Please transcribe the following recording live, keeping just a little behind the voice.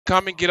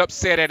come and get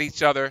upset at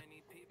each other.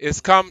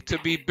 It's come to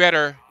be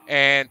better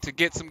and to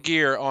get some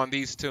gear on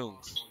these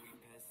tunes.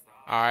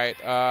 All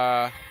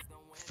right,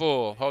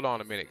 full. Hold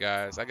on a minute,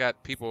 guys. I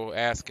got people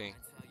asking.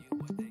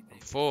 I'm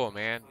full,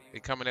 man. They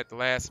coming at the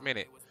last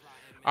minute.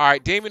 All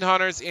right, Demon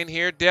Hunters in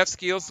here. Death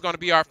Skills is going to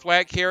be our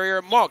flag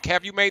carrier. Monk,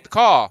 have you made the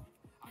call?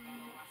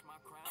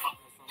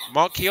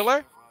 Monk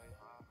Healer?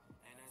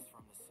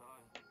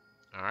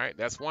 All right,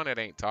 that's one that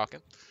ain't talking.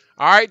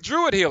 All right,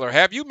 Druid Healer,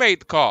 have you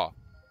made the call?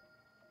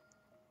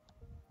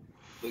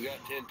 We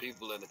got 10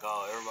 people in the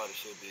call. Everybody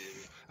should be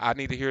here. I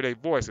need to hear their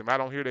voice. If I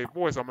don't hear their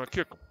voice, I'm going to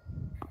kick them.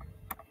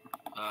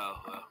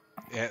 Oh, well.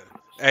 Yeah.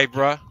 Hey,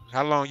 bruh,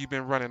 how long you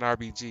been running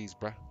RBGs,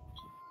 bruh?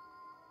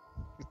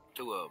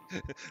 2 of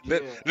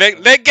them.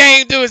 Let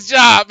game do his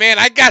job, man.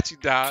 I got you,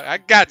 dog. I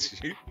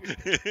got you.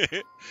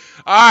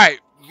 All right,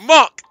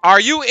 Monk, are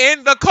you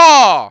in the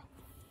call?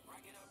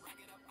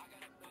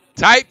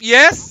 Type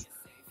yes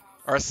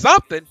or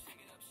something.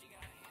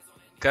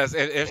 Because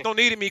there's no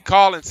need of me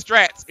calling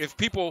strats if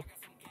people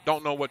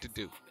don't know what to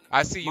do.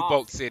 I see you,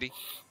 Boat City.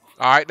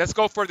 All right, let's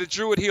go for the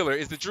Druid Healer.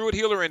 Is the Druid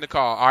Healer in the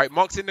call? All right,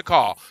 Monk's in the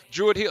call.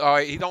 Druid Healer, all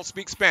right, he don't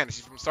speak Spanish.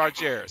 He's from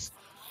Sargeras.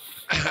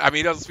 I mean,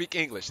 he doesn't speak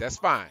English. That's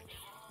fine.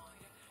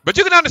 But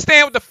you can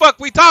understand what the fuck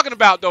we talking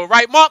about, though,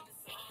 right, Monk?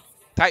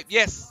 Type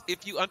yes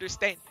if you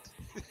understand.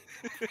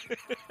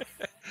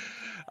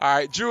 All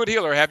right, Druid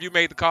Healer, have you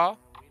made the call?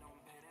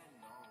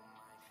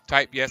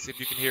 Type yes if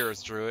you can hear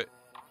us, Druid.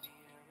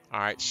 All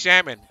right,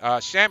 Shaman.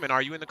 Shaman,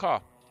 are you in the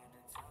call?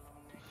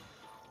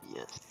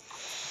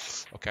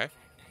 Yes. Okay.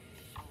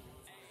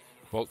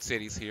 Boat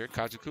City's here.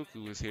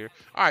 Kajakuku is here.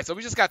 All right, so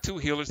we just got 2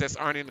 healers that's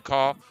aren't in the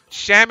call.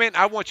 Shaman,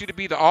 I want you to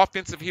be the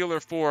offensive healer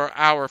for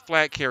our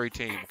flag carry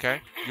team,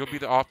 okay? You'll be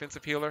the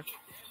offensive healer.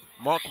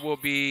 Monk will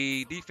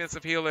be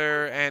defensive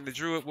healer, and the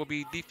Druid will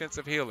be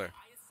defensive healer.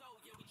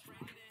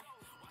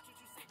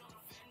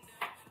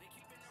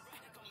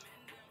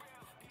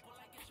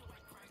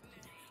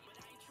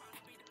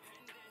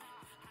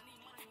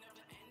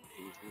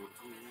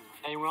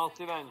 Anyone else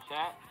do that in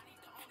chat?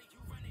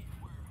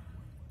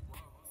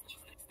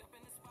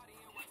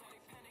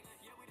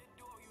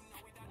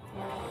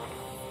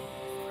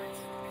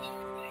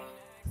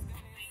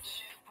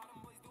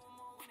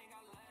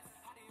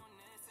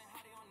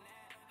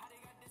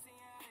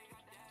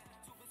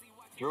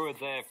 Druid's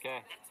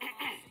AFK.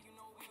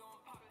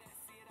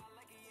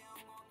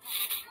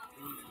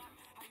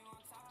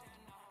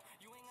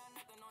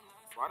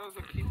 Why does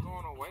it keep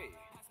going away?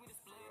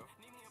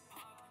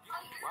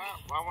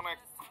 Why when I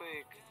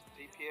click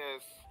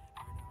DPS?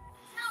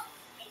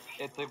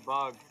 It's a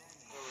bug.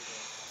 There we go.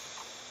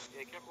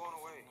 Yeah, it kept going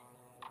away.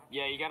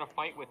 Yeah, you gotta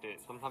fight with it.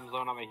 Sometimes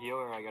when I'm a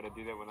healer, I gotta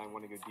do that when I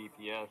want to go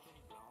DPS.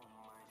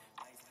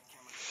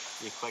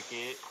 You click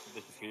it, it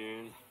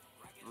disappears.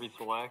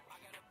 Reselect.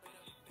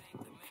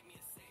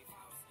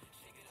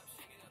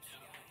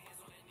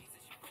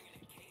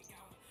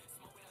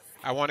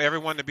 I want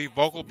everyone to be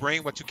vocal.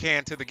 Bring what you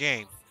can to the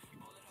game.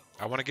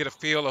 I want to get a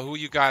feel of who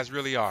you guys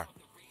really are.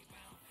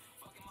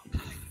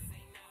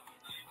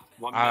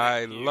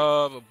 I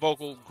love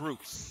vocal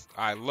groups.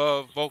 I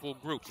love vocal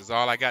groups. Is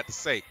all I got to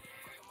say.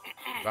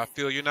 If I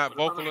feel you're not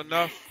vocal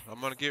enough,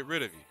 I'm going to get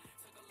rid of you.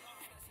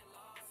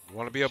 You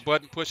want to be a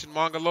button-pushing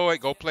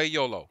mongoloid? Go play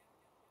YOLO.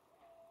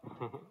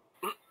 I'm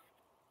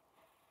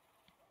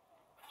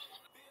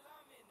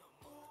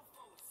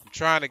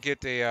trying to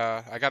get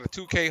I got a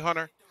 2K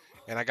hunter,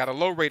 and I got a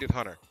low-rated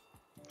hunter.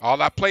 All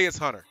I play is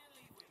hunter.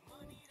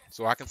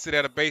 So I can sit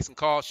at a base and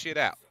call shit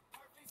out.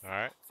 All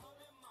right?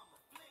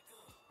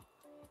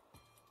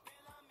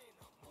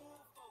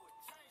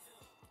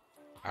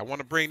 I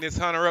want to bring this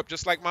hunter up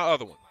just like my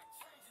other one.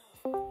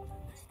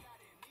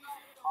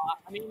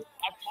 I mean,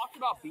 I've talked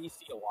about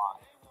BC a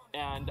lot,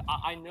 and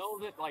I know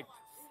that, like,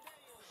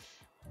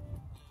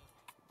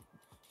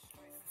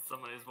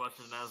 Someone is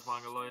watching as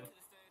Mongoloid.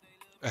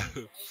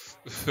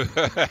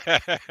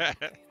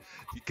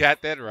 You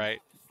got that right.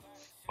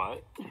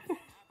 what?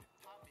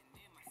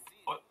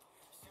 What?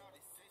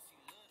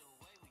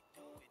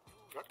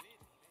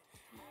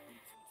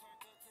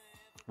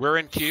 We're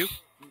in queue.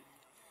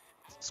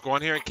 Let's go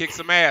in here and kick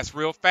some ass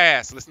real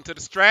fast. Listen to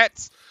the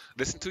strats.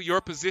 Listen to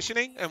your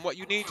positioning and what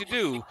you need to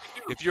do.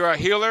 If you're a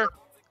healer,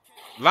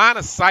 line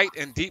of sight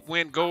and deep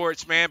wind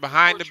gorge, man,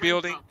 behind the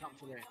building.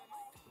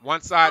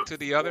 One side to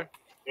the other.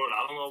 Dude,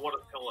 I don't know what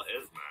a pillar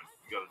is, man.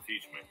 You gotta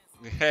teach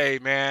me. Hey,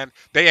 man,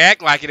 they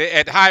act like it.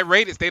 At high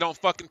rates, they don't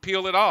fucking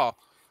peel at all.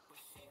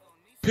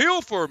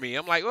 Peel for me.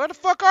 I'm like, where the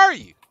fuck are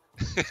you?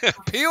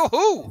 Peel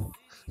who?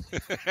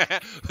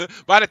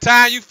 By the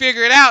time you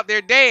figure it out,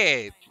 they're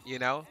dead. You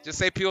know, just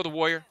say peel the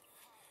warrior,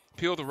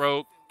 peel the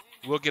rogue.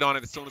 We'll get on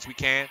it as soon as we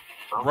can.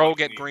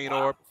 Rogue at green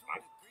orb.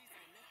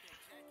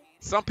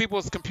 Some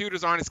people's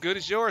computers aren't as good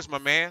as yours, my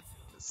man.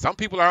 Some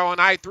people are on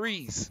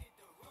i3s.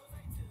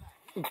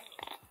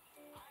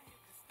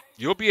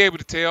 You'll be able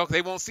to tell.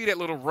 They won't see that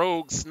little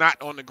rogue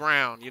snot on the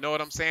ground. You know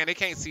what I'm saying? They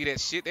can't see that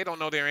shit. They don't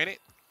know they're in it.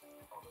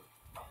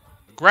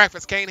 The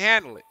graphics can't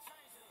handle it.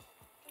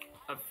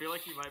 I feel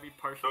like you might be So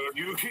partially.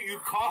 you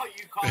call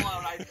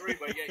out i3,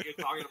 but yet you're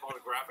talking about a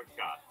graphics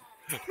card.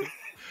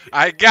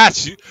 I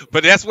got you,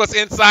 but that's what's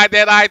inside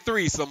that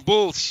i3, some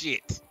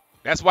bullshit.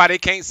 That's why they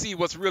can't see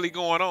what's really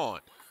going on.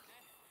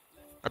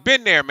 I've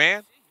been there,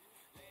 man.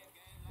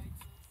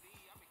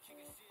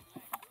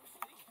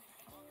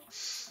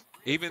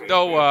 Even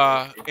though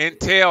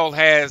Intel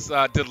has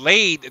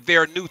delayed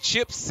their new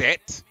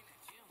chipset,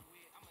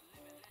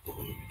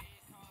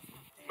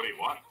 Wait,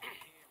 what?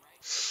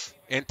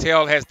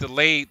 Intel has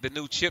delayed the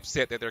new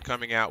chipset that they're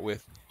coming out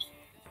with.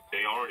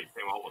 They already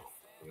came out with them.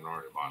 You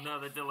already bought No,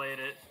 they delayed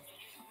it.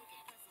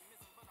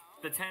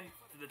 The 10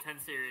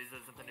 series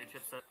isn't the new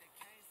chipset.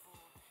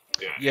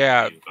 them.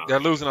 Yeah, AMD's better. they're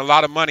losing a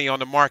lot of money on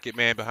the market,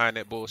 man, behind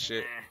that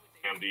bullshit.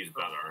 AMD's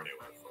better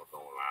anyway, so it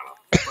don't matter.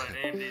 But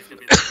AMD's gonna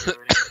be the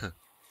anyway.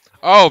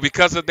 Oh,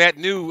 because of that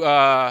new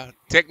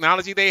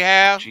technology they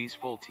have? G's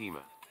full team.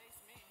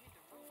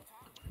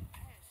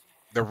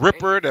 The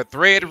Ripper, the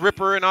Thread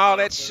Ripper, and all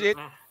that shit.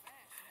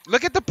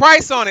 Look at the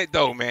price on it,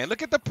 though, man.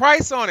 Look at the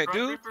price on it,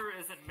 dude. Reaper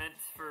isn't meant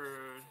for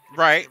the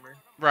Right. consumer.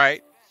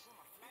 Right.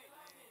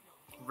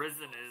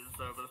 Risen is,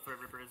 though, but the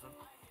Threadripper isn't.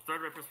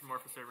 Threadripper's more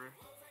for server.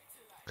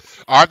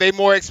 Are they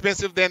more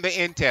expensive than the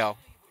Intel?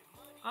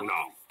 No.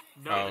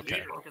 No, Oh,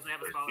 okay. because they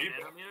have a smaller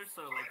nanometer,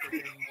 so like they're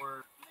getting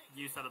more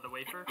use out of the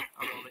wafer,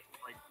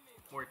 like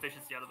more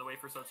efficiency out of the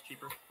wafer, so it's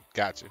cheaper.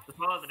 Gotcha. The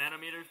smaller the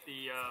nanometer,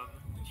 the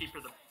cheaper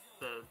the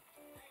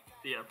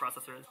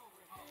processor is.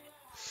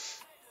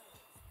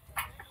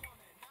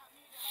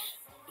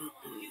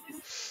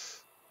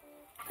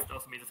 It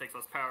also means it takes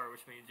less power,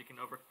 which means you can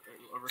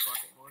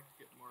overclock it more,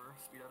 get more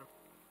speed out of it.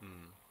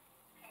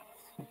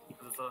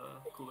 Because it's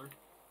cooler.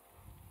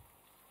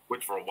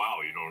 Which for a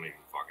while you don't even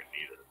fucking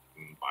need it.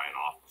 You can buy an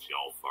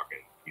off-the-shelf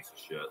fucking piece of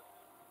shit.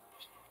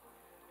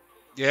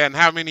 Yeah, and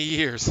how many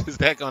years is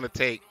that going to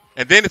take?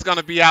 And then it's going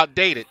to be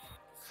outdated.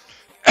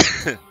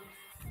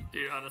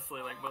 Dude,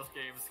 honestly, like most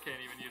games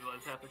can't even utilize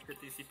half the shit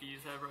these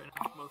CPUs have right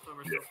now. Most of them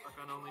are still stuck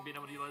on only being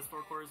able to utilize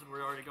 4 cores, and we're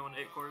already going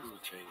 8 cores.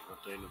 Change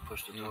update and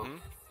push the top.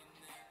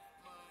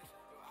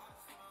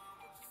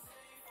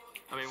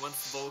 I mean, once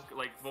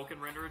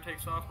Vulkan renderer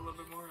takes off a little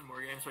bit more, and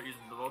more games start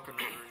using the Vulkan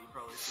renderer, you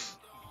probably see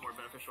more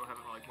beneficial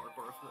having like more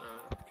core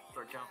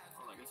thread count,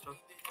 all that good stuff.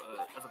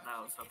 But as of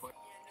now, it's not point.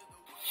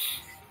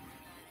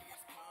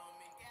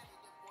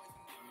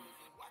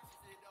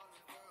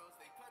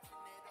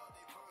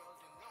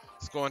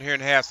 Let's go in here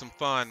and have some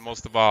fun,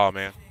 most of all,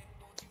 man.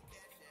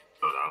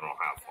 But I don't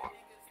have fun.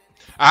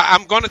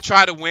 I'm going to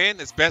try to win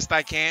as best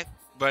I can,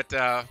 but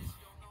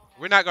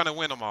we're not going to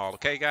win them all,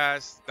 okay,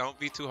 guys? Don't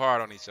be too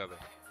hard on each other.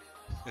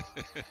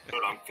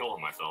 But I'm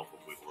killing myself if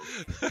we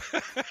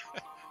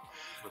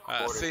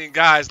lose. Seeing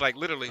guys like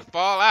literally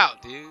fall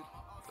out, dude.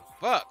 The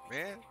fuck,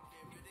 man.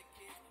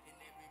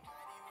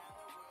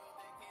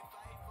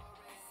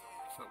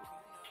 Something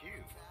cute.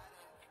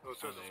 Oh, it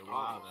says it's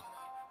Wow. paused.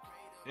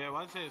 Yeah,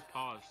 why did it say it's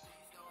paused?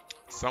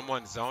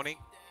 Someone zoning?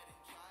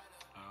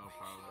 Oh,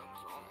 probably.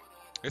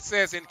 It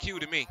says in queue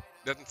to me.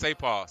 Doesn't say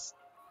pause.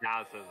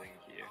 Now it says in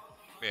queue.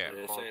 Yeah.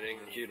 It's saying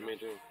it cute to me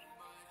too.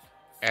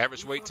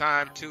 Average wait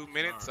time 2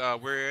 minutes.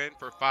 We're in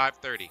for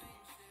 5:30.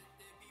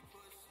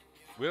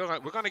 We're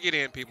gonna get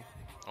in, people.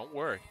 Don't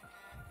worry.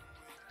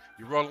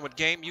 You're rolling with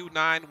Game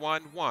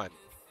U911.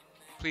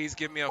 Please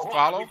give me a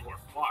follow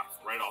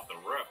Right off the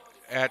rip.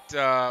 at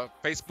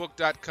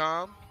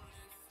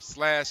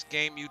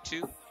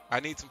facebook.com/GameU2. I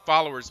need some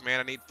followers, man.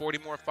 I need 40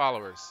 more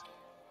followers.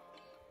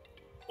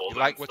 Well, You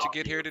then like what you stop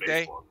get using here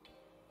today? Facebook.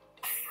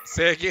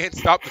 Say again.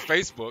 Stop the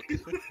Facebook.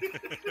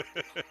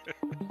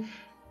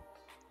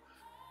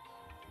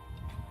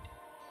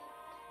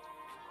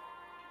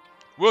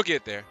 We'll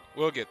get there.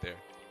 We'll get there.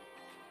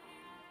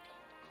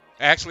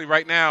 Actually,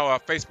 right now,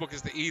 Facebook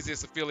is the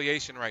easiest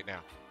affiliation right now.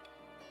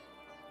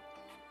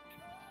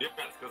 Yeah,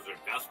 it's because they're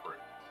desperate.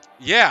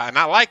 Yeah, and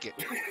I like it.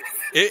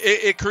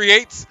 It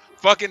creates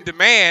fucking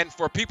demand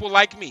for people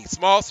like me,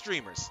 small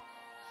streamers.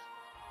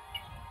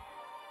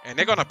 And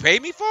they're going to pay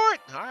me for it?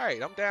 All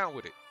right, I'm down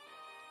with it.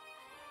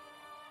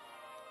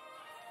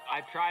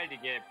 I tried to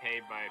get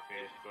paid by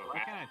Facebook. Why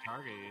can't I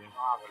target you?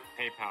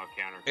 PayPal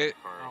counter It-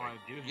 Oh, card. I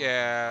do.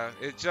 Yeah,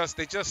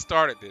 they just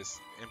started this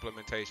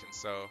implementation,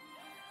 so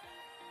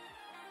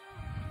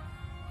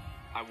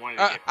I wanted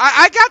to get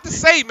I got to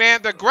say,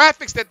 man, the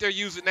graphics that they're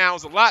using now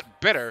is a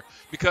lot better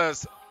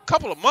because a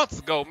couple of months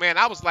ago, man,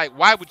 I was like,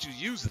 why would you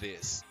use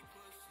this?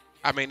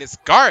 I mean, it's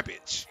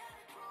garbage.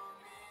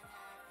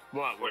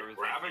 what? Wait, Where was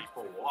graphics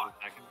for what?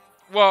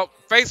 Well,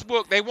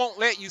 Facebook, they won't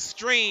let you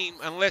stream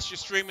unless you're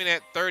streaming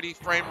at 30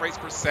 frame rates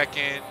per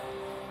second,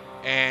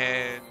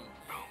 and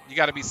you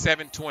got to be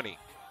 720.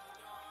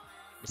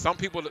 But some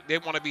people, they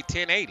want to be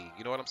 1080.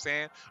 You know what I'm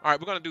saying? All right,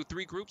 we're going to do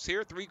 3 groups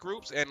here, 3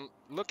 groups, and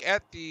look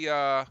at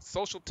the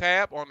social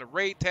tab on the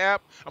raid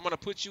tab. I'm going to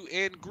put you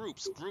in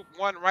groups. Group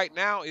 1 right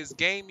now is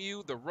Game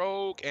U, the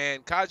Rogue,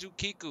 and Kaju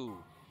Kiku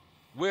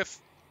with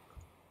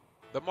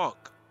the Monk.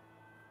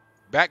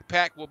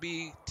 Backpack will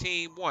be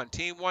Team 1.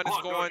 Team 1 is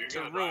Oh, good, going you're to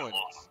gonna die Ruins. a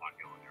lot. I'm not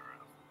killing your ass.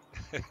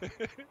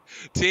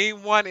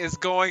 Team 1 is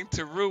going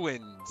to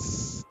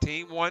ruins.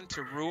 Team 1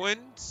 to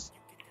ruins.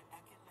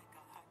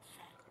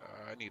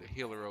 I need a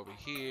healer over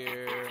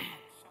here.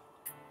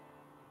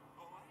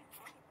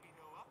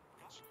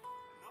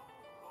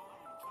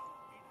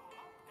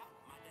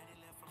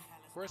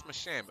 Where's my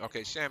sham?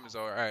 Okay, sham is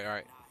all right. All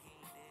right.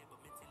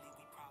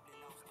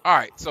 All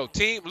right. So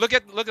team, look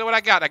at what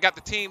I got. I got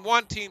the team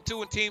 1, team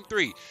 2, and team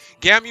 3.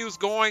 Gamu's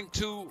going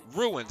to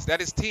ruins.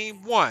 That is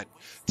team 1.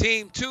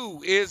 Team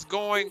 2 is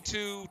going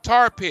to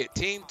tar pit.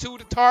 Team 2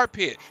 to tar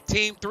pit.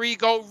 Team 3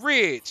 go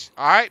ridge.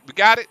 All right, we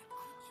got it.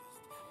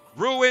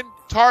 Ruin,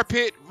 tar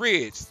pit,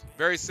 ridge.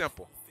 Very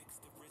simple.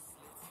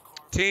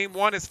 Team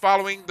 1 is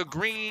following the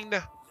green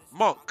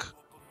monk.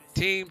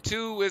 Team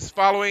 2 is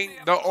following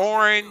the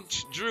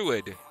orange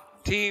druid.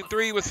 Team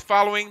 3 was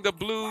following the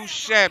blue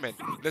shaman.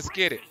 Let's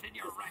get it.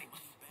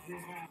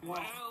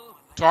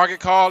 Target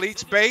call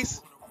each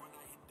base.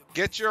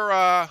 Get your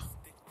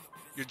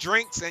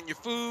drinks and your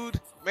food,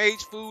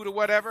 mage food or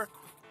whatever.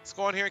 Let's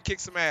go in here and kick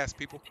some ass,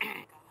 people.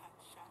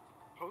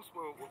 Post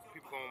will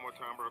people go one more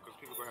time, bro, because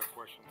people gonna have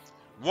questions.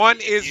 1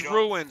 is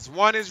ruins.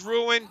 1 is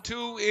ruin.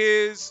 2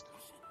 is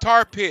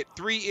tar pit.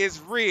 3 is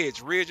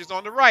ridge. Ridge is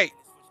on the right.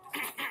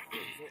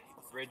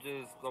 Ridge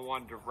is the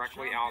one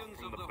directly out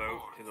from the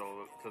boat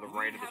to the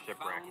right of the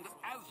shipwreck.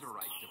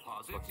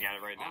 Looking at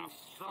it right now.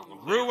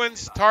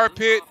 Ruins, tar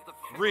pit,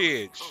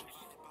 ridge.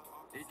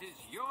 It is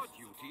your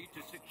duty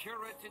to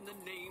secure it in the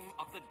name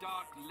of the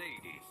Dark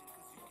Lady.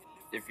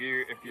 If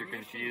you're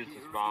confused,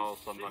 just follow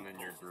someone in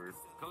your group.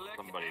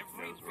 Somebody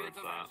knows where it's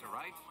at.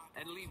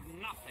 And leave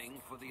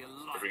nothing for the If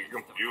alliance.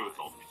 you're confused,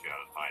 I'll teach you how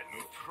to tie a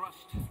noose.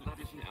 Trust that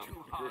isn't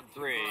too hard Group to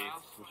 3,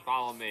 grasp. just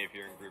follow me if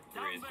you're in group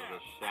 3. So the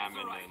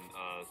shaman and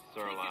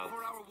Take it Surlaz.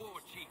 for our war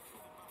chief.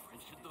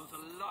 And should those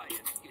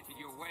alliance get in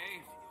your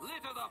way,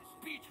 litter the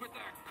beach with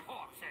their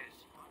corpses.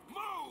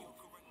 Move!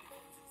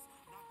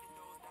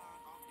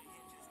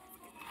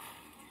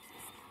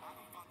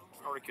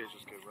 I already catch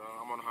this kid, bro.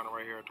 I'm on the hunter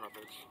right here at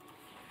Tropics.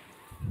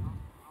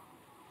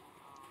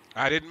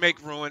 I didn't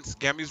make ruins.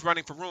 Gamu's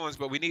running for ruins,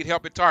 but we need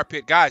help at tar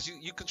pit. Guys,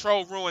 you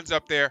control ruins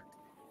up there.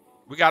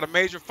 We got a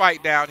major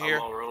fight down here.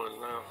 I'm on ruins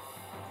now.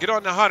 Get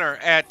on the hunter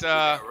at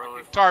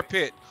tar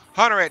pit.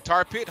 Hunter at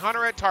tar pit.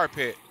 Hunter at tar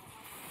pit.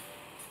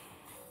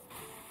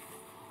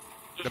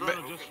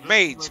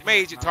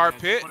 Mage at tar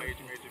pit. Mage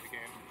if you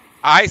can.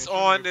 Ice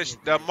on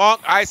the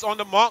monk. Ice on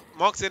the monk.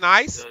 Monk's in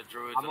ice. The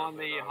druids I'm on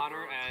the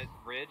hunter at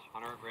Ridge.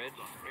 Hunter at Ridge.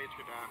 Mage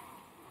could die.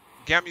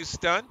 Gamu's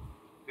stunned.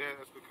 Yeah,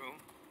 that's cocoon.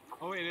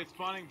 Oh wait, it's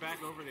spawning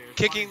back over there. It's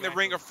Kicking spawning the back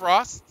ring over of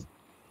frost.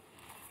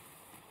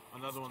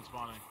 Another one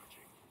spawning.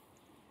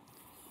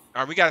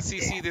 All right, we gotta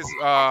CC this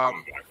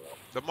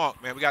the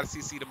monk, man. We gotta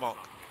CC the monk.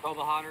 Tell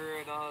the hunter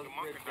at The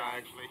monk Ridge could die, guy.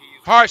 actually.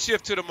 He's Hard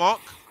shift to the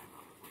monk.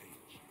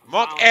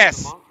 Monk Down to the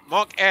S. monk.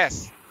 Monk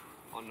S.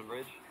 On the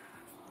bridge.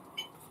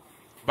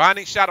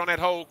 Binding shot on that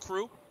whole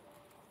crew.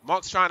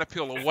 Monk's trying to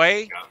peel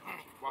away.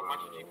 Watch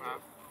the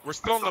G5. We're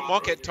still on the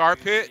monk at tar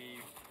pit.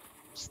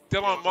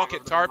 Still on monk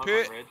at tar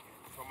pit.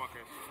 So monk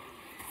is.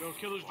 Yo,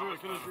 kill his druid,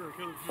 kill his druid,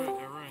 kill his druid.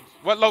 That ruins.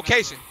 What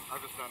location? I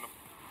just done them.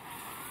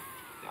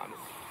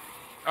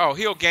 Oh,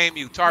 he'll game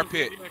you. Tar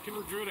pit. Yeah, kill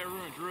his druid at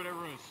ruins. Druid at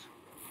ruins.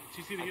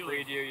 CC the I healer.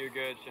 freed you. You're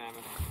good,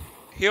 shaman.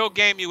 He'll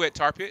game you at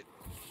tar pit.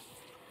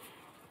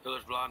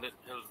 Hiller's blinded.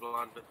 Hiller's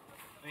blinded.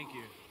 Thank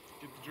you.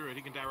 Get the druid.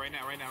 He can die right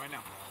now, right now, right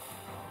now.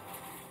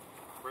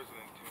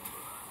 Resident 2.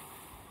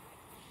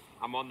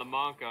 I'm on the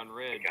monk on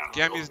Ridge.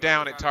 Gamu's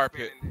down at tar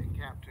pit.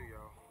 Cap too,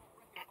 yo.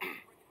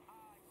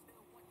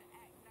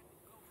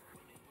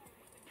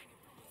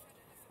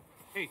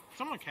 Hey,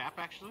 someone cap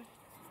actually.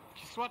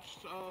 Swatch.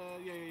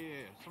 Yeah.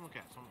 Someone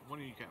cap. One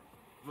of you cap.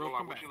 Rogue, Hold on,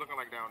 come what back. you looking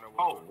like down there?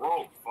 Oh,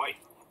 rogue fight.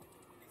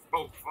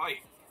 Rogue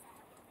fight.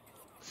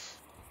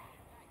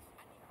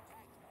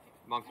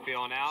 Monk's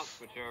peeling out.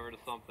 Switch over to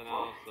something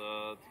else.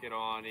 Let's get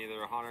on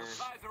either hunter.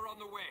 Supplies are on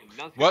the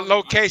way. What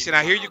location?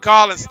 I hear you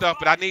calling stuff,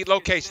 but I need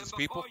locations,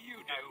 people. Before you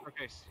do.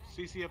 Okay,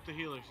 CC up the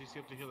healer. CC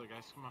up the healer,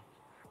 guys. Come on.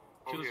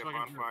 Oh, Kill this yeah,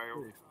 fucking bonfire.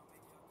 druid.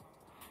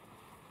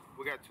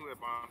 We got 2 at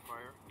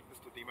bonfire. It's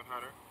the demon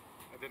hunter,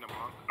 and then the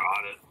monk.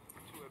 Got it.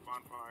 2 at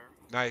bonfire.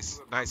 Nice,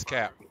 2 at nice bonfire.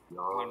 cap.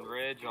 On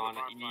Ridge, 2 on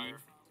at E.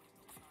 bonfire.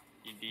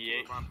 2 ED8.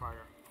 at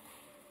bonfire.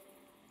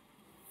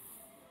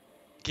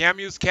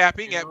 Gamu's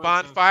capping You at know what,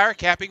 bonfire.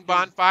 Capping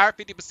bonfire.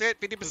 50%,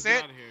 Let's get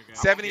 50%. out of here, guys.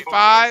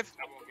 75.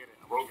 I won't get it.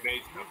 Rogue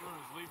nades.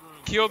 Leave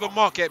ruins, Kill the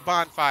monk at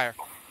bonfire.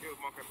 Kill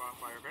monk at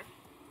bonfire, okay?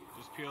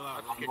 Just peel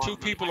out. Okay, Two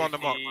people on the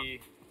monk.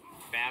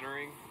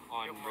 Bannering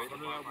on Ridge. Go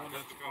to that one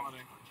that's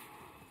spawning.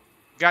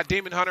 Got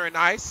Demon Hunter and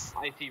Ice.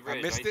 Icy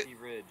Ridge. missed Icy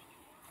Ridge.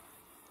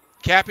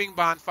 Capping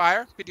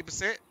bonfire.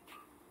 50%.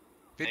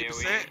 50%.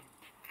 AoE.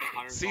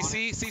 Hunter's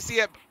CC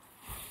at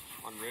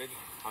on Ridge.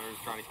 Hunter's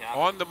trying to cap.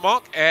 on the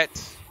monk at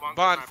Monk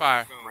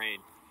bonfire. doesn't have to Rain.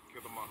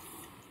 Kill the monk.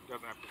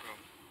 Doesn't have to come.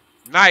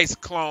 Nice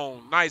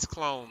clone. Nice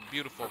clone.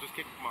 Beautiful. So just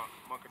kick the monk.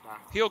 Monk can die.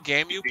 He'll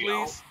game you,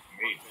 please.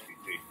 Mage,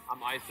 CC.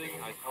 I'm icing.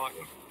 I suck.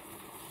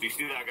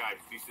 CC that guy.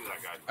 CC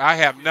that guy. I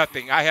have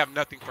nothing. I have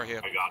nothing for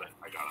him. I got it.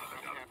 I got it. I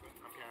I'm got it. capping.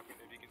 I'm capping.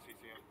 If you can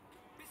CC him.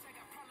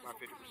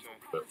 by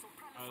 50%.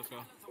 Alright, let's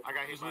go. I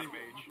got hit Just by leave, the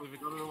mage. leave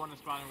it. Go to the one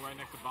that's spawning right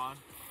next to Bond.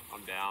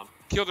 I'm down.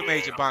 Kill the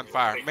mage at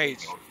bonfire.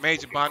 Mage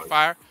at Bonfire.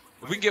 bonfire.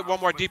 If we can get one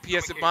more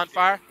DPS at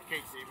bonfire.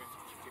 Cage demon.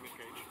 Demon's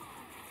cage.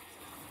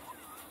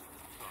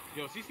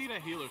 Yo, CC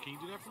that healer. Can you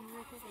do that for me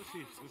real quick? Let's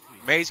see.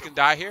 Mage can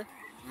die here.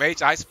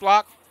 Mage ice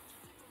block.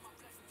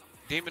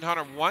 Demon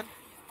Hunter 1.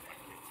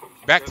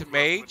 Back to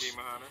mage.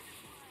 Demon hunter.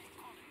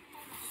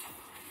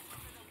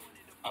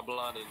 I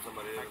blinded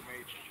somebody Back else.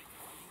 mage.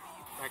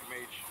 Back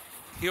mage.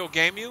 Heal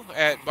game you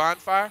at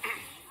bonfire.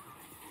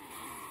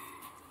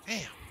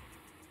 Damn.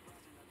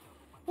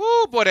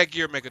 Woo, boy, that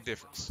gear make a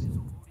difference.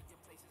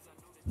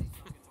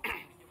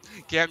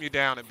 Cam you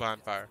down at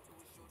bonfire.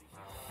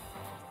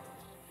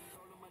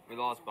 We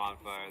lost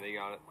bonfire. They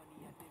got it.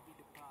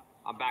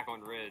 I'm back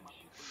on ridge.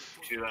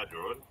 See that,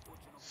 Druid?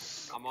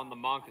 I'm on the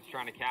monk that's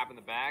trying to cap in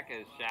the back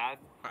as Shad.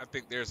 I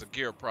think there's a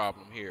gear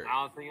problem here.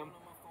 Balancing him.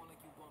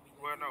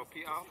 Well, no,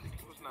 I don't think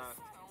he was not.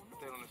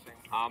 They're on the same.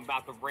 I'm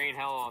about to rain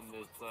hell on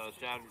this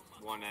Shad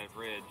one at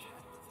ridge.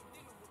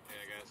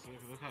 Yeah, guys.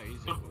 Look how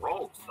easy. Just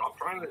roll. Stop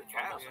trying to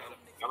cast.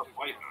 Gotta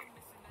fight, man.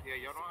 Yeah,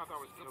 y'all don't have to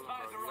always kill him,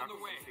 bro. Supplies are Y'all on the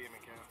can way. see him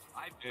in camp.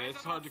 Yeah,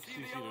 it's hard to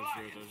CC those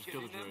druids. Though. Just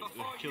kill the druid.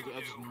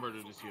 I just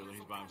murdered this healer.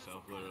 He's by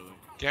himself, literally.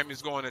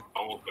 Cammy's going to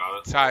Almost got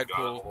it. Tide Almost got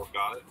pool. it. Almost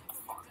got it.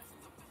 Fuck.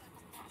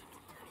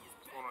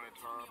 What's going on in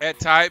Tar? at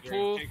tide Here,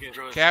 pool. take it.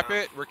 Cap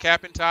it. We're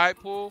capping tide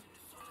pool.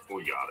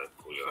 We got it.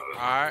 We got it.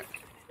 All right.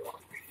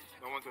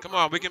 No one's in Come Tar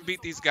on, we can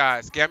beat these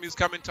guys. Gamu's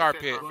coming, tar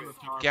pit. Go on the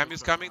tar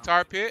Gamu's pit coming, right now.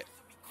 tar pit.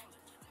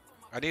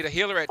 I need a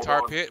healer at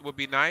tar pit. Would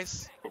be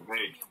nice.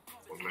 Mage.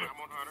 I'm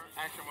on Hunter.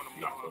 Actually, I'm on the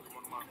monk. I'm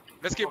on the monk.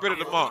 Let's get rid of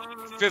the monk.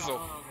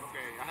 Fizzle.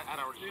 Okay, I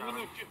already Yeah, shot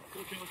no, him.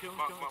 kill him.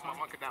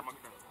 Monk it down, monk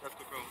it down. That's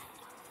cocoon.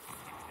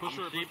 Push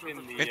her, I'm push her.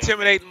 keeping the,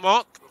 Intimidating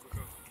monk. Go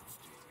cocoon.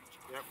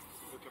 Yep,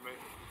 good to me.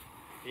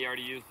 He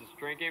already used his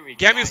trinket. We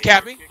Gamu's got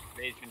capping.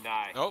 Mage can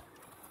die. Nope.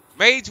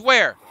 Mage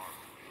where?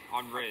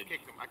 On I ridge.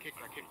 kicked him. I kicked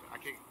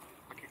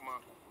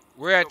monk.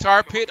 We're at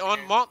tar pit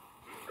on monk.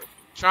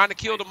 Trying to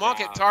kill the monk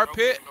at tar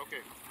pit.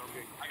 Okay.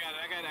 I got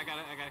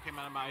it. Came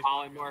out of my eyes.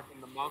 Polymorph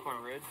from the monk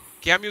on ridge.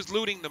 Gamu's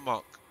looting the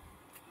monk.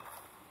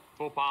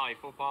 Full poly.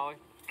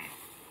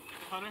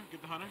 Hunter,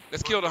 get the hunter.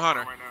 Let's kill the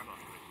hunter. Right now.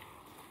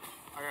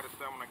 I got to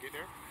stun when I get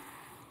there.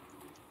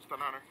 Stun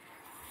hunter.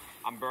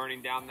 I'm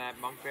burning down that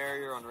monk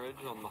barrier on ridge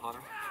on the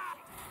hunter.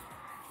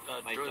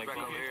 Nice, Druid's like, back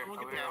over okay. here. I'm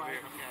Over capping.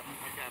 here.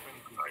 I'm capping.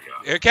 I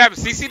got it. Here,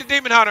 Captain. CC the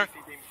demon hunter.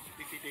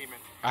 CC demon.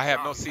 I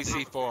have no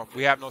CC for him.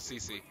 We have no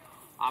CC.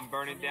 I'm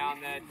burning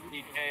down that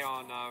DK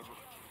on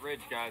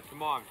ridge, guys.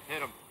 Come on,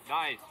 hit him.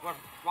 Nice. Swap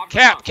the monk,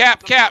 Cap. swap the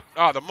monk.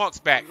 Oh, the monk's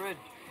back. On ridge.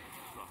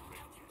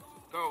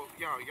 Go,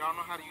 y'all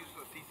know how to use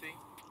the CC?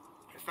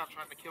 And stop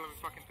trying to kill every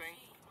fucking thing?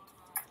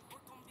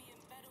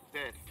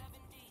 Dead.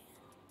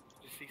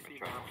 Just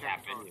CC, man. Trying I'm to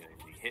tap capping. in here.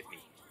 He hit me.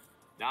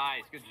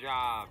 Nice, good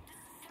job.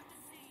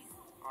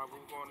 Alright, where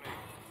we going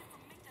next?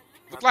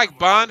 Look like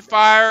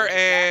bonfire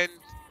and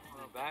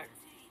Back.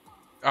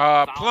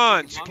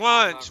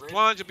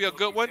 plunge will be a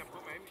good one.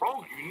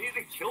 Bro, you need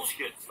to kill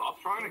shit. Stop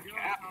trying to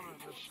cap.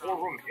 Or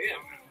from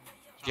him.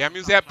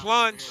 Gamu's at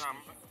plunge.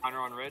 Hunter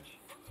on ridge.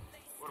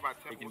 What about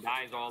He temple? can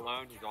die. He's all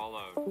alone. He's all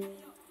alone.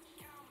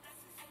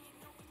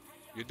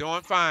 You're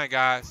doing fine,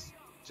 guys.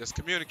 Just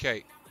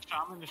communicate.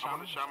 Shaman, the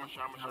I'm on shaman. the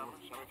shaman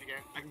if you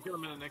can. I can kill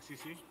him in the next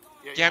CC.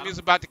 Yeah, Gamu's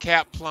about to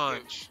cap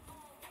plunge.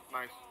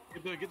 Nice.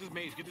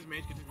 Get this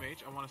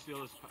mage. I want to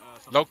steal his.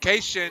 something.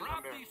 Location.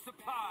 Grab these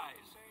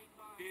supplies.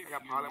 I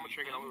got poly. I'm gonna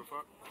trigger. I don't give a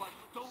fuck. But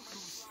don't do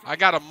I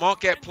got a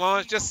monk at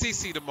plunge. Just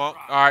CC the monk.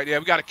 All right, yeah,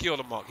 we got to kill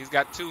the monk. He's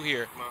got two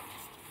here.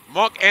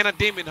 Monk and a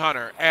demon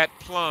hunter at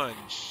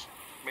plunge.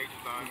 Mage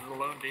is done. He's a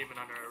lone demon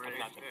hunter I already.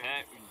 got the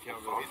pet. We can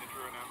kill He's the a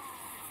druid now.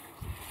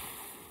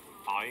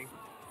 poly.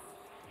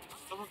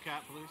 Someone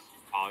cat, please.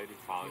 Poly to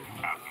poly.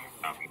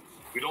 Happy.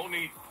 We don't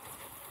need.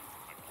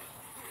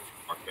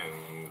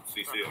 Fucking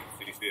CC him.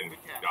 CC him.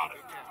 Good cat. Got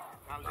it. Good cat.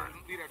 Now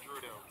leave that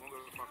druid out. Don't go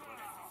to the fuck about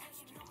it.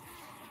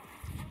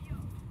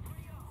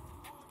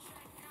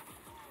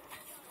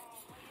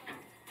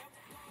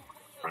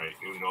 Alright,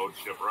 new node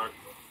shipwreck.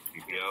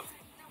 DPS.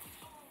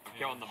 I'm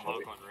killing the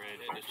monk on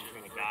ridge. This is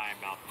gonna die in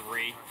about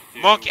 3, 2,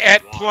 Monk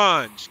at 1.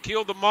 plunge.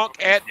 Kill the monk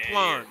at Yeah,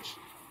 plunge.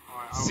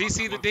 Alright,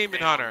 CC the Monk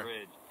demon stay on hunter.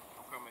 ridge.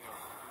 I'm coming here.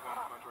 I'm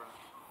going to punch right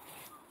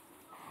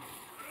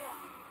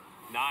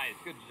Nice,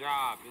 good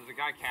job. There's a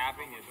guy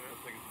capping. It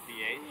looks like it's a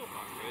DH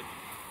on ridge.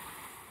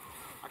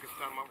 now. I can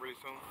stun him up really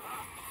soon.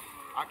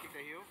 I'll kick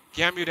that heal.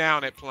 Gamu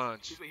down at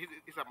plunge.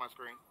 He's at my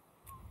screen.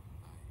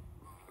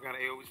 I got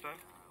an AoE stun.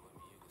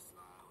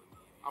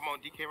 I'm on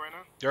DK right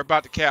now. They're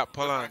about to cap I'm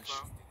plunge.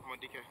 on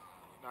DK.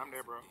 Nah, I'm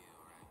there, bro.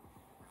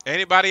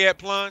 Anybody at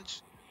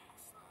plunge?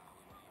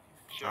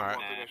 Shit, Alright.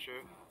 I'm going through that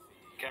shit.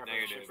 Capping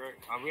the Negative. shipwreck.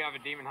 We have a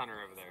demon hunter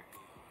over there.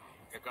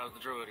 Here comes the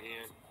druid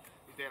again.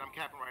 He's dead. I'm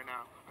capping right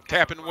now. I'm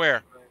Capping plunge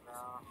where? Right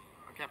now.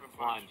 I'm capping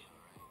plunge.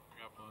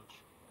 Plunge.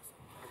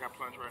 I got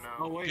plunge right now.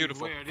 Oh wait,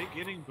 Beautiful. wait, are they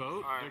getting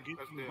boat? Alright, They're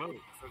let's getting do it.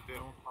 boat. Let's do it.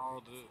 Don't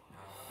follow the.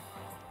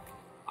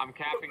 I'm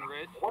capping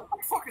ridge. What the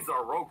fuck is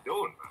our rogue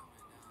doing, man?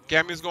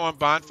 Gamu's going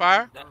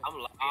bonfire.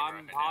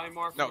 I'm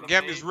polymorph. No, for the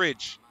Gamu's mage.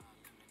 Ridge.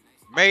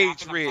 I'm Mage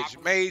tapping, I'm Ridge.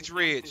 tapping. Mage See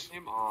Ridge.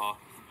 him? Aw.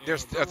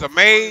 There's don't a worry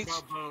mage,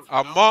 about boat.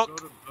 a Don't monk. go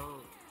to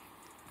boat.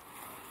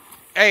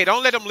 Hey,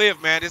 don't let them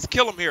live, man. Just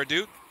kill them here,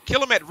 dude. Kill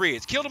them at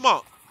Ridge. Kill the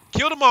monk.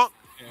 Kill the monk.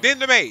 Yeah. Then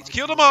the mage. Fuck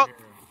Kill the over monk. here.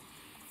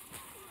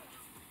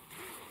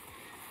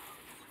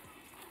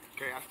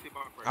 Okay, I see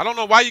monk right I don't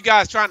know why you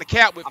guys trying to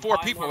cap with I'm 4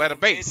 polymorph people for at a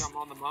the mage, base. I'm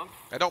on the monk.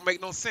 That don't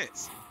make no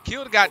sense.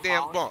 Kill the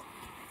goddamn poly. monk.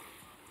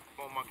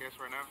 I'm on monk ass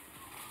right now.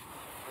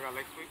 I got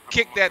leg sweep. I'm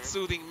Kick on that monk ass.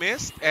 soothing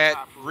mist at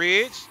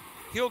Ridge.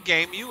 He'll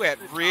game you at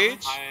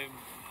Ridge.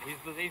 He's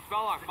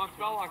spell locked. Monk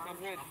spell locked on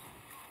Ridge.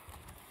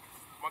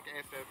 Monk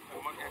ass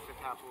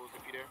top pools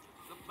if you there.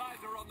 Supplies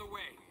are on the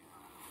way.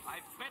 I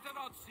better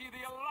not see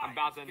the alliance. I'm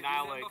about to get in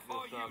annihilate there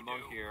before this you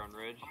monk do. here on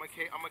Ridge. I'm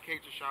gonna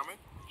cage the shaman.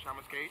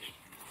 Shaman's caged.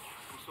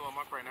 I'm still on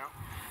monk right now.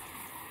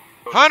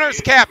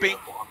 Hunter's capping.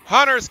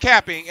 Hunter's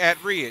capping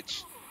at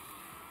Ridge.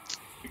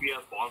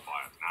 PBS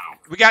bonfires now.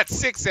 We got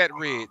 6 at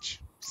Ridge.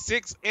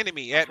 6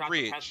 enemy at Trap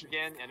the pest Ridge.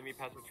 again. Enemy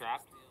pest are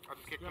trapped. I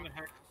just If kicked you're him. gonna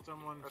hex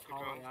someone, That's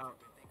call good. it out.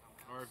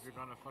 Or if you're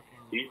gonna fucking.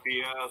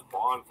 DPS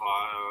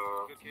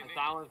bonfire. Good I kidney.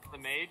 silenced the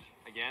mage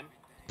again.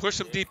 Push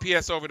some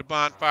DPS over the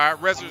bonfire.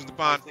 Resur's the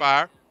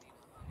bonfire.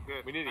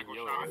 Good. We need a I go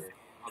heal shaman. over here.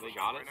 Oh, they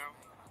got it? Right now.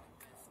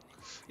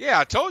 Yeah,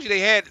 I told you they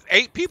had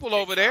 8 people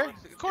over there.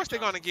 Of course they're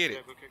gonna get Yeah,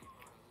 it. good kick.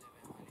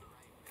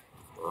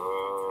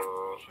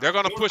 They're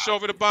gonna push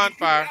over the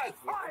bonfire.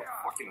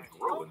 Fucking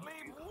ruined.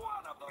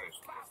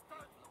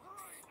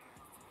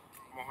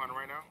 I'm on hunter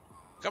right now.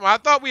 Come on, I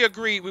thought we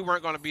agreed we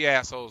weren't gonna be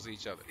assholes to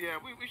each other. Yeah,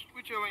 we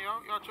chilling,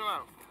 y'all. Y'all chill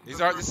out.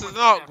 This is an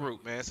alt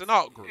group, man. It's an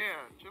alt group.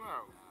 Yeah, chill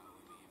out.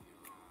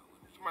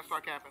 Somebody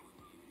start capping.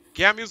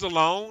 Gamu's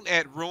alone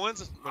at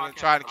Ruins. I'm gonna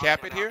try to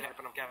cap it here. I'm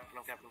capping.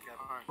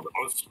 Alright.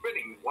 I was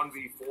spinning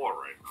 1v4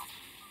 right now.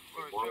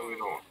 What are we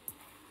doing?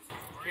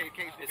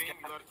 Cage the beam,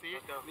 you love to see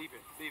it? Leave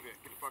it.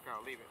 Get the fuck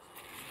out, leave it.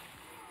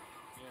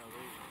 Yeah,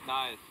 leave.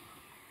 Nice.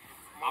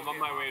 I'm on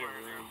my way to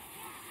room.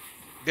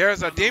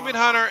 There's a demon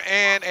hunter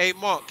and a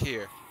monk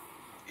here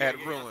at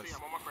Yeah, Ruins.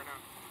 I'm on monk right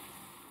now.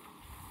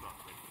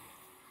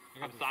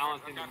 I'm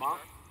silencing the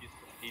monk.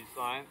 He's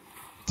silenced.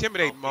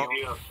 Intimidate monk.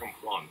 DPS from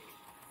plunge.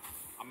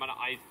 I'm gonna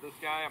ice this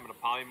guy. I'm gonna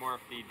polymorph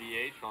the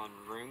DH on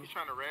runes. He's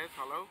trying to res,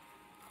 hello?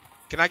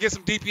 Can I get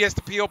some DPS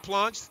to peel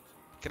plunge?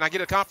 Can I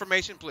get a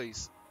confirmation,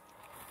 please?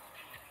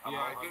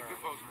 Alright, good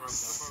folks, bro.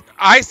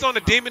 Ice on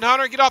the demon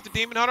hunter. Get off the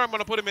demon hunter. I'm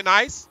gonna put him in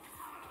ice.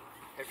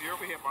 If you're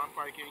over here,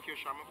 bonfire, can you kill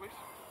shaman, please?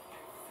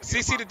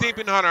 CC the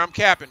demon hunter. I'm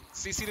capping.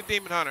 CC the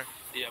demon hunter.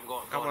 Yeah, I'm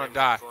going. I'm gonna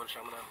die.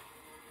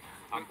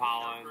 I'm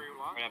pollen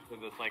right up to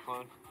the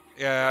cyclone.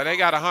 Yeah, they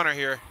got a hunter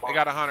here. They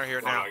got a hunter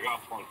here now. I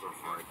got plunge for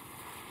free.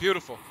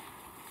 Beautiful.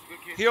 Good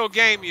kid. He'll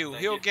game you.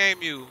 He'll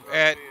game you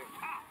at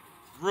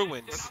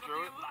Ruins. Yes,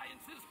 Druid.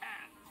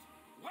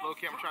 Low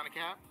key, I'm trying to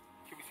cap.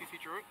 Can we CC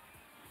Druid?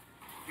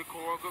 Good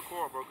core,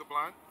 bro. Good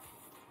blind.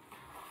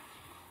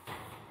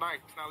 Nice.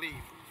 Now leave.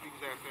 Leave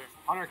his ass there.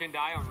 Hunter can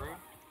die on rune.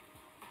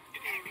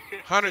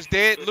 Hunter's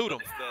dead. Loot him.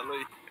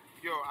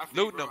 Yo, I see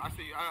Looting you, bro. them. I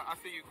see you. I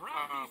see you.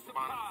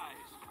 Bonnie.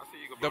 I see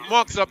you. The Bonnie.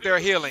 monk's up there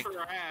healing.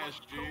 For ass,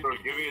 dude. So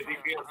give me a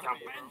DPS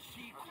temple.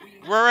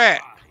 Where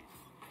at?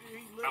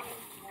 Temple.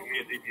 Give me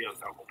a DPS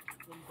temple.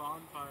 Some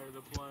bonfire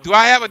to plunge. Do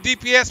I have a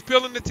DPS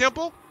pill in the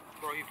temple?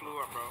 Bro, he flew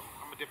up, bro.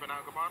 I'm dipping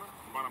out, Gabbana.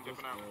 Gabbana, I'm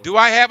dipping out. Do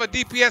I have a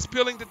DPS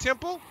peeling the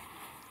temple?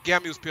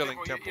 Gamu's peeling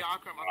Yeah, temple. yeah, I'll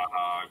come.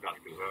 Got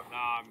to do that.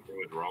 Nah, I'm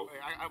Do it, bro. Wait,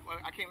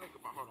 I can't lick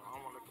Gabbana. Hold on. I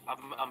don't want to lick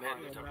Gabbana. I'm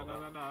hitting the temple.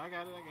 No. I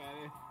got it.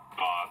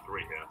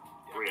 3 here.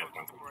 Yeah, 3 I'm at on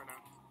temple. right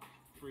now.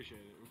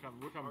 Appreciate it.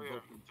 We're coming Oh, yeah.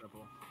 both from the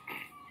temple.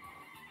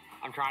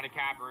 I'm trying to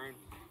cap rune.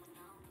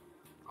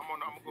 I'm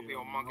gonna go be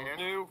on monk ass.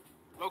 2.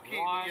 Low key,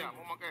 One. yeah, I'm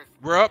on monk ass.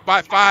 We're up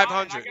by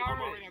 500. Go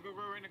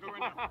right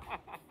now.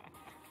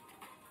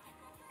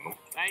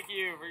 Thank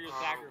you for your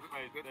Oh,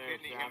 sacrifice good there,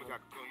 kidney, Shaman.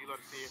 got cocoon. You love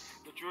to see it.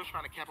 The Druid's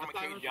trying to cap him. I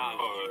can't. Got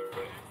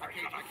it. I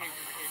can't.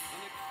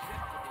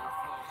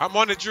 I'm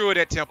on the druid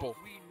at temple.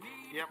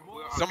 Yep.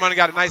 Someone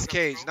got a nice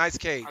cage. Nice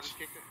cage. I just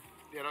kicked it.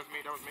 Yeah, that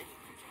was me.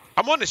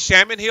 I'm on the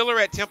shaman healer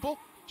at temple.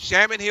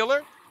 Shaman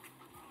healer.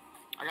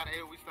 I got an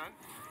AoE stun.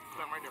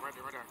 Stun right there.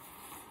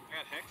 I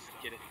got hex.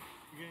 Get it.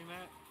 You getting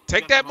that?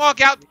 Take that monk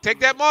out.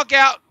 Take that monk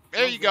out.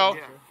 There you go.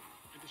 Yeah.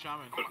 Get the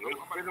shaman. But we're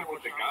spinning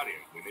with the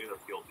Guardians. We need a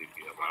kill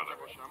DPS out of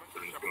it.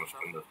 They're just going to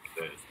spin this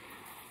dead.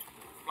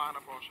 Flying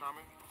up on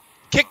shaman.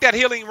 Kick that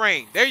healing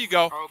rain. There you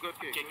go. Oh, good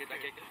kick. I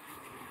kicked it.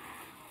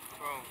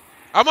 Boom.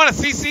 I'm on a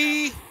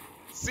CC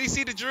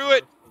the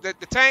druid, the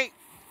tank,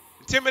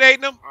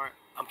 intimidating them. All right.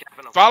 I'm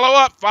capping him.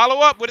 Follow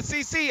up with a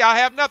CC. I'll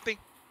have nothing.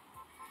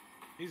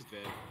 He's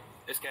dead.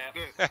 It's cap.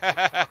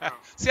 Good.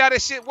 See how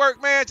this shit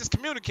work, man? Just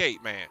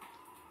communicate, man.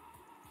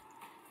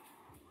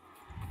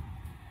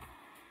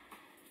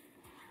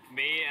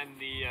 Me and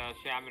the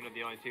shaman are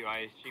the only two.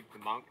 I sheep the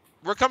monk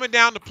We're coming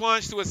down to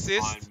plunge to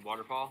assist. on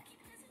waterfall.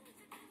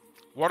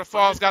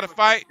 Waterfall's got to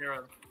fight.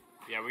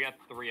 Yeah, we got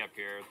 3 up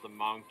here. It's the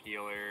monk,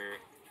 healer,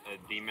 a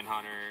demon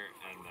hunter,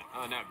 and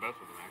oh no, both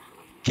of them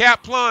actually.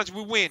 Cap plunge,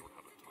 we win.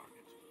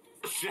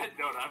 Shit,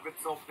 dude, I've been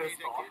so pissed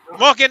off.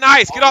 Monk and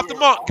ice. Get off the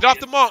monk. Get off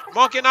the monk.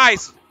 Monk and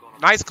ice.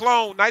 Nice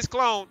clone. Nice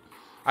clone.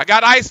 I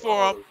got ice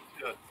for him.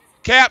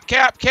 Cap,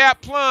 cap,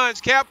 cap,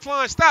 plunge. Cap,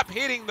 plunge. Stop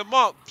hitting the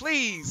monk,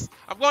 please.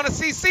 I'm going to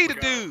CC the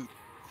dude.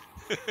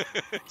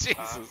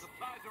 Jesus.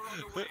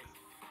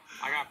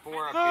 I got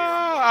 4 up here.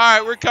 All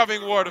right, we're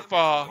coming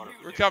waterfall.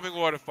 We're coming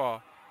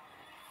waterfall.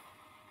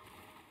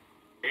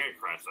 I get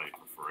crash site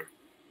for free.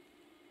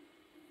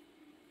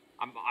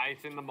 I'm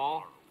icing them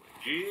all.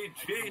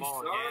 GG, Them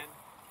all son. again.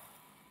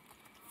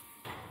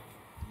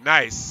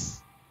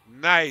 Nice.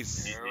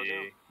 Nice.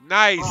 GG.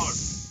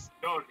 Nice.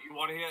 Dude, you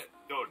want to hit?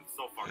 Dude, it's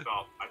so fucked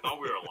up. I thought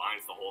we were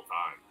alliance the whole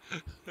time.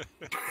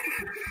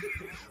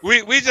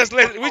 We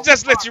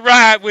just let you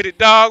ride with it,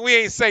 dog. We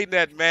ain't say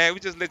nothing, man. We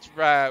just let you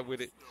ride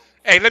with it.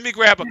 Hey, let me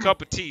grab a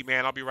cup of tea,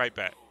 man. I'll be right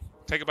back.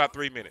 Take about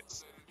 3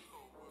 minutes.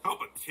 Cup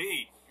of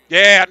tea.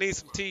 Yeah, I need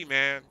some tea,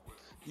 man.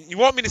 You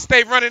want me to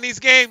stay running these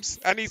games?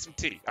 I need some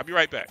tea. I'll be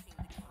right back.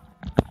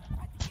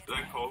 Is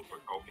that code for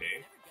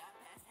cocaine?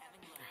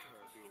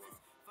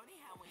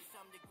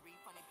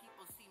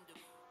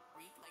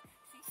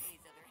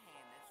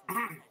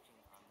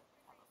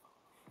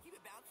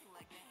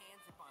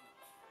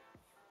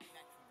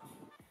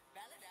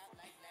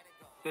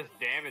 This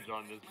damage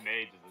on this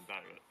mage isn't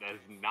that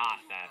is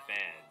not that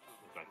bad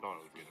as I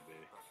thought it was gonna be.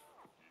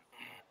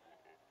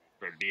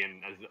 For being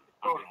as Dude,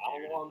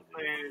 all I'm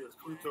saying is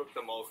who took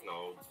the most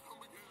nodes.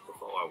 That's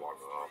all I want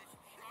to know.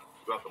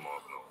 Who got the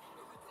most nodes?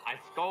 I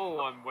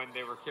stole one when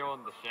they were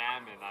killing the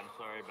shaman. I'm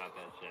sorry about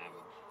that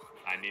shaman.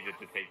 I needed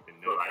to take the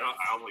Dude, note.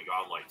 I only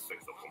got like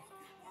 6 of them.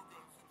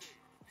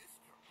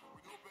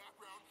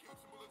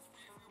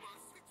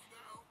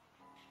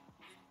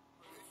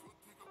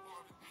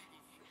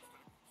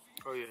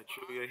 Oh yeah,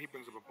 true. Yeah, he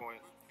brings up a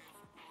point.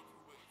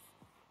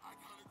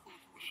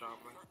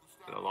 Shopping.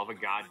 For the love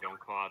of God, don't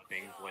call out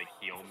things like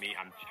heal me.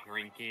 I'm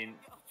shrinking,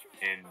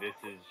 and this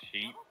is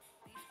sheep.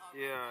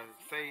 Yeah,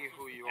 say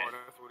who you are.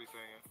 That's what he's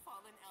saying.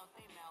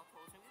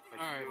 Like,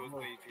 Alright, heals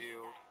well, needs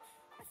heal.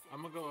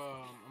 I'm gonna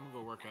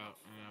go work out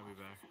and I'll be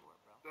back.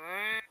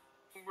 Dang,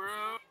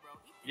 bro.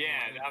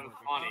 Yeah, that was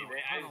funny.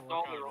 I don't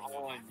saw work they were out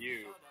all on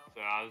you,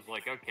 so I was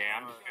like, okay,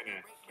 I'm just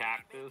gonna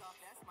cap this.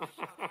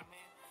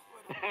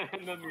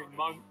 And then the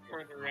monk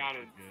turned around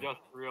and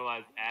just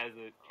realized as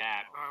it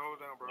capped, Alright, hold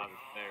down, bro. I was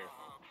there.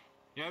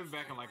 Yeah, I'll be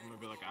back in like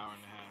maybe like an hour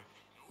and a half.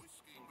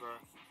 Okay.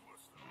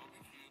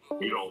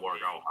 You don't work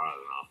out hard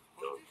enough.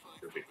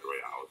 It'll be 3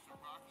 hours.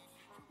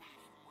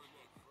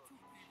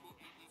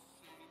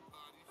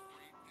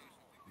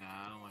 Nah,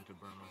 I don't like to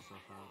burn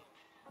myself out.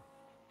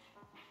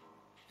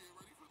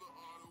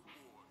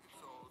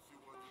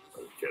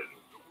 I'm kidding.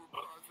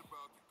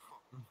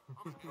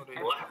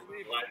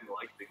 Latin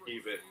like to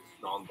keep it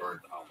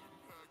non-burnt out.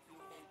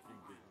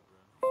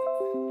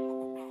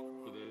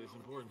 But it's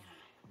important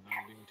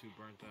not being too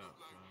burnt out.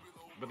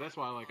 So. But that's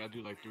why I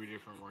do like 3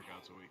 different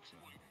workouts a week. So.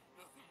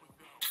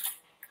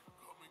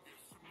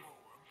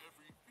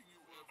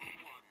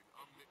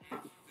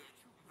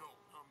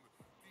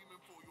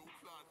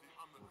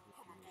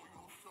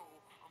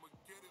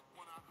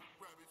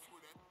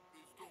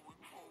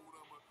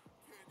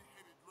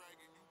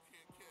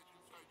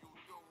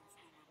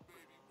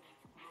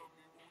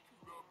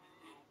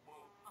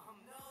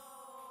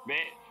 Man,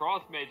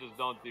 frost mages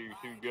don't do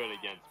too good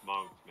against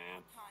monks,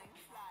 man.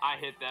 I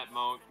hit that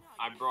monk,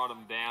 I brought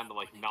him down to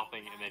like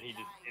nothing, and then he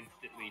just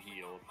instantly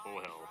healed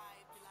full health.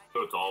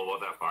 So it's all about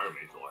that fire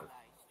mage life,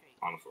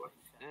 honestly.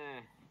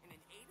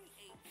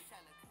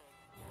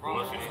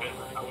 Unless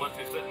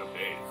you sit in a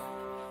base.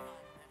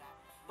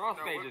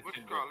 Frost No, mages what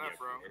you can call do that,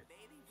 bro? it.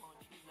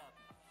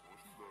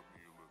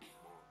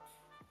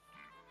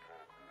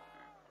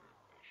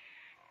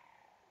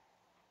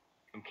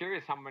 I'm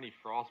curious how many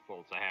frost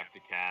bolts I have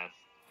to cast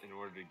in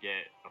order to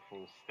get a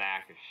full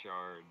stack of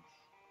shards.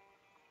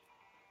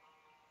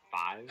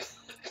 5?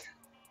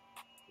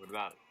 What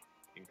about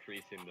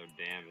increasing their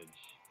damage?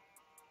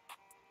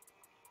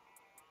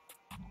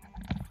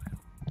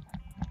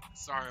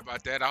 Sorry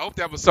about that. I hope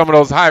that was some of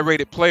those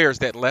high-rated players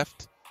that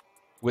left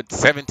with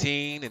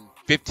 17 and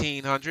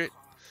 1,500.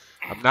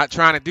 I'm not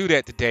trying to do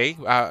that today.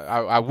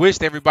 I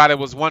wished everybody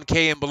was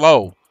 1K and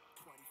below,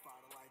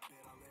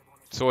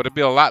 so it'll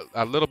be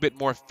a little bit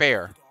more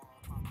fair.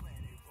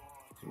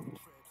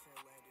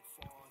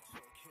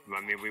 I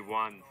mean, we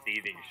won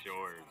Seething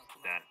Shores.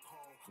 That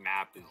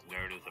map is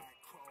known as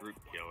a group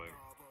killer.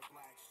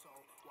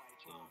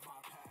 So,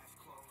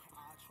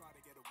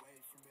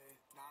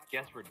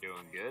 guess we're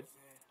doing good.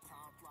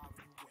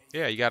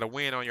 Yeah, you got to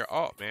win on your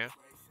alt, man.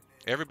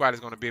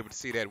 Everybody's going to be able to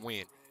see that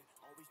win.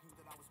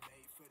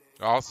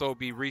 I'll also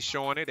be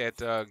re-showing it at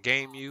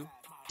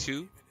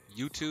GameU2,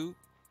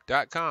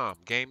 YouTube.com,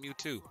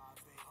 GameU2.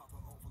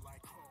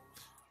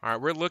 All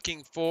right, we're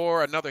looking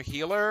for another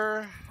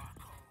healer.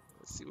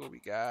 Let's see what we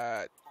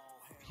got.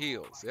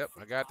 Heals. Yep,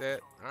 I got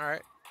that. All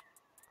right.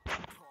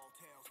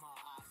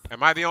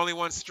 Am I the only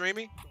one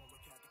streaming?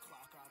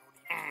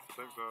 I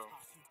think so.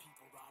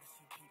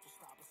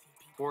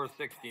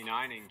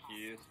 469 in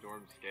Q,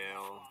 Storm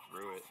Scale,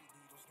 Druid.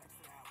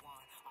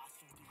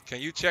 Can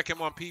you check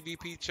him on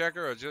PvP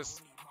checker or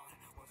just?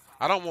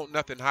 I don't want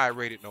nothing high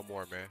rated no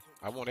more, man.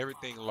 I want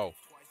everything low.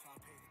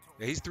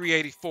 Yeah, he's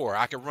 384.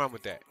 I can run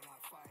with that.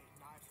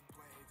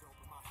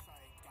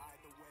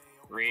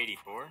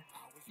 384?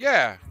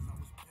 Yeah.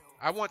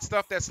 I want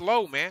stuff that's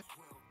low, man.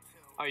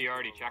 Oh, you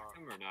already checked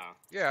him or no?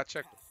 Yeah, I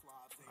checked him.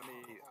 I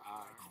need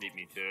Beat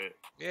me to it.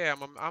 Yeah,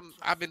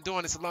 I've been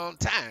doing this a long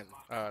time,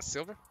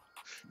 Silver.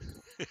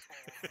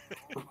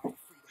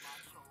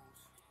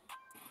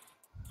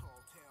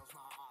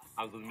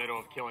 I was in the middle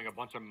of killing a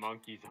bunch of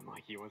monkeys. I'm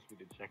like, he wants me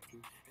to check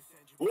this?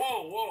 Whoa,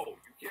 whoa!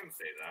 You can't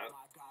say that.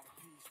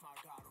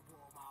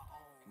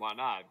 Why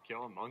not? I'm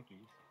killing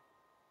monkeys.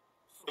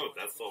 Oh,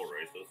 that's so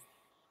racist.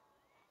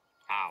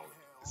 How?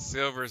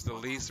 Silver is the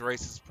least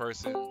racist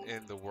person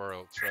in the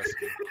world. Trust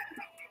me.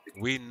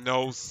 We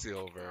know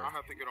Silver. I'll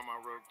have to get on my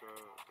rogue to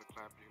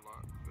clap you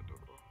lot.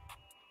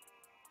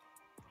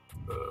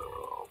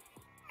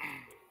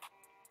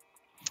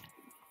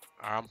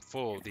 I'm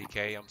full,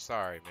 DK. I'm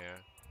sorry, man.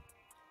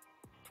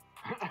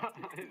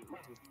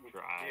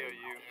 Try. Yeah,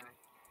 you.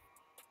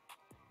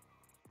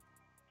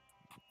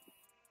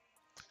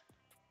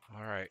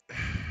 All right.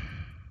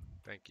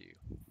 Thank you.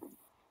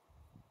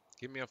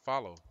 Give me a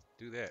follow.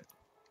 Do that.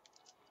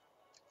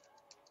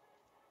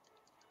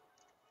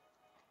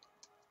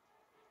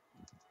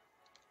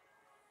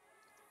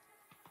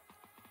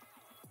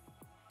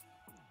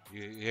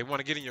 They want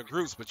to get in your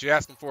groups, but you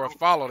ask them for a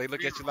follow. They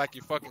look at you like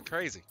you're fucking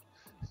crazy.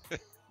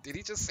 Did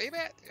he just say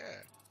that? Yeah.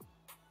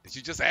 Did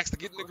you just ask to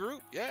get in the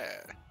group? Yeah.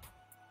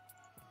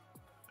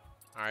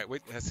 All right,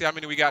 wait. Let's see how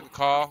many we got in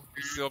call,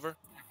 Silver.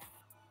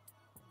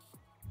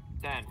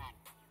 10.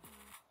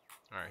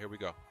 All right, here we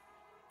go.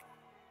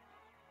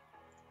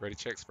 Ready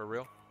checks for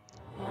real?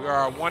 We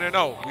are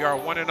 1-0. We are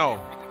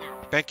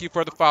 1-0. Thank you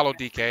for the follow,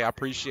 DK. I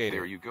appreciate it.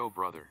 There you go,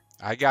 brother.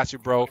 I got you,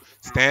 bro.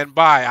 Stand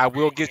by. I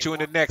will get you in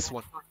the next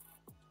one.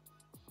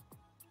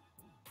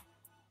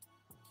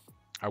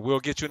 I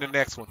will get you in the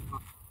next one.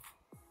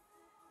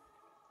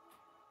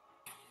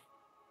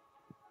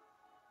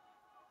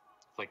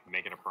 It's like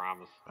making a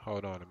promise.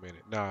 Hold on a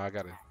minute. No, I'm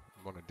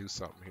gonna do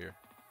something here.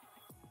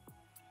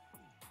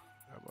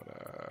 I'm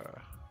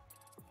gonna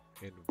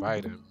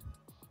invite him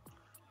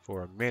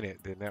for a minute.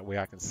 Then that way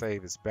I can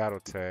save his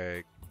battle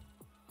tag.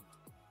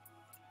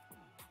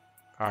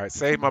 All right,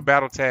 save my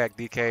battle tag,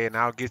 DK, and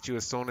I'll get you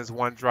as soon as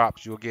one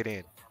drops. You'll get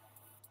in.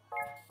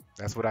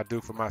 That's what I do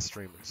for my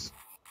streamers.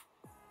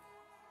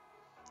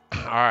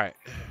 All right.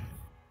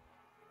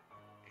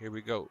 Here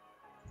we go.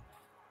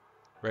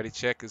 Ready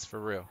check is for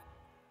real.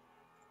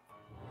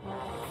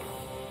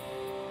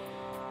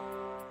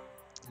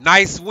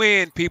 Nice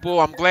win, people.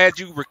 I'm glad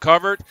you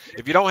recovered.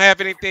 If you don't have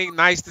anything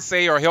nice to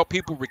say or help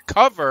people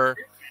recover,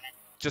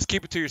 just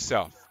keep it to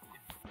yourself.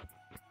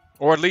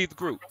 Or leave the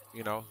group,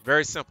 you know.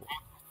 Very simple.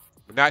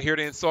 We're not here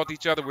to insult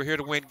each other. We're here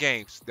to win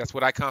games. That's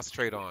what I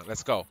concentrate on.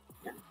 Let's go.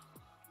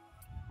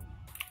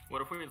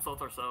 What if we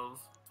insult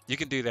ourselves? You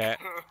can do that.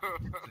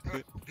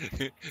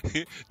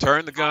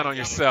 Turn the gun on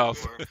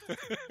yourself.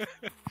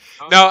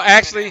 No,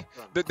 actually,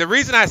 the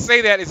reason I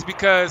say that is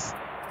because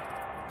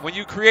when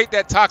you create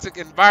that toxic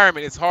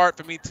environment, it's hard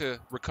for me to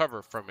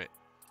recover from it.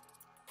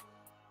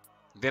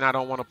 Then I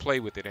don't want to play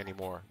with it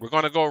anymore. We're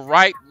going to go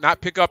right,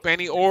 not pick up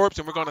any orbs,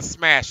 and we're going to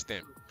smash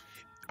them.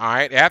 All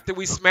right, after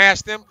we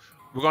smash them,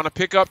 we're going to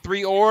pick up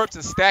 3 orbs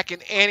and stack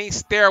in any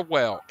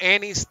stairwell.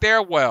 Any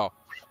stairwell.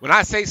 When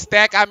I say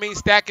stack, I mean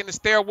stack in the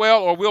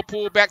stairwell, or we'll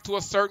pull back to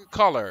a certain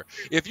color.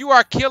 If you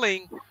are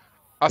killing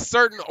a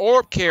certain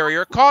orb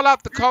carrier, call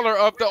out the color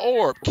of the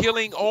orb.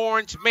 Killing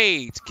orange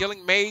mage.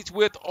 Killing mage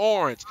with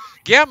orange.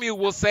 Gamu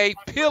will say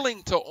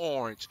pilling to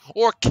orange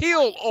or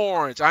kill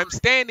orange. I'm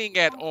standing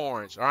at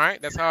orange. All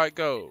right, that's how it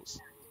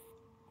goes.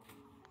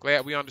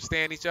 Glad we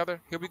understand each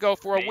other. Here we go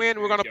for a win.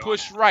 We're going to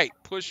push right.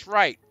 Push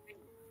right.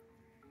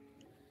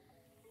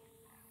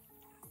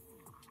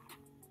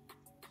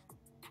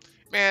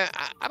 Man,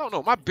 I don't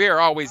know. My bear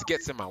always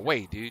gets in my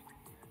way, dude.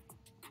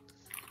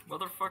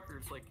 Motherfucker,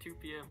 it's like 2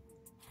 p.m.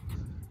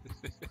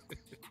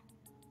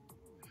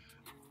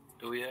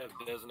 Do we have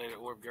designated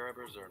orb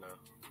grabbers or no?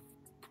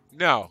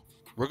 No.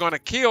 We're going to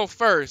kill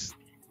first.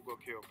 We'll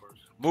go kill first.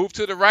 Move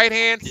to the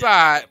right-hand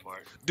side.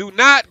 Do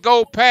not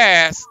go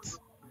past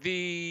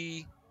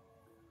the...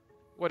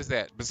 What is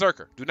that?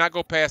 Berserker. Do not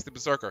go past the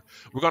Berserker.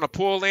 We're going to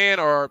pull in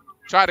or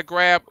try to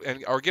grab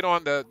or get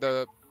on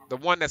the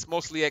one that's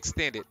mostly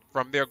extended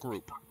from their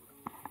group.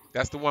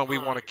 That's the one we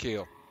want to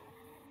kill.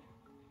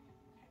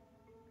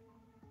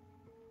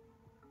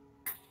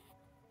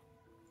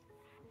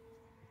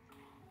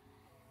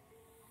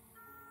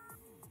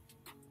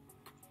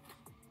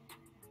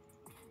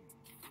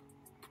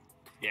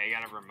 Yeah, you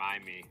gotta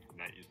remind me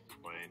that you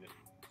explained it.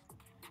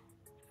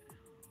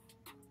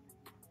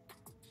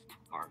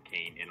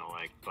 Arcane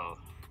intellect, both.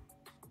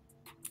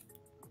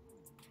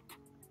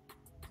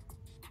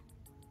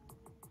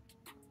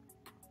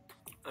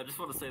 I just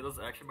want to say those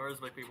action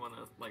bars make me want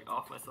to like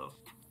off myself.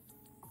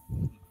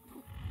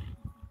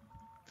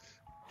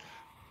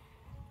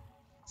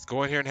 Let's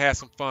go in here and have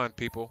some fun,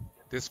 people.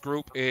 This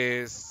group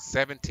is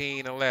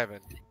 17-11.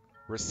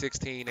 We're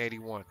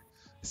 1681.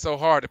 It's so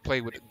hard to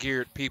play with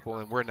geared people,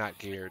 and we're not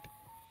geared.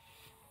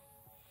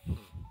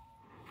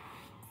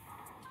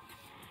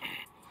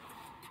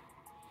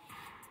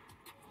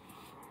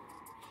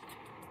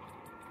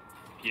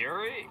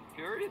 Fury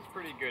is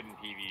pretty good in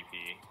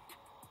PvP.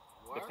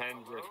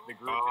 Depends if the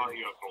group is,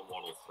 you have no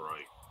mortal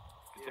strike.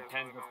 it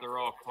depends if they're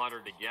all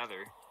cluttered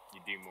together.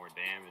 You do more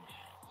damage.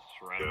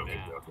 Shred Yeah, them you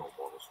down. have no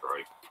mortal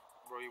strike.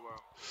 Bro, you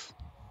well.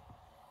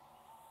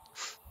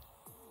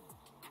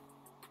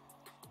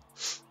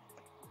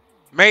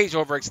 Mage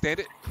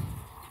overextended.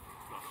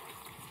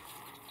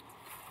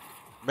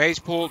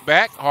 Mage pulled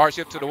back.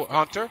 Hardship to the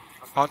hunter.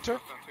 Hunter.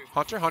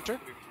 Hunter. Hunter.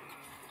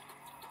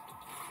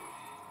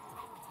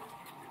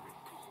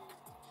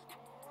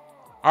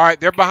 All right,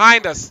 they're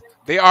behind us.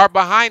 They are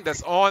behind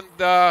us on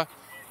the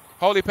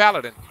Holy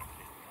Paladin.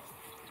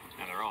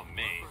 And they're all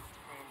mage.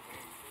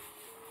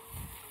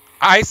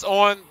 Ice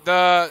on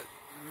the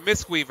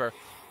Mistweaver.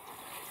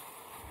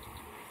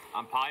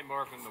 I'm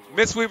polymorphing the warrior.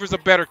 Mistweaver's a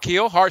better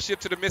kill. Hardship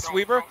to the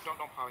Mistweaver.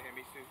 Don't power him,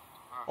 me too.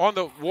 On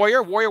the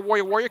warrior.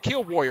 Warrior.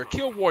 Kill warrior.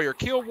 Kill warrior.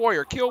 Kill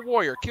warrior. Kill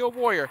warrior. Kill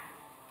warrior.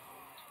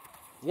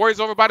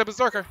 Warrior's over by the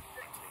berserker.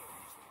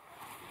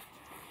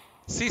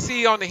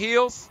 CC on the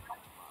heels.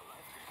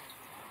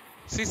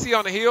 CC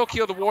on the hill.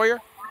 Kill the warrior.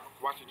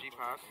 Watch the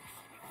G-Pass.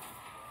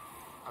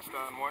 I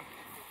stun one.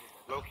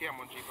 Low key, I'm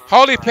on G-Pass.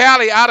 Holy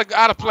Pally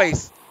out of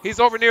place. He's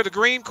over near the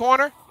green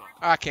corner.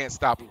 I can't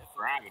stop him.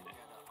 Grabbing it.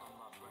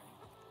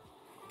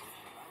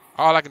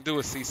 All I can do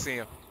is CC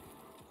him.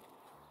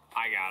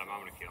 I got him. I'm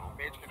gonna kill him.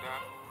 Mage can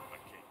die.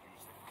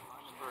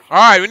 All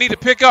right, we need to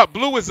pick up.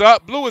 Blue is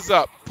up. Blue is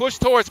up. Push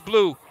towards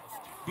blue.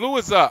 Blue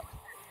is up.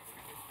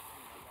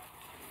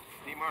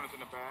 Demon is in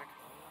the back.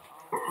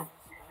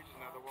 Reaches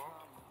another wall.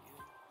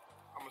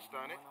 I'm gonna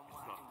stun it.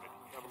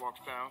 Another walks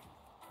down.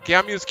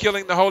 Gamu's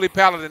killing the Holy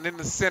Paladin in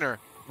the center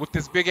with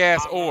this big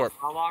ass orb.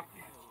 I'll lock.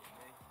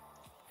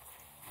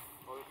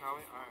 Holy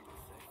Pally,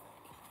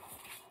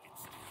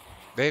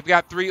 They've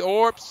got 3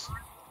 orbs.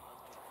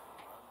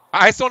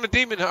 Ice on the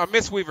demon,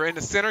 Mistweaver in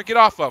the center. Get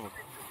off of him.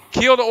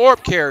 Kill the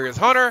orb carriers.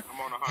 Hunter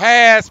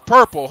has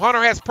purple.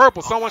 Hunter has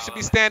purple. Someone should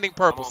be standing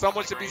purple.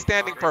 Someone should be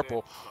standing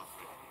purple.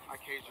 I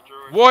caged the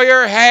druid.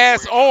 Warrior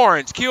has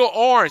orange. Kill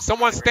orange.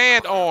 Someone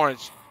stand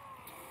orange.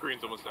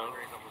 Green's almost down.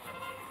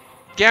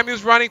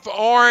 Gamu's running for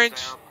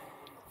orange.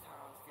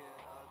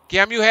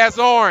 Gamu has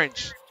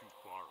orange.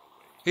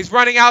 He's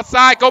running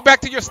outside. Go back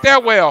to your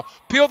stairwell.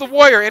 Peel the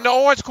warrior in the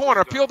orange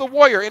corner. Peel the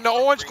warrior in the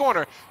orange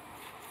corner.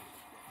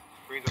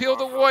 Peel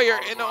the warrior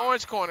in the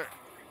orange corner.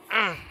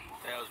 That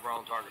was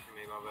wrong target for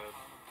me, my bad.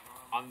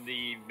 On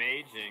the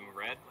mage in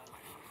red.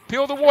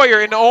 Peel the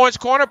warrior in the orange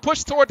corner.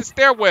 Push toward the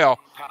stairwell.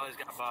 Pally's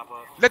got to pop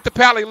up. Let the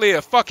pally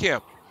live. Fuck him.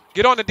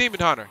 Get on the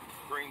demon hunter.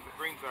 Green's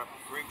up.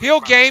 Green's He'll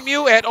up. game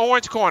you at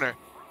orange corner.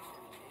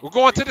 We're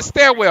going to the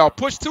stairwell.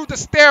 Push to the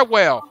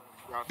stairwell.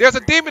 There's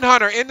a demon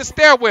hunter in the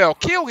stairwell.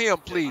 Kill him,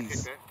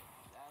 please.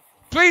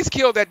 Please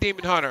kill that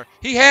demon hunter.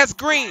 He has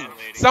green.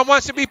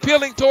 Someone should be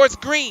peeling towards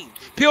green.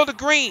 Peel the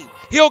green.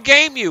 He'll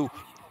game you.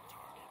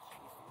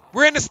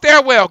 We're in the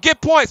stairwell.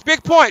 Get points.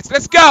 Big points.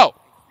 Let's go.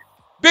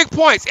 Big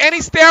points.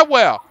 Any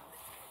stairwell.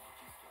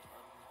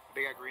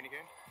 They got green again.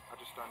 I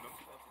just stunned them.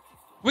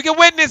 We can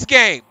win this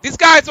game. These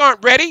guys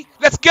aren't ready.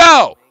 Let's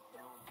go.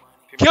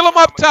 Kill him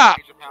up top.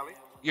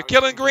 You're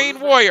killing green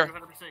warrior. 200%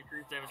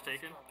 increased damage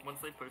taken. Once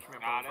they push me,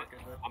 Got it.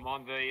 I'm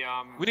on the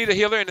We need a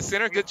healer in the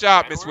center. Good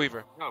job, Miss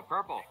Weaver. No,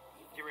 purple.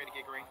 Get ready to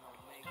get green.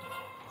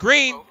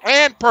 Green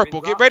and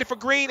purple. Get ready for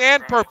green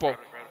and purple.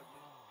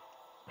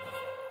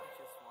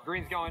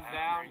 Green's going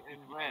down and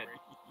red.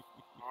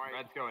 Alright.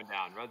 Red's going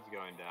down. Red's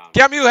going down.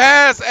 Gamu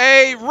has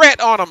a ret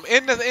on him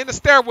in the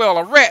stairwell.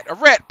 A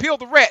ret. Peel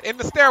the ret in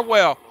the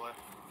stairwell.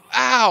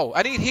 Ow!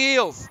 I need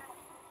heals.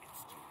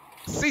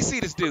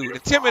 CC this dude.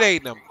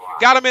 Intimidating him.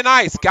 Got him in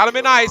ice. Got him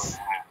in ice.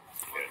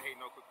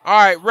 All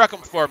right, wreck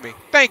him for me.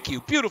 Thank you.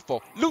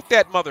 Beautiful. Loot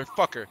that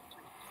motherfucker.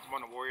 I'm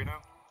on the warrior now.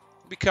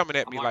 Be coming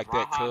at me I'm like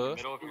that, Raha in the cuz.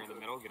 middle. If you're in the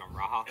middle, get him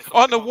Raha.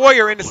 On the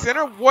warrior in the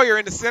center. Warrior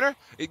in the center.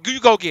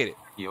 You go get it.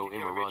 Yo,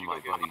 Emma, run my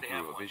buddy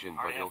through a vision,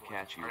 but he'll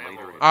catch you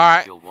later if All right.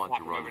 you still want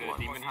to run one.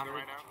 Demon hunter.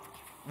 Right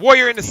now.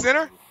 Warrior in the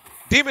center.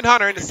 Demon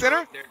hunter in the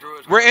center.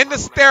 We're in the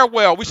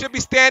stairwell. We should be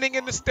standing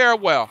in the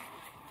stairwell.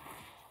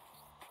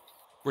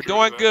 We're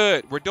doing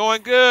good. We're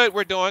doing good.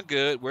 We're doing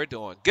good. We're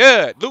doing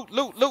good.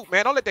 Loot,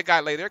 man. Don't let that guy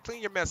lay there.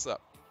 Clean your mess up.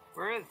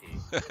 Where is he?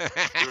 Put him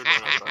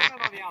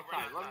on the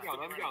outside. Let him go.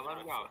 Let him go. Let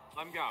him go.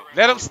 Let him go.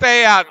 Let him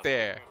stay out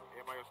there.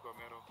 Everybody else go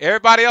middle.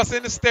 Everybody else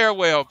in the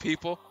stairwell,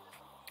 people.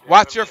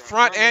 Watch your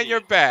front and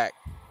your back.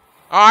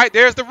 All right,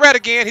 there's the red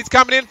again. He's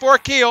coming in for a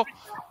kill.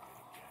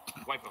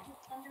 Wipe him.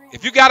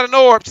 If you got an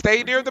orb,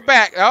 stay near the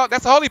back. Oh,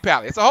 that's a holy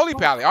pally. It's a holy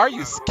pally. Are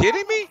you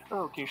kidding me?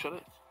 Oh, can you shut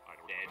it?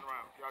 Turn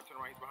around. Y'all turn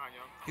around. He's behind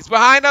y'all. He's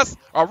behind us.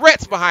 A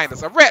ret's behind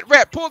us. A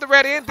ret. Pull the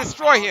ret in.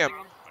 Destroy him.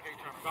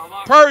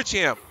 Purge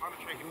him.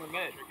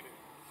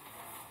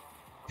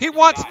 He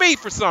wants me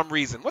for some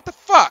reason. What the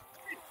fuck?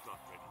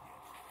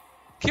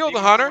 Kill the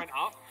hunter.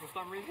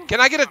 Can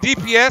I get a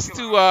DPS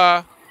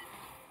to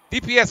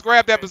DPS,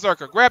 grab that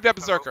berserker. Grab that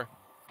berserker.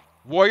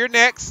 Warrior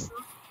next.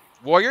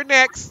 Warrior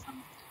next.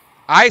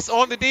 Ice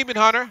on the demon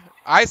hunter.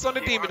 Ice on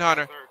the demon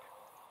hunter.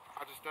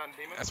 I just done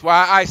demon. That's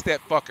why I iced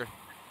that fucker.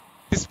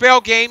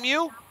 Dispel game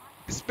you.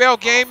 Dispel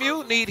game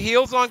you. Need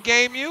heals on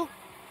game you.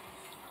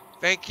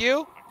 Thank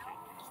you.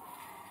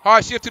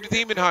 Hard shift to the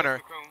demon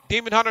hunter.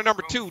 Demon hunter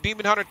number 2.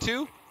 Demon hunter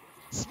 2.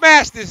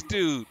 Smash this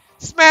dude.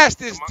 Smash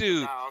this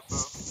dude.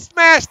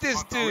 Smash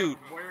this dude.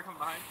 Warrior come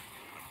behind.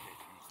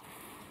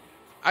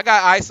 I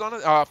got ice on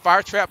it.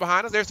 Fire trap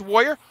behind us. There's the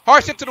warrior.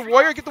 Hard shift to the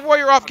warrior. Get the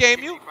warrior off game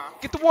you.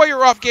 Get the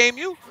warrior off game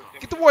you.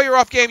 Get the warrior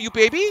off game you,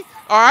 baby.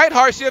 All right.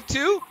 Hard shift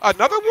 2.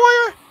 Another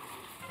warrior.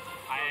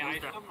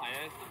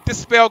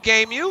 Dispel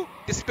game you.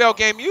 Dispel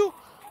game you.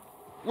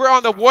 We're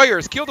on the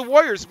warriors. Kill the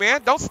warriors,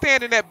 man. Don't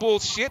stand in that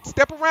bullshit.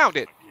 Step around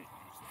it.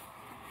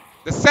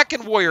 The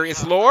second warrior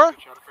is lower.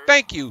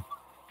 Thank you.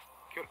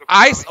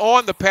 Ice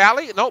on the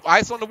pally. Nope.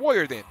 Ice on the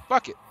warrior then.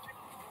 Fuck it.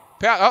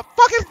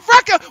 Fucking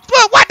fucker.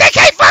 What? They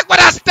can't fuck with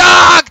us,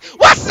 dog.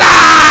 What's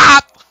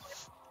up?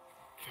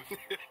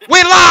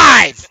 We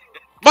live.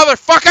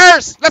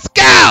 Motherfuckers. Let's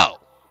go.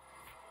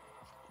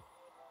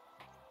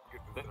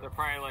 They're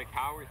probably like,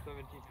 how are we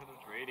 1700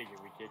 rating and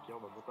we can't kill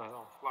them? What the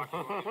hell? Yeah, all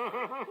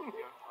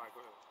right, go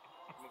ahead.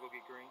 I'm gonna go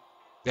get green.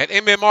 That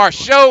MMR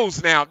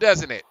shows now,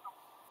 doesn't it?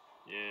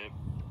 Yeah.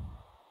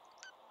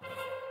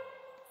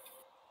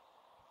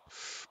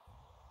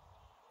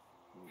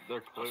 They're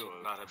I should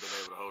clueless. not have been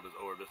able to hold his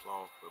orb this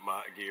long with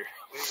my gear.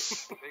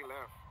 They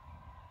left.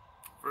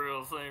 For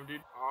real, same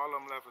dude. All of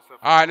them left except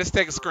for All right, let's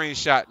take a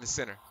screenshot in the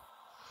center.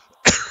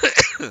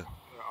 yeah,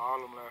 all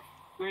of them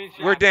left.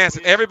 We're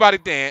dancing. Everybody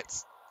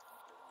dance.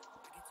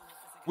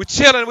 We're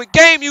chilling. We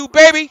game you,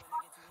 baby.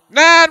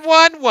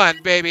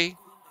 911, baby.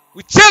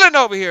 We chilling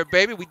over here,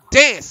 baby. We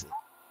dancing.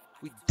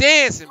 We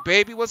dancing,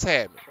 baby. What's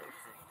happening?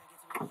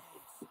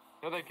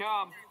 Here they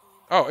come.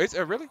 Oh, it's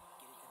really?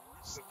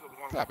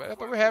 Stop it. I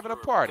thought we were having a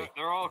party.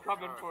 They're all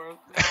coming for us.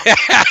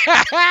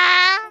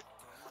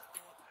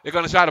 They're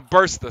going to try to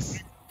burst us.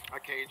 I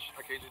cage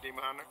the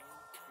demon hunter.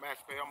 Mass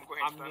spell. I'm gonna go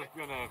ahead and I'm stun just it.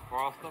 gonna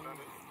frost them. Go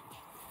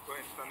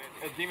ahead and stun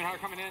it. Is Demon Hunter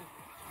coming in?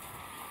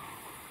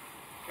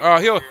 Oh,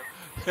 he'll.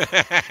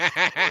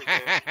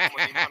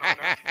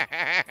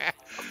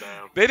 I'm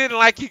down. They didn't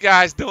like you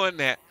guys doing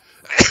that.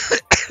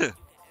 Come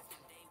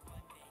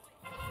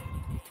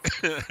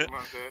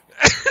on,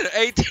 Ted.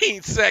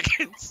 18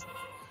 seconds.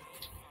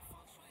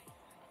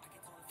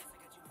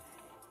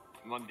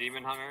 I'm on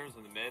Demon Hunters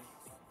in the mid.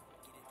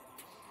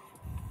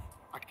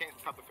 I can't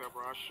stop the fair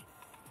brush.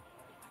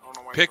 I don't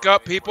know why Pick he's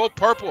up, running people. anyway.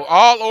 Purple.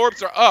 All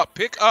orbs are up.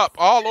 Pick up.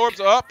 All orbs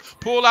are up.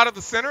 Pull out of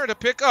the center to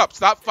pick up.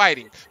 Stop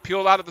fighting.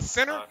 Peel out of the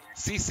center.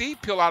 CC.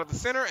 Peel out of the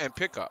center and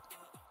pick up.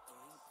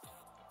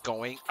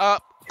 Going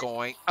up.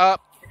 Going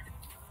up.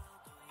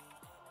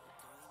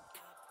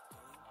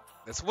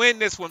 Let's win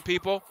this one,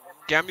 people.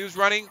 Gamu's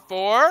running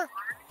for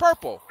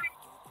purple.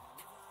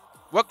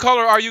 What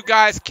color are you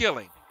guys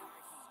killing?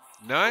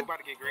 We're None? about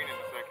to get green in a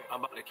second. I'm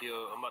about to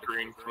kill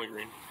green.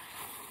 Green.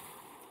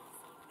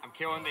 I'm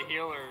killing the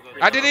healer.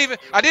 I didn't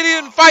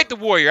even fight the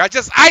warrior. I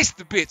just iced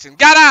the bitch and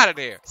got out of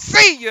there.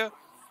 See ya.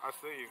 I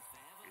see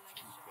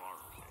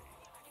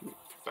you.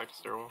 Back to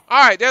stairwell.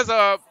 All right, there's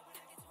a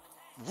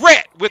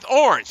red with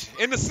orange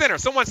in the center.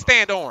 Someone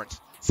stand orange.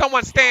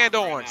 Someone stand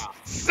orange.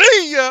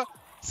 See ya.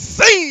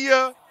 See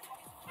ya.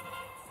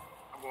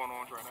 I'm going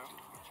orange right now.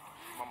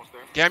 I'm almost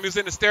there. Gamu's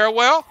in the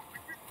stairwell.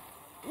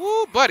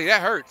 Woo, buddy,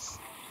 that hurts.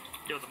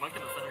 Yo, the monk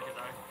in the center can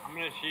die. I'm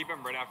gonna sheep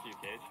him right after you,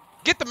 Cage.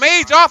 Get the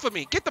mage off of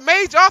me. Get the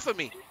mage off of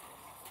me.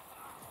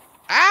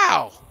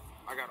 Ow.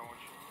 I got orange.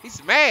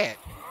 He's mad.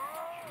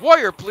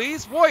 Warrior,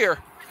 please. Warrior.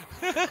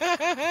 I'm gonna leave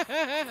over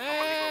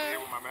here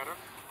with my meta.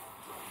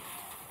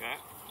 Okay.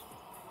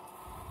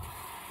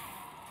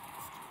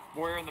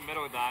 Warrior in the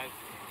middle dies.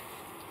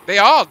 They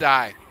all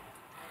die.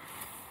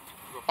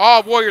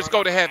 All warriors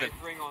go to heaven.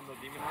 Ice ring on the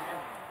Demon Hunter.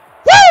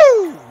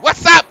 Woo!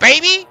 What's up,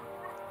 baby?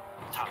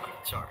 Top of the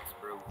charts,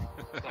 bro.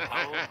 What the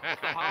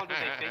hell did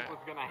they think was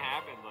gonna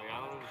happen? Like, I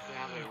don't understand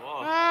how they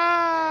lost.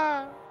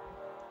 Ah.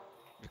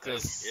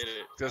 Let's get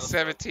it. Because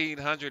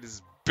 1700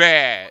 is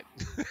bad.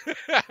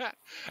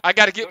 I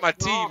got to get my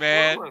tea,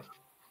 man.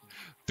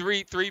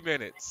 3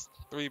 minutes.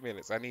 3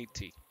 minutes. I need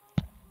tea.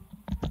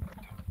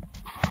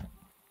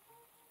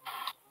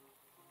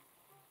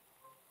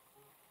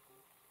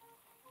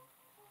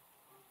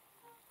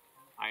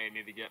 I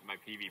need to get my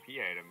PvP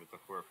item. It's a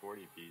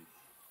 440 piece.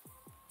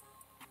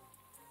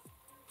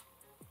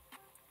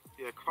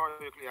 Yeah,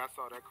 I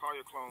saw that. Call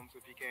your clones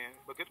if you can.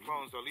 But good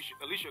clones, though.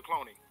 At least you're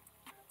cloning.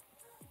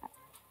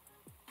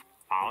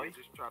 Polly?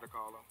 Just try to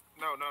call them.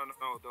 No.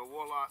 The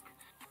warlock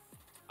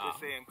is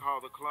saying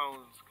call the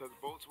clones because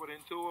boats went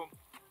into him.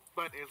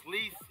 But at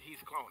least he's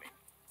cloning.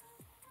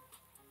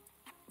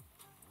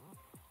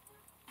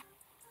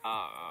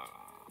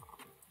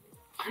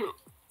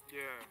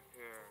 Yeah.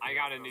 I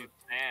got a new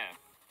staff.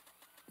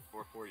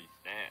 440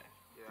 staff.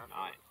 Yeah,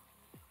 Nice.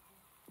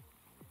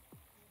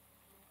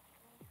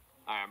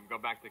 Alright, I'm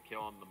going back to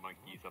killing the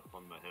monkeys up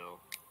on the hill.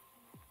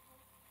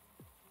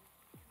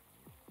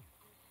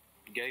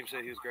 Game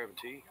said he was grabbing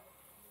tea.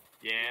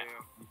 Yeah,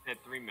 he said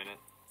 3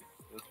 minutes.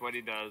 That's what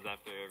he does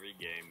after every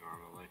game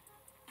normally.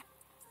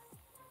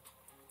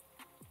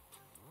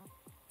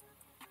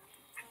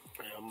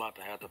 Yeah, I'm about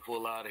to have to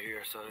pull out of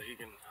here so he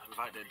can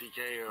invite that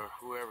DK or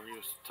whoever he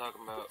was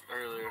talking about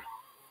earlier.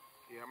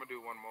 Yeah, I'm gonna do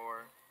one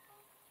more.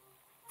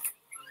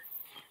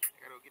 I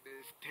gotta get to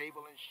this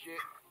table and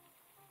shit.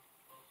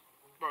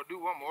 Bro, do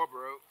one more,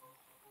 bro.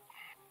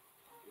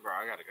 Bro,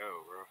 I gotta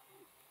go, bro.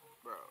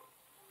 Bro.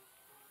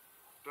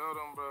 Tell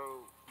them,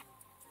 bro,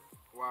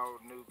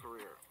 wild new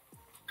career.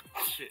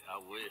 Shit, I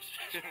wish.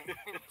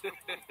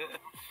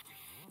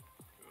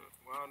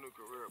 Wild new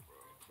career,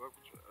 bro. Fuck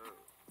with your ass.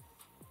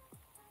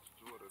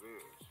 That's what it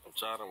is. I'm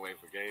trying to wait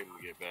for Game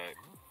to get back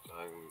so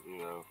I can, you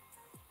know,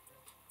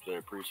 say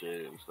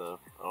appreciate it and stuff.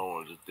 I don't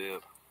want to just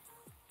dip.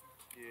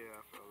 Yeah,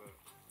 I feel that.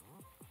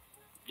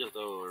 Just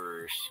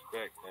over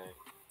respect, man.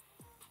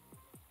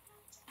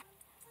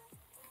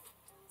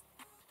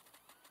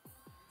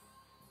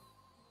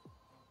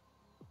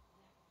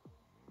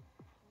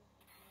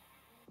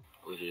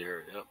 Wish you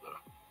hurry up, though.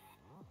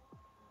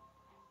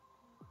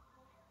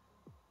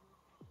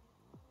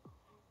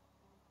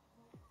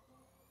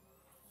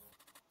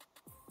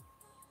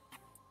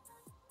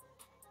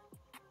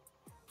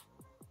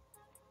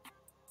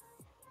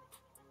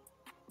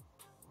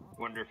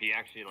 Wonder if he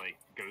actually like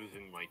goes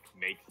and like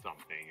makes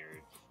something or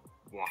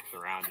just walks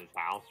around his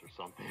house or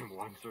something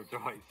once or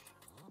twice.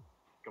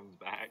 Comes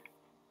back.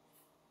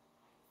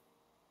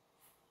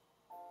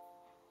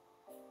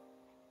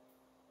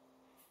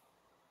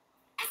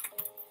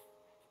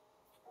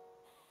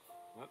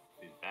 Oh,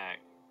 he's back.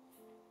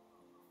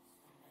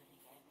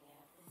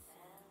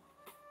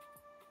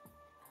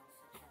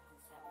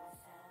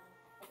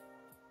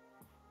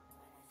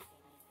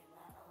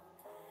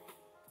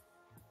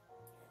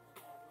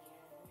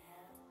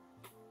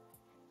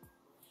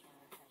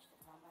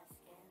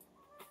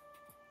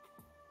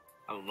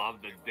 I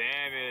love the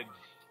damage.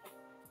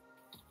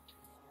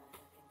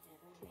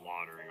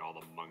 Slaughtering all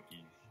the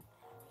monkeys.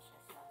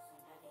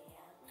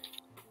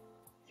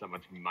 So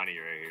much money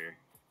right here.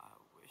 I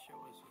wish I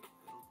was a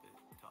little bit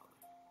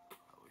taller.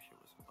 I wish I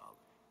was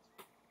baller.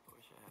 I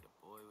wish I had a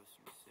boy with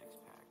some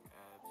six-pack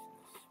abs and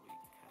a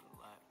sweet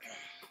Cadillac.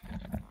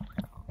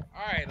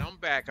 All right, I'm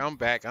back.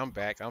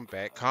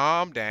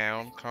 Calm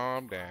down.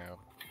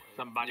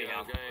 Somebody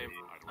else. Game.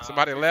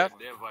 Somebody left?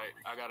 The invite.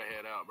 I gotta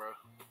head out, bro.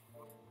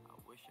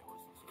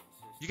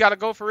 You gotta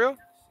go for real?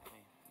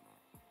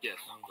 Yes.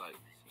 Like.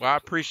 Well, I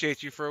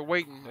appreciate you for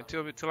waiting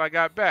until I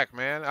got back,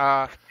 man.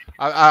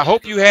 I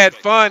hope you had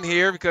fun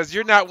here because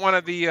you're not one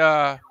of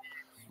the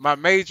my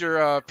major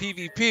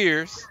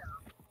PvPers.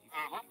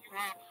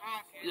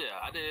 Yeah,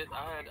 I did.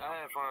 I had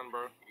fun,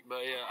 bro. But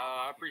yeah,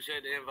 I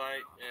appreciate the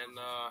invite and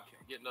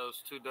getting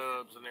those 2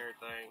 dubs and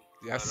everything.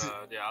 Yes.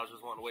 But, yeah, I was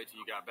just wanting to wait till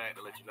you got back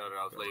to let you know that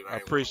I was leaving. I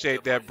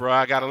appreciate that, bro.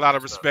 I got a lot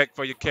of respect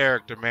for your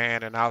character,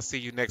 man, and I'll see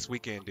you next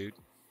weekend, dude.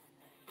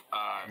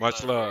 Right,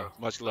 much love. Bro.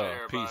 Much love.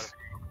 Everybody. Peace.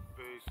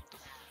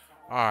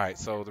 All right,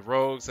 so the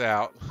Rogue's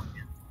out.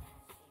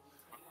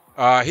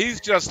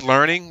 He's just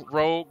learning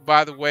Rogue,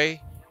 by the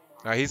way.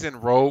 He's in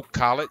Rogue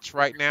College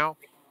right now,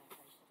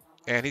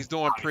 and he's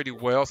doing pretty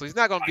well. So he's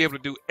not going to be able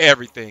to do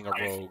everything a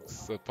Rogue's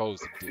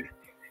supposed to do.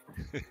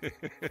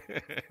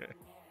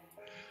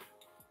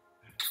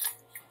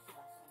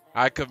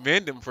 I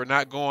commend him for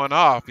not going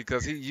off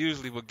because he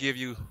usually will give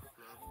you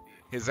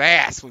his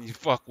ass when you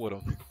fuck with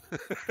him.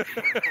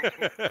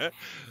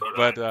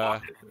 But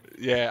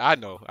yeah, I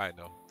know. I'm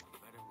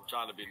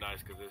trying to be nice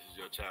because this is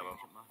your channel.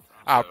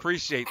 I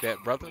appreciate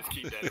that, brother. Just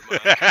keep that in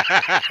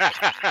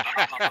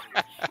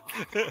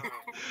mind.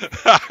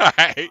 All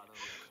right.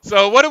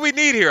 So what do we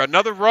need here?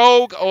 Another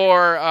Rogue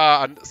or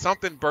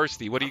something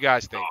bursty? What do you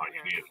guys think?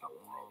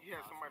 You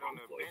had somebody on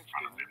the bench,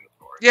 didn't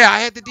you? Yeah, I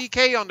had the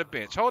DK on the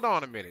bench. Hold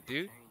on a minute,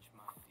 dude.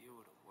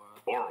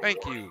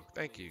 Thank you.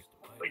 Like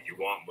you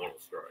want Mortal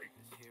Strike.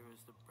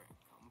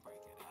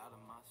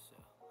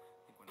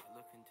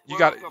 You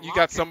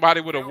got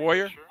somebody with a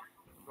warrior?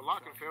 The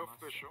lock and fail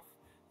official.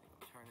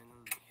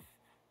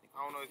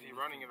 I don't know if he's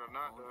running it or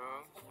not,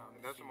 though.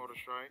 That's a Mortal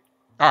Strike.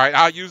 All right,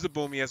 I'll use the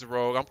Boomy as a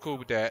rogue. I'm cool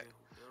with that.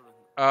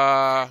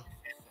 All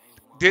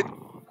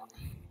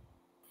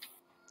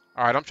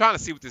right, I'm trying to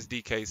see what this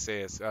DK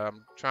says.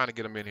 I'm trying to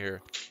get him in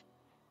here.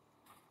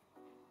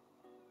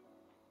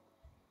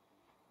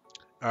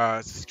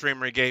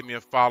 Streamer gave me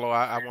a follow.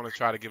 I want to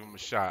try to give him a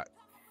shot.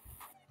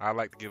 I'd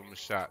like to give him a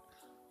shot.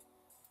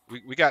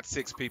 We got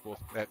 6 people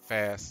that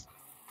fast.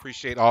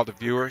 Appreciate all the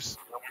viewers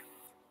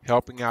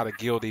helping out a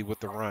guildie with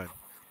the run.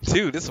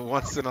 Dude, this is a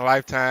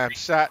once-in-a-lifetime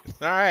shot.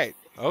 All right.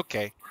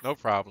 Okay. No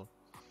problem.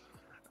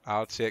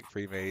 I'll check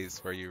pre-maze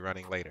for you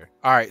running later.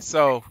 All right.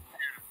 So,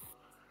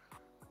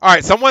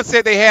 someone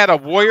said they had a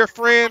warrior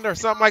friend or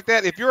something like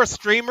that. If you're a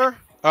streamer,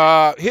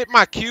 hit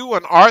my Q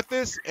on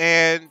Arthas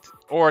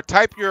or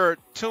type your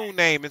tune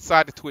name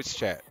inside the Twitch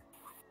chat.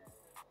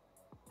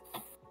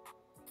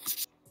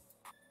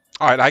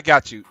 All right. I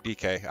got you,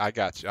 DK. I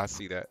got you. I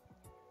see that.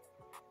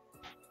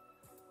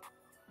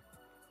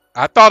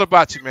 I thought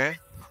about you, man.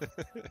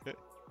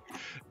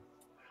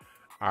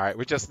 All right,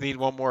 we just need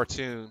one more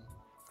tune.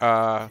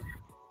 Let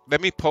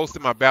me post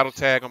in my battle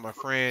tag on my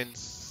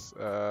friends.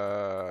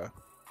 Uh-oh.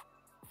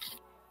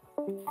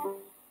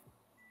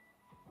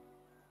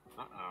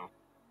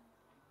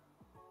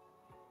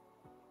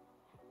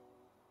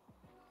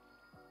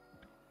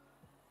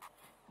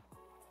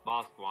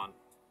 Lost one.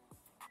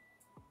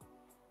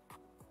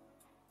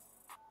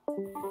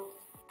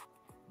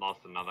 Lost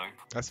another.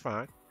 That's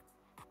fine.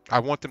 I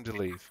want them to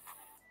leave.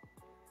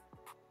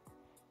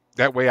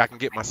 That way I can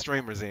get my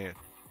streamers in.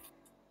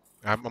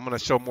 I'm going to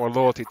show more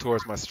loyalty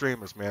towards my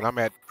streamers, man. I'm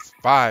at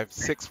 5,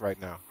 6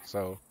 right now,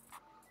 so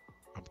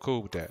I'm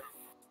cool with that.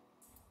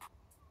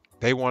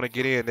 They want to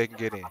get in, they can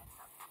get in.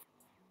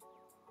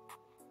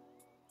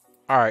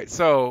 All right,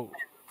 so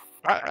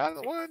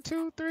 1,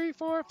 2, 3,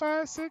 4,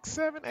 5, 6,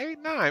 7, 8,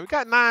 9. We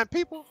got 9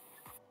 people.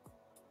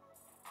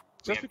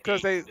 Just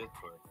because they...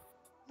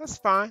 That's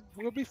fine.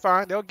 We'll be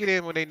fine. They'll get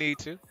in when they need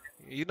to.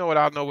 You know what?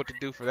 I'll know what to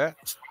do for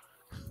that.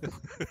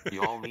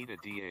 Y'all need a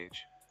DH.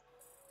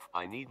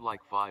 I need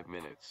like 5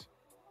 minutes.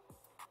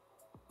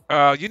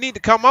 You need to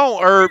come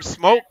on, Herb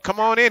Smoke.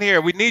 Come on in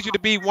here. We need you to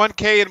be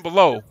 1K and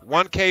below.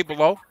 1K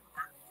below.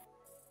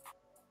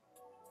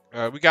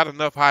 We got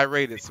enough high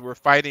rated, so we're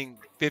fighting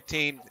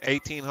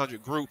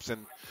 1,800 groups,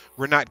 and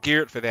we're not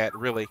geared for that,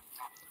 really.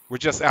 We're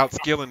just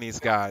outskilling these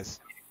guys.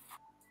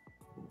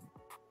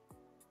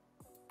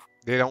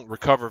 They don't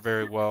recover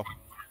very well.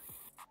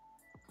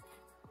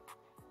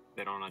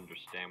 They don't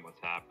understand what's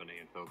happening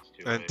until it's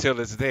too late. Until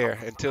it's there,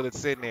 until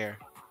it's in there.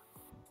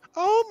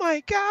 Oh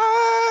my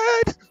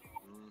God!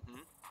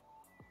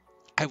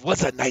 I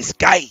was a nice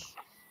guy.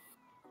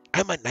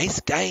 I'm a nice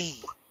guy.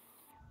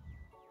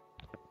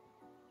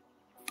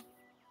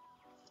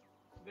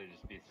 They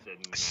just be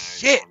sitting there.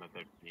 Shit! At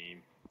their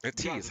team. The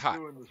tea is You guys hot. are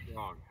doing this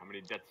wrong. How many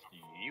deaths do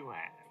you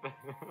have?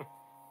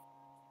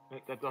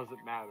 that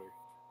doesn't matter.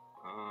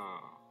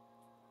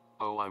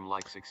 Oh, I'm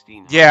like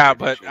 16. Yeah,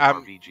 but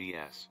I'm.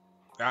 RVGS.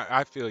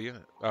 I feel you,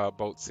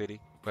 Boat City,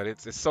 but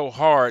it's so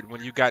hard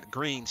when you got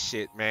green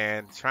shit,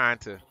 man. Trying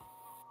to.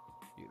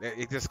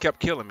 It just kept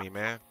killing me,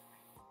 man.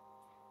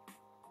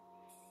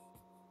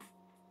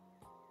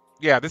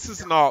 Yeah, this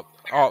is an alt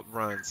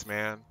runs,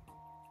 man.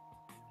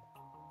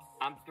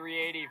 I'm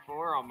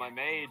 384 on my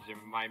mage,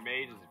 and my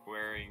mage is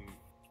wearing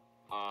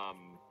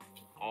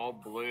all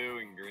blue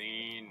and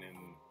green and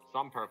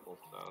some purple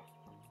stuff.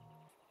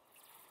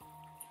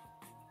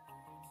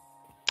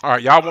 All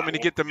right, y'all want me to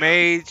get the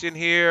mage in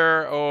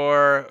here,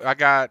 or I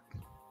got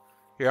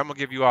here? I'm gonna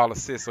give you all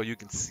assists so you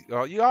can see.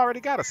 Oh, you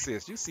already got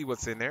assists. You see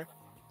what's in there.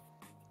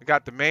 I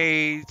got the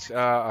mage,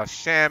 a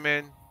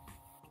shaman.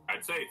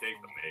 I'd say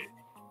take the mage.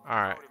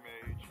 All right.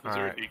 Is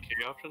there a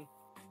DK option?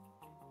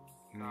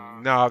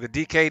 No, the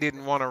DK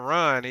didn't want to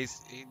run. He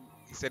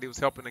said he was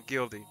helping a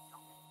guildie.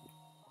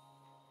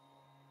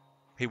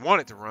 He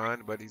wanted to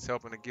run, but he's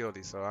helping a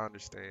guildie, so I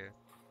understand.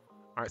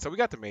 All right, so we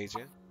got the mage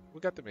in. We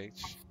got the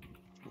mage.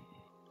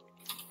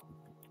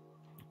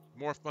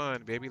 More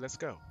fun, baby. Let's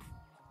go.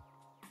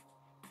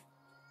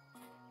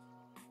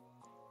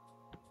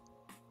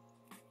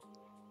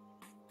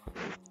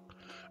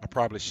 I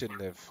probably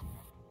shouldn't have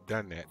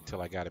done that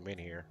until I got him in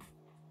here.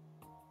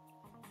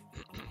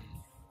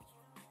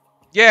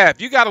 Yeah,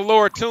 if you got a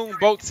lower tune,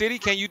 Boat City,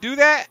 can you do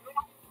that?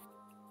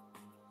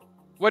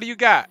 What do you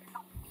got?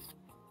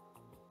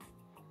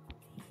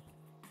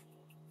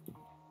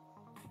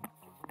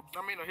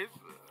 I mean, his.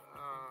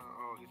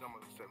 Oh, he's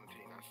almost 17.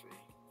 I see.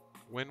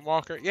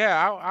 Windwalker? Yeah,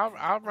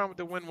 I'll run with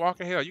the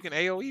Windwalker. Hell, you can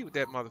AOE with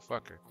that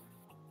motherfucker.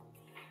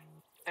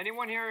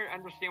 Anyone here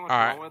understand what's All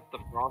wrong right. with the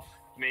Frost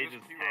Mage's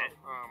head?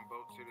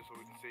 Boat City, so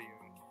we can see you.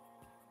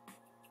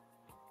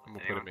 I'm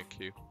gonna put him in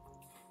queue.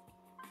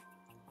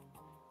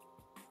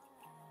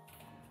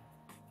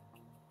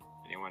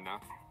 Anyone know?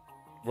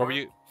 What were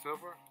you?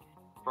 Silver?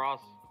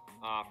 Frost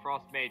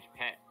Mage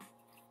pet.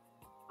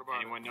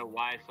 Anyone know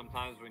why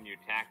sometimes when you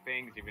attack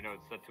things, even though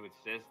it's set to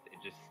assist, it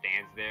just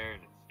stands there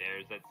and it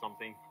stares at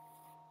something?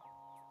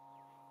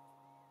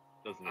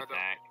 Doesn't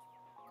attack.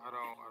 I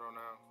don't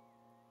know.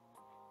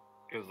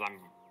 Because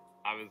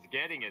I was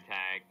getting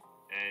attacked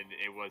and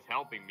it was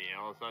helping me, and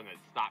all of a sudden it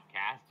stopped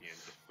casting and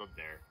just stood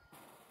there.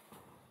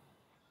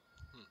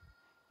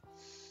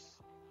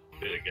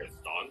 Did it get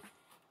stunned?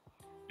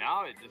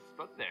 No, it just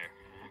stood there.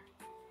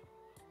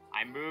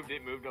 I moved,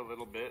 it moved a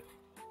little bit.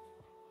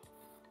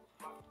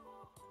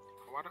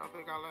 Why the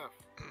other guy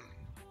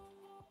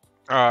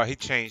left? He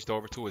changed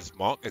over to his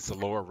monk. It's a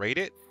lower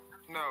rated.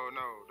 No,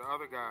 the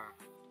other guy.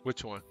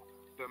 Which one?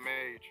 The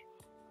mage.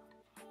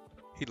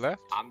 He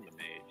left? I'm the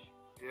mage.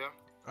 Yeah.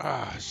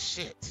 Ah,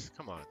 shit.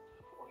 Come on.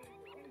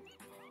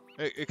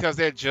 Because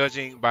they're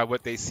judging by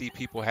what they see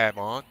people have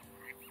on.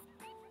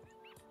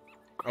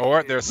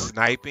 Or they're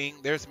sniping.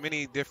 There's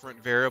many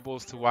different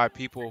variables to why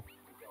people...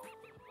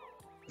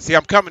 See,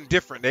 I'm coming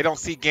different. They don't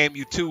see Game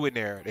U2 in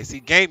there. They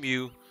see Game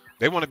U.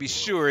 They want to be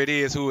sure it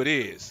is who it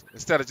is.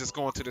 Instead of just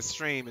going to the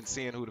stream and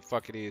seeing who the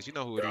fuck it is. You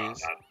know who it is.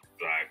 That's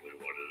exactly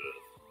what it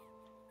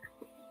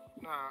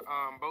is.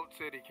 Nah, Boat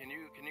City, can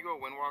you go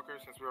Windwalker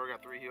since we already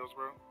got 3 heals,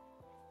 bro?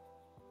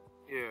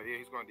 Yeah,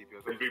 he's going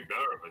DPS. It'd be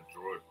better if a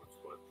droid was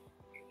with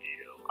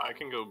heal. I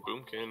can go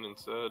Boomkin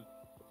instead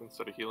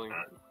of healing.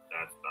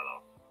 That's better.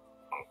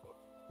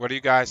 What do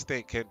you guys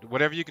think?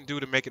 Whatever you can do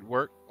to make it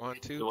work. 1,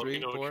 2, Let me 3,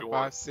 know what 4, you 5,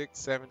 want. 6,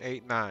 7,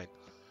 8, 9.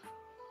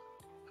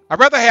 I'd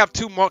rather have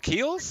 2 monk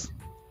heals.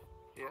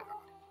 Yeah.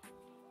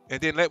 And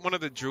then let one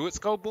of the druids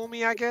go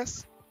boomy, I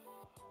guess.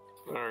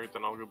 Alright,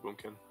 then I'll go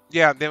Boomkin.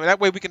 Yeah, then that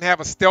way we can have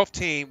a stealth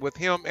team with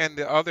him and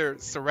the other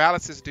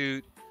Paralysis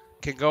dude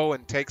can go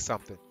and take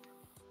something.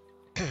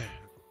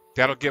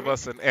 That'll give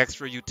us an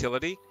extra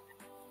utility.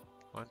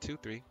 1, 2,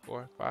 3,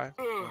 4, 5.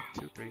 1,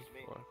 2, 3,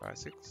 4, 5,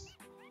 6.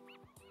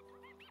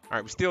 All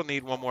right, we still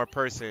need one more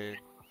person.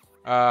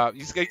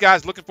 You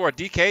guys looking for a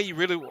DK? You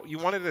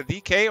wanted a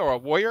DK or a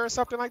warrior or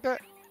something like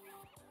that?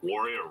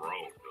 Warrior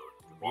rogue,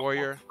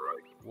 dude.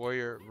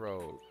 Warrior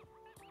rogue.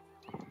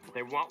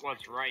 They want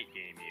what's right,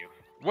 game you.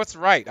 What's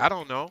right? I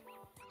don't know.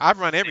 I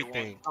run They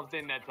everything. want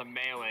something that's a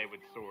melee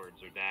with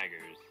swords or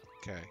daggers.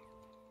 Okay.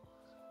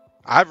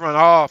 I run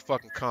all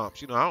fucking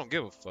comps. You know, I don't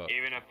give a fuck.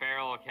 Even a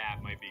feral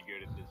cat might be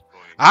good at this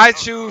point. I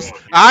choose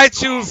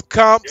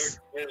comps.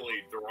 You're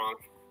clearly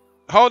drunk.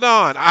 Hold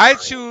on. I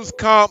choose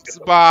comps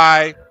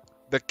by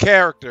the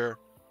character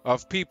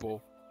of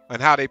people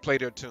and how they play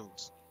their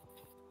tunes.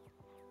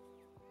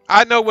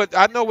 I know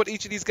what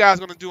each of these guys are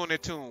gonna do on their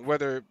tune.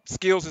 Whether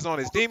Skills is on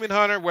his Demon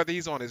Hunter, whether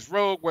he's on his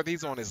Rogue, whether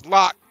he's on his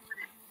Lock.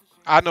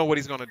 I know what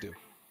he's gonna do.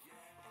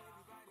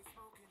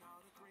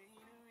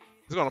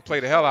 He's gonna play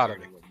the hell out of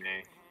it.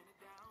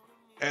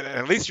 And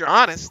at least you're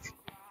honest.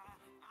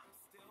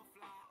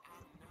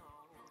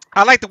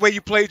 I like the way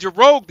you played your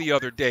Rogue the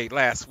other day,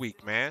 last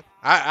week, man.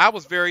 I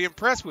was very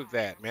impressed with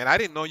that, man. I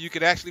didn't know you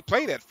could actually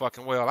play that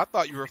fucking well. I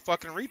thought you were a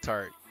fucking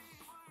retard.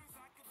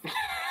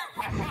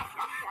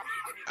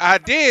 I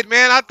did,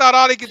 man. I thought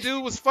all he could do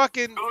was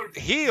fucking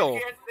heal.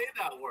 You can't say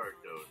that word,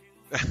 dude.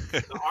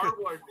 The R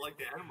word's like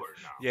the N word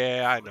now.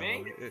 Yeah, I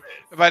know.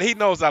 But he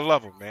knows I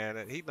love him,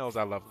 man. He knows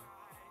I love him.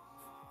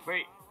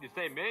 Wait, you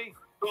say me?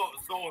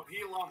 So if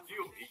he loves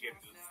you, he can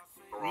just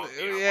throw out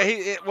the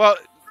Yeah, well,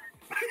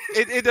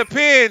 it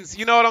depends.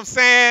 You know what I'm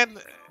saying?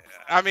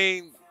 I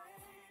mean,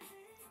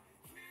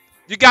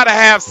 you got to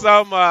have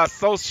some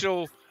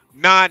social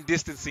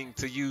non-distancing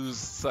to use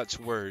such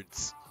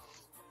words.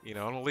 You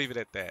know, I'm gonna leave it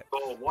at that.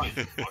 So what?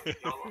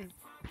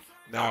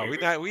 No,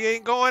 we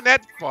ain't going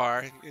that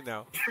far. You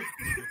know,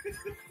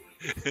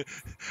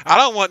 I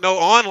don't want no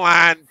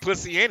online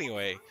pussy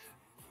anyway.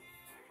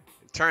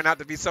 It turned out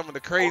to be some of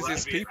the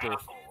craziest people.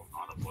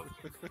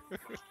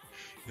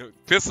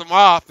 Piss them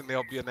off, and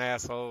they'll be an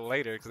asshole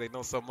later because they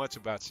know so much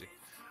about you.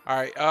 All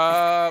right.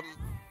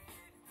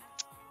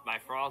 My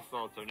frost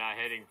bolts are not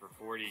hitting for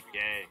 40k.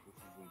 This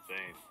is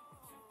insane.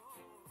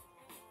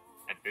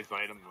 At this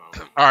item level.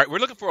 All right, we're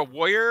looking for a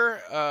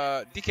warrior,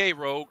 DK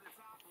rogue.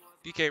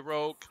 DK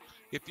rogue.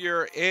 If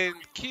you're in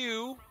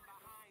queue,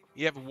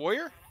 you have a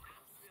warrior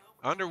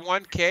under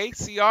 1k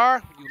CR.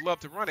 You'd love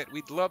to run it.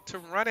 We'd love to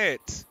run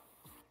it.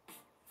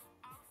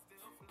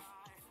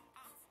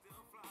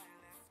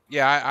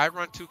 Yeah, I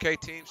run 2K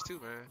teams too,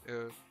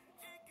 man.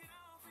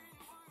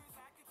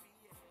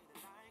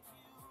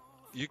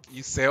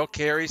 You sell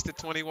carries to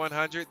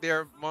 2100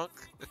 there, Monk?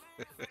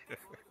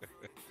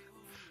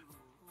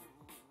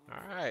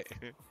 All right.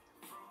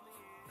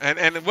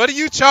 And what do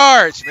you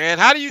charge, man?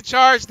 How do you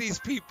charge these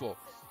people?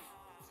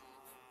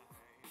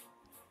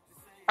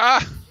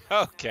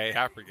 Okay,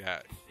 I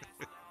forgot.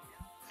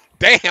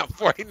 Damn,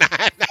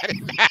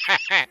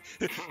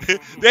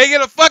 $49.99. They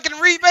get a fucking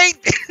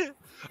rebate?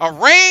 A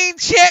rain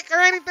check or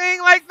anything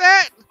like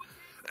that?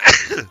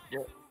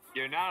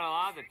 You're not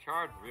allowed to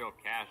charge real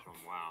cash on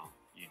WoW.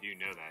 You do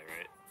know that,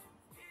 right?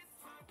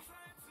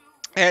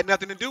 It had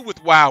nothing to do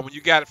with WoW when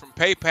you got it from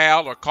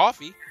PayPal or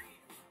Coffee.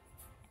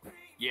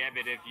 Yeah,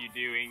 but if you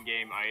do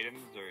in-game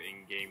items or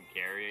in-game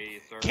carry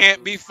services,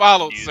 can't be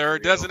followed, sir.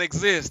 Doesn't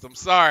exist. I'm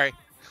sorry.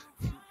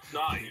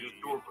 No, you just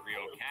do it for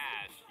real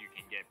cash, you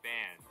can get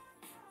banned.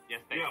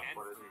 Yes, they can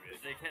prove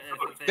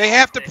it. They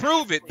have to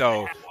prove it,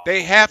 though.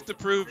 They have to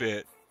prove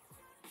it.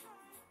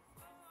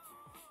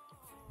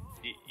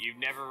 You've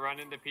never run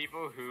into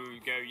people who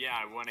go, yeah,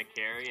 I want to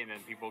carry, and then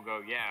people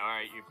go, yeah, all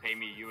right, you pay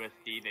me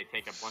USD. They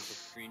take a bunch of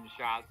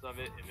screenshots of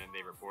it, and then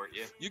they report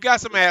you. You got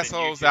some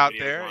assholes out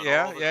there.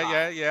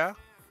 Yeah.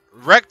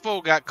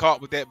 Recfo got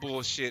caught with that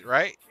bullshit,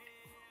 right?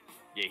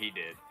 Yeah, he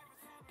did.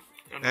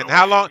 And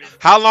how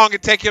long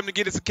it take him to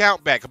get his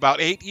account back?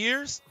 About 8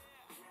 years?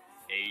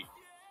 8.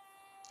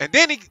 And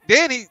then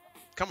he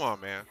come on,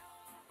 man.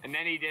 And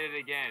then he did it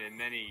again, and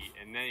then he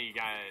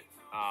got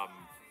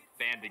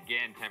banned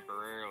again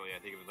temporarily. I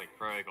think it was like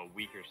for like a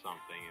week or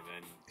something, and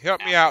then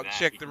help me out and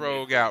check the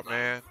rogue out,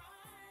 man.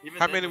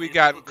 How many we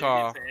got in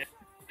call? They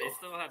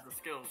still have the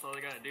skills, so all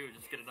they gotta do is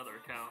just get another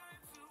account.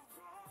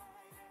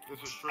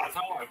 That's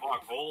how I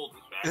bought gold.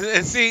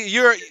 And see,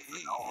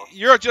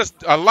 you're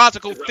just a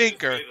logical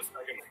thinker.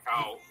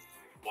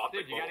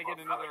 Dude, you gotta get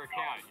another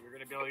account. You're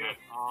gonna be like,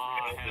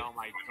 I had all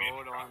my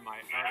code on my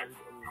other.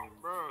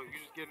 Bro, you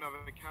just get another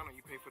account and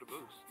you pay for the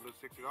boost.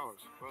 $60.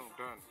 Boom,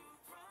 done.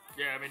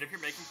 Yeah, I mean, if you're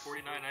making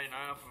 $49.99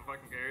 off of a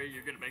fucking carry,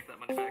 you're gonna make that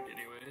money back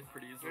anyway,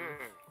 pretty easily.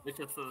 Yeah. It's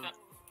just an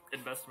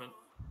investment.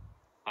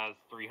 Has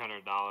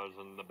 $300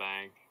 in the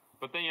bank,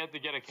 but then you have to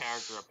get a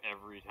character up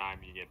every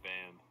time you get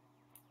banned.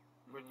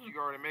 But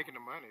you're already making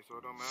the money, so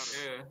it don't matter.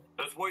 Yeah.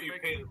 That's what you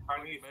pay the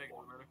Chinese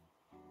for.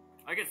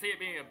 I can see it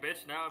being a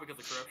bitch now because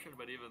of corruption,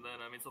 but even then,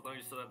 I mean, so long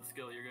as you still have the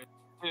skill, you're good.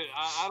 Dude,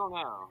 I don't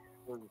know.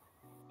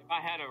 If I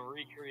had to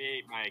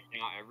recreate my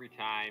account every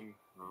time,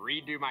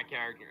 redo my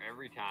character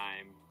every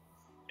time,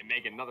 and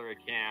make another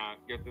account,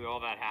 go through all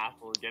that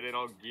hassle, get it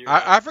all geared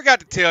up. I forgot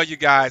to tell you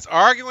guys,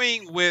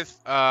 arguing with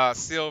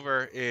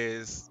Silver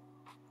is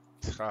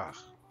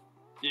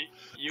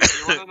You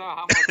want to know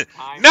how much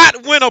time? not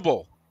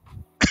winnable.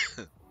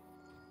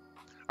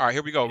 All right,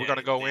 here we go. We're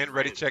gonna go in.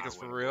 Ready checkers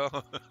for real.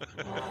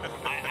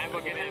 I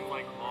look at it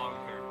like long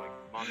term,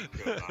 like months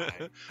go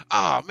by.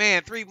 Oh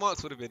man, 3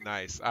 months would have been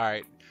nice. All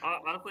right.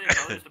 Honestly, it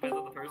probably just depends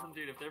on the person,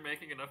 dude. If they're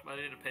making enough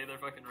money to pay their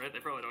fucking rent, they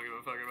probably don't give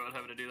a fuck about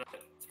having to do that.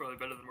 It's probably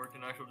better than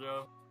working an actual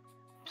job.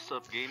 What's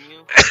up, game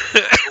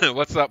you?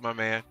 What's up, my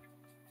man?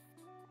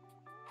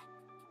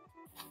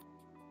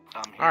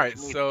 I'm here All right,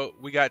 to meet- so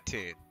we got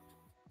 10.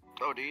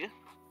 Oh, do you?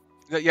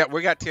 Yeah,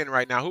 we got 10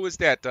 right now. Who is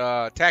that?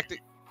 Tactic?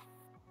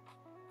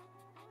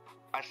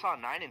 I saw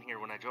 9 in here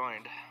when I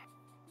joined.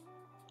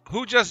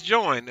 Who just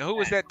joined? Who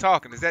was that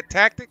talking? Is that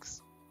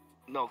Tactics?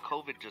 No,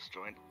 COVID just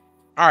joined.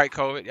 All right,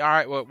 COVID. All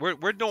right, well,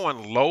 we're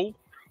doing low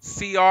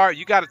CR.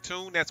 You got a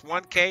tune that's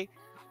 1K?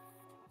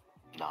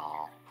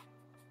 No.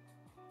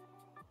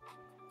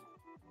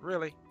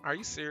 Really? Are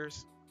you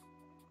serious?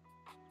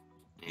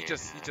 You Yeah.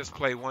 just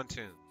play one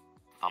tune.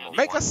 I'm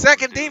Make a one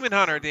second dude. Demon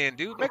Hunter then,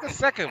 dude. Make a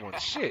second one.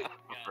 Shit.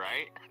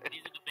 Right?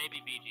 These are the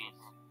baby BGs.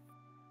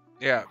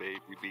 Yeah. Baby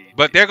BG.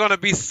 But they're gonna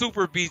be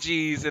super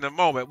BGs in a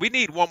moment. We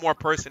need one more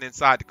person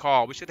inside the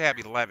call. We should have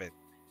 11.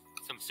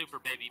 Some super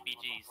baby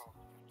BGs.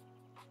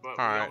 But All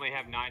we right. only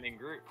have 9 in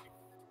group.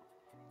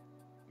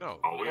 No.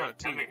 Oh, we 1, have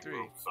 2, 10 in 3.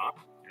 group, son.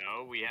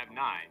 No, we have 9.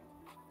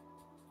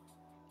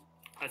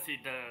 I see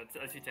 10,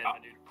 Oh.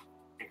 dude.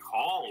 In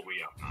call, we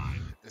have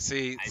 9.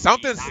 See, I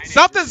something's mean, 9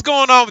 something's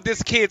going on with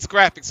this kid's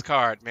graphics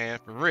card, man.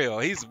 For real,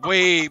 he's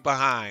way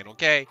behind.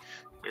 Okay.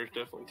 There's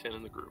definitely 10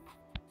 in the group.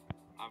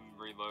 I'm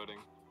reloading.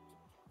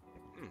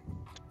 Hmm.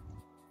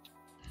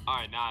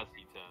 Alright, now I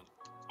see 10.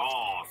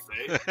 Oh,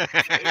 see?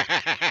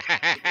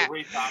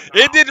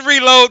 It didn't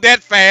reload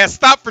that fast.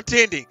 Stop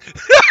pretending.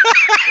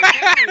 It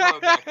didn't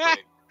reload that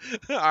quick.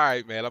 All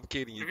right, man. I'm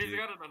kidding you, If he's dude.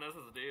 got it on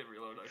SSD and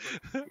reload,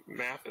 actually.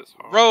 Math is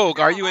hard. Rogue,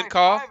 are you in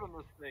call? This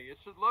thing. It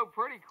should load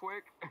pretty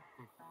quick.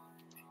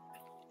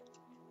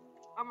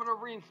 I'm gonna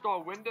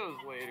reinstall Windows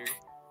later.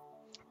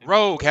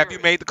 Rogue, have you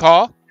made the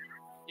call?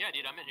 Yeah,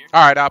 dude, I'm in here.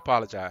 All right, I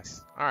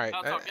apologize. All right, No,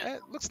 it's all good.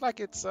 it looks like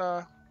it's.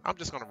 I'm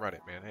just gonna run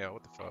it, man. Hell,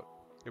 what the fuck?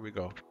 Here we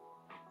go.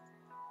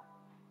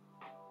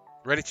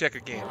 Ready, check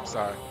again. I'm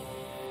sorry.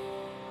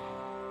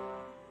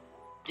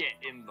 Get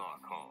in the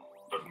call.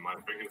 But my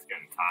finger's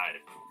getting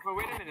tired. But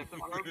wait a minute, if the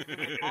rogue's in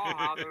the call,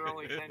 how are there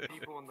only 10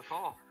 people in the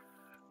call?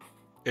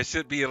 It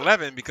should be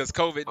 11 because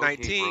COVID-19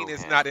 Okay,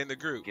 is bro, not in the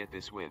group. Get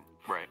this win.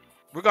 Right.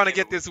 We're gonna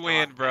get this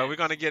win, bro. We're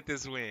gonna get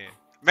this win.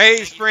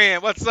 May's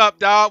friend, what's up,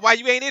 dog? Why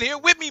you ain't in here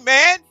with me,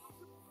 man?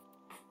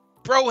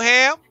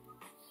 Broham.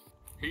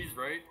 He's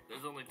right.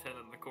 There's only 10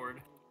 in the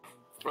cord.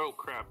 Oh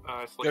crap!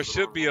 I selected There the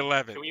should wrong be role.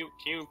 11. Can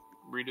you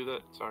redo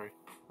that? Sorry.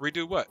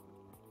 Redo what?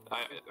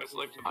 I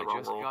selected the I wrong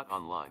just role. got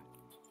online.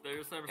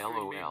 There's some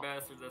LOL. mean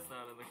bastard that's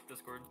not in the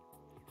Discord.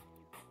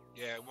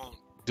 Yeah, it won't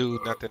do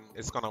nothing.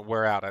 It's gonna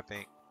wear out, I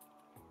think.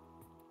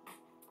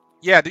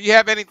 Yeah, do you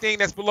have anything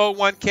that's below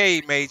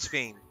 1K, Mage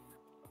Fiend?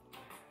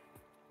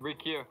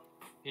 Re-queue.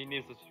 He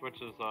needs to switch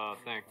his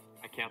thing.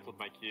 I canceled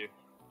my queue.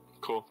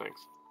 Cool,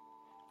 thanks.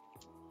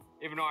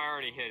 Even though I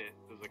already hit it,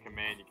 there's a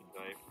command you can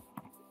type.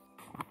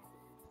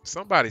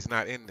 Somebody's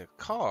not in the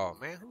call,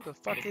 man. Who the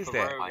fuck is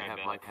that? Rogue, I have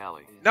bet. my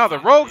pally. No, the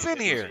rogue's in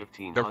It's here.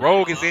 1500. The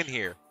rogue is in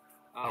here.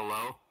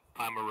 Hello?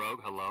 I'm a rogue.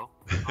 Hello?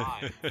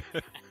 Hi.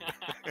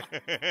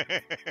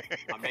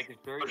 I'm making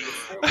sure you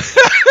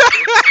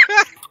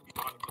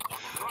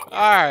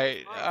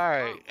Alright,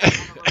 alright.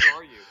 What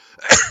are you?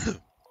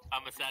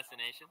 I'm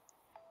assassination.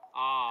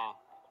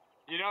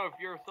 You know, if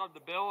you're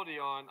subdability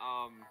on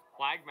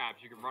flag maps,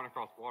 you can run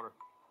across water.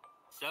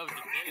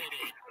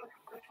 Subdability.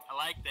 I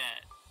like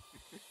that.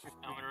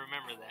 I'm gonna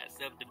remember that.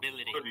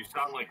 Subdability. But you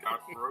sound like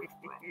Dr. Roach,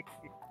 bro.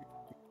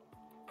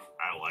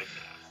 I like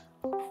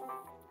that.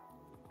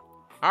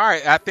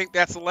 Alright, I think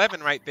that's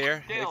 11 right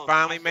there. They Dale,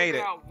 finally I made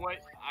figured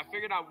it. I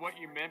figured out what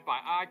you meant by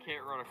I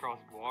can't run across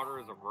water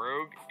as a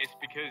rogue. It's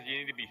because you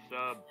need to be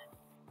sub.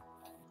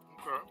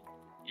 Okay.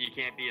 You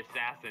can't be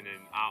assassin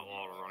and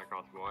outlaw to run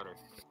across water.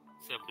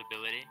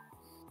 Subdability.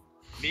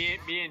 Me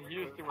and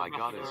Houston were I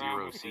got a messing around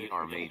 0 with it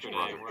CR mage yesterday.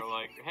 brother. We're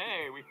like,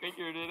 hey, we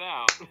figured it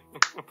out.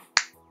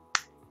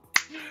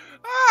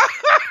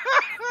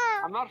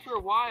 I'm not sure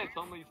why it's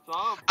only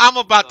sub. I'm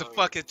about to so-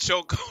 fucking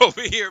choke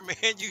over here,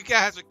 man. You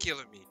guys are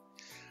killing me.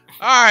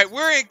 Alright,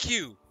 we're in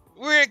queue.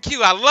 We're in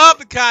queue. I love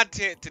the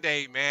content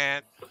today,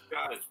 man. This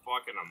guy is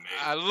fucking amazing.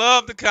 I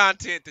love the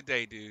content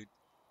today, dude.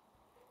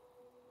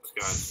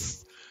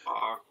 guys.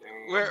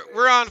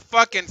 We're on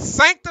fucking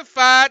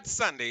Sanctified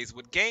Sundays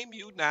with Game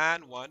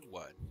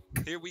U911.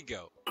 Here we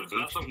go.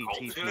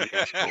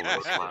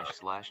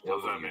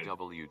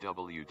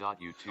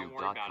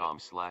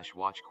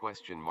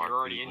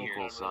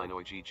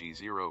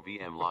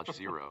 https://www.youtube.com/watch?mark=OIGG0VM lodge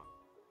 0.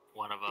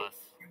 One of us.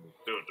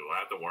 Dude, do I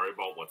have to worry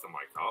about what's in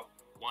my cup?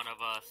 One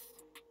of us.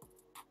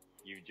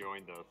 You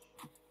joined us.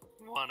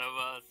 One of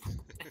us.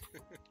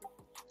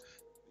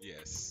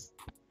 Yes.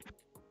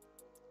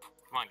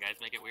 Come on, guys,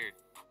 make it weird.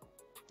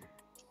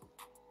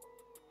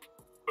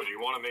 But you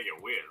want to make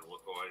it weird?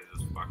 Look why I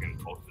just fucking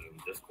posted in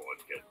Discord,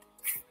 kid.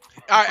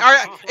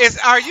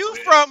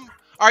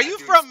 Are you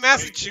from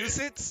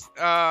Massachusetts?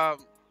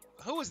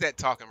 Who is that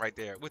talking right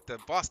there with the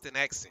Boston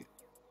accent?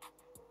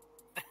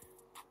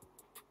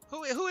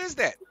 Who is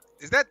that?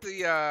 Is that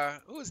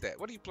the who is that?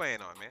 What are you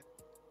playing on, man?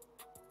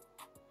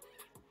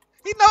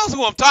 He knows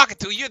who I'm talking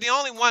to. You're the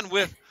only one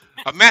with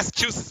a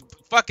Massachusetts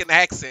fucking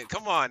accent.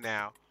 Come on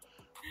now.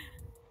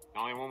 The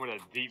only one with a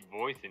deep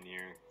voice in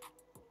here.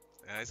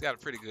 He's got a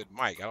pretty good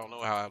mic. I don't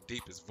know how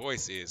deep his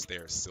voice is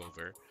there,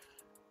 Silver.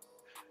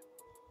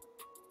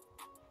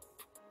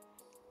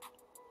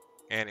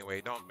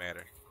 Anyway, don't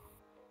matter.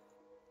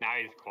 Now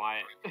he's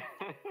quiet.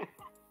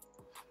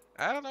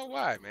 I don't know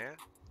why, man.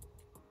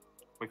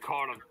 We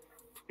caught him.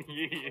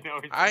 You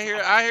know. I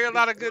hear a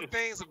lot of good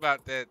things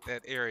about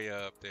that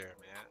area up there,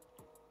 man.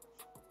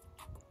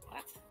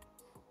 What?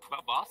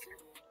 About Boston?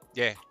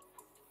 Yeah.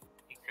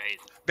 You're crazy.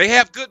 They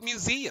have good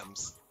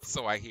museums,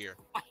 so I hear.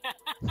 All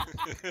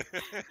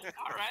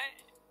right.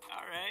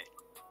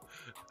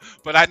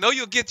 But I know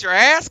you'll get your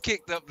ass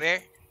kicked up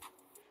there.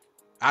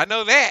 I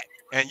know that.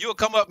 And you'll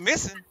come up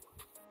missing.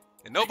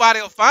 And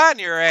nobody will find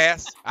your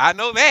ass. I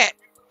know that.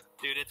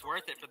 Dude, it's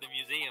worth it for the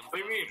museum. What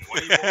do you mean? What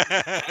do you want?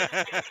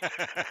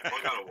 I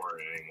don't gotta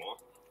worry anymore.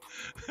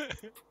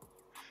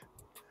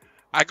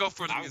 I go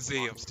for the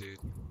museums, dude.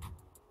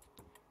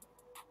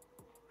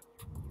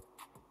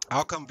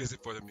 I'll come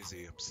visit for the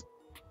museums.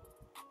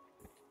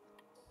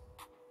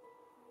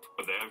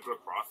 But they have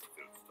good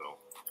prostitutes, though.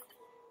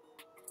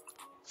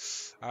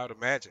 I would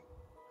imagine.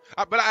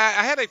 But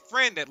I had a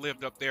friend that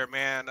lived up there,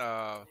 man.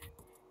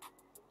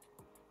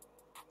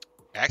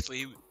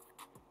 Actually,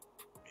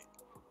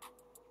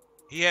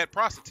 he had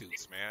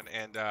prostitutes, man.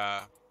 And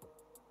I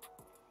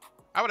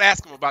would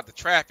ask him about the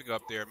traffic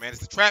up there, man. Is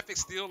the traffic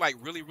still, like,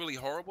 really, really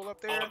horrible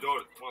up there? Oh,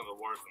 dude, it's one of the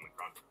worst in the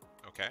country.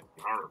 Okay.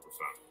 100%.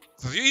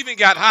 So you even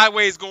got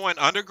highways going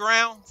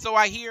underground, so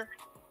I hear?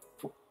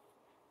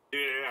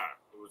 Yeah.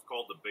 It was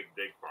called the Big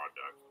Dig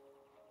Project.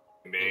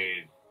 They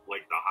made,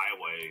 like, the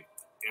highway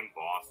in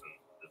Boston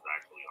is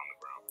actually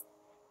underground.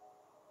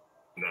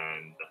 And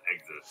then the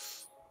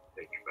exits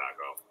take you back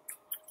up.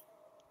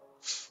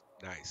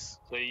 Nice.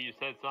 So you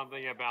said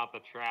something about the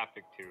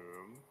traffic to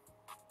him.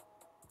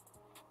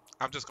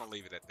 I'm just going to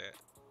leave it at that.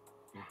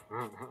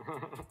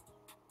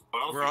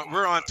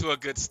 We're on to a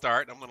good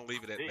start. I'm going to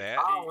leave it at that.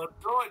 Oh, let's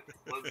do it.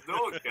 Let's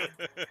do it, kid.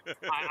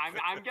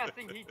 I'm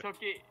guessing he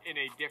took it in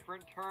a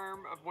different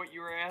term of what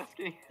you were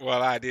asking.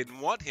 Well, I didn't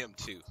want him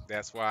to.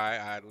 That's why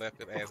I left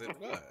it as it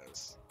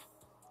was.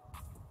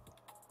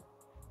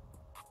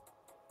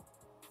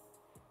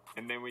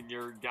 And then when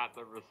you got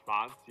the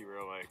response, you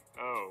were like,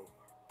 oh.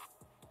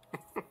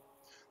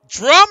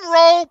 Drum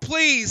roll,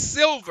 please,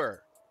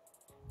 Silver.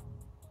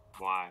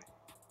 Why?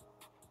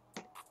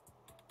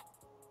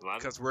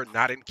 Because we're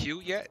not in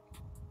queue yet.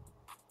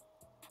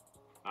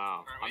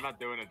 Oh, I'm not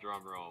doing a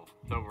drum roll.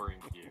 Silver in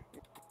queue.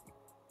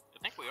 I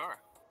think we are.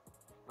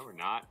 No, we're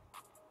not.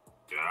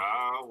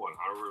 Yeah,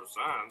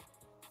 100%.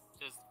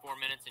 Just 4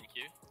 minutes in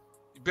queue.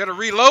 You better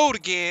reload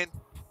again.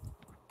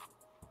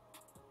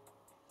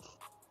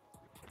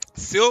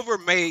 Silver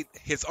made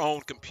his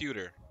own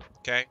computer,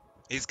 okay?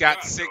 He's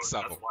got 6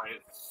 of them. That's why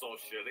it's so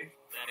shitty.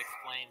 That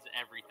explains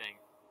everything.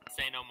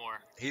 Say no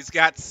more. He's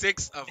got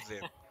 6 of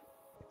them.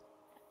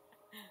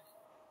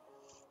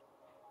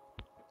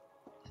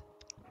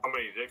 How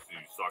many dicks do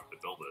you suck to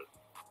build it?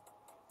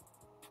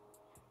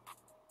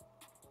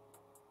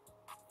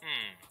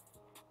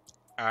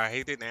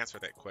 He didn't answer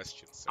that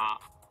question, so.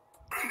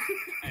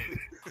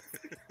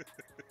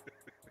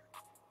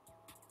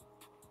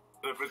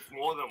 If it's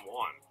more than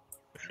one.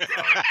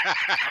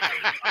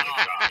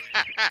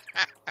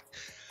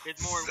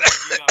 It's more when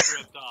you got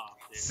ripped off.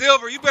 Dude.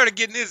 Silver, you better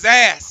get in his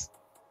ass.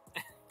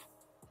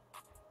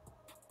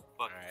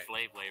 Fucking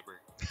slave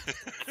labor.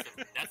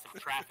 That's some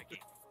trafficking.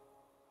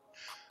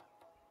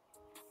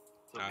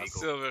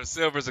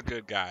 Silver's a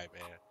good guy,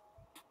 man.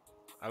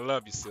 I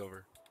love you,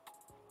 Silver.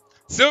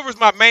 Silver's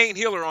my main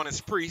healer on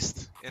his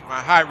priest in my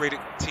high-rated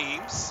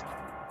teams.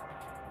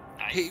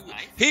 Nice,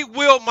 he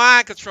will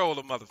mind control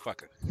the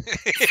motherfucker.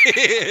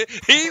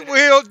 He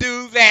will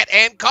do that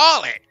and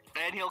call it.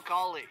 And he'll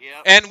call it,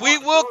 yeah. And we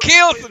will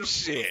kill some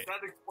shit.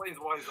 That explains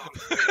why he's on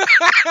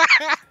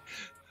the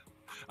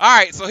All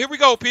right, so here we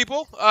go,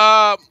 people.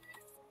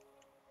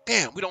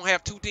 Damn, we don't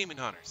have 2 demon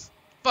hunters.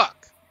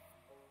 Fuck.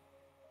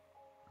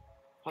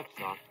 That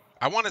sucks.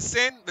 I want to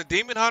send the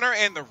Demon Hunter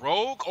and the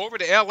Rogue over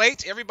to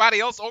LH.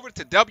 Everybody else over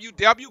to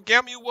WW.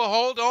 Gamu will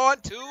hold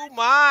on to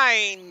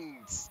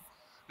mines.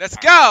 Let's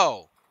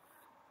go.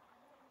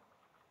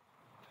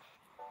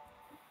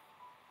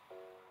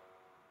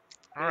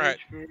 All right.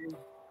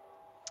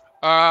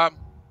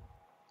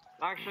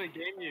 Actually,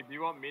 Gamu, do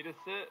you want me to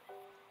sit?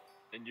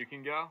 And you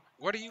can go?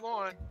 What are you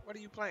on? What are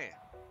you playing?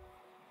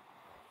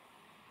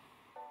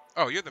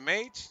 Oh, you're the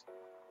mage?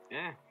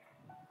 Yeah.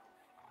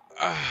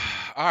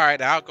 All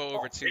right, I'll go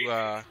over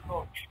to.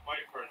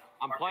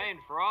 I'm playing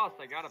Frost.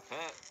 I got a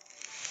pet.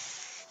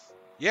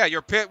 Yeah,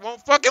 your pet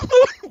won't fucking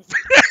move.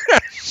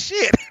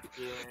 Shit.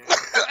 Yeah.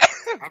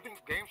 I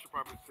think Game should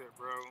probably sit,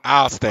 bro.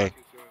 I'll stay.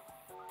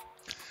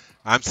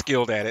 I'm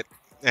skilled at it.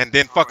 And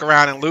then fuck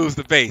around and lose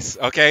the base,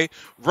 okay?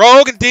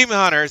 Rogue and Demon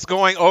Hunter is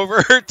going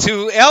over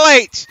to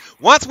LH.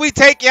 Once we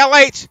take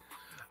LH,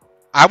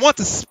 I want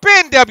to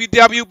spin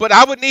WW, but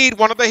I would need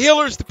one of the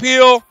healers to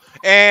peel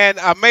and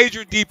a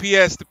major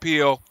DPS to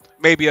peel,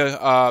 maybe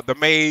the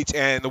mage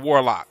and the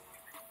warlock.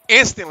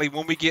 Instantly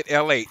when we get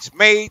LH.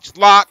 Mage,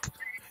 lock,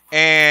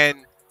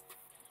 and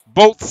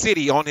both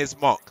city on his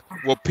monk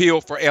will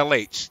peel for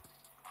LH.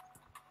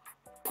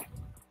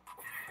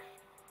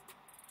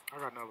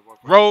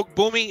 Rogue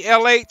Boomy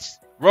LH.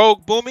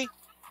 Rogue Boomy.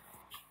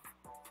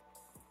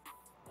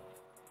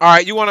 All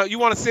right, you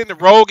wanna send the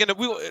Rogue and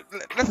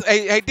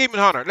hey Demon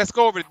Hunter, let's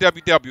go over to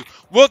WW.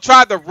 We'll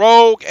try the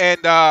Rogue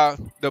and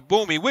the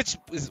Boomy. Which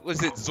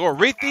was it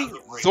Zorthi?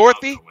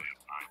 Zorthi?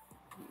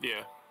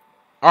 Yeah.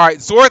 All right,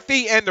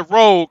 Zorthi and the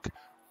Rogue.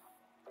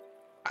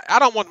 I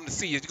don't want them to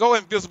see you. Go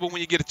invisible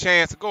when you get a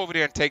chance. Go over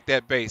there and take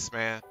that base,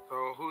 man.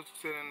 So who's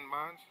sitting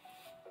mines?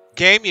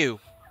 Game you.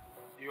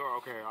 You are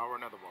okay. I'll run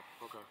another ball.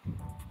 Okay.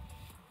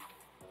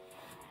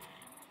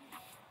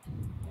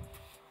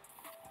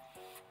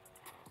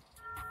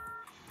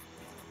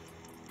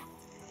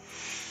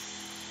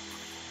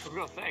 I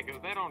was gonna say,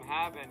 because they don't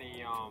have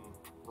any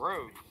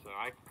roads, so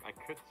I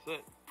could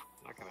sit.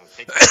 I'm not gonna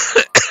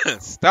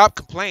take Stop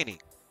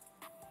complaining.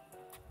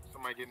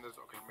 Somebody getting this.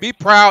 Okay. Be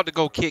proud to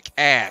go kick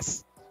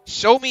ass.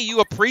 Show me you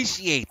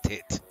appreciate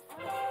it.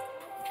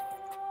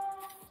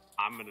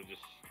 I'm gonna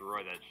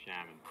destroy that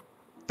shaman.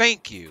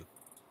 Thank you.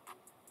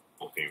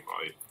 Okay,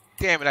 bye.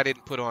 Damn it, I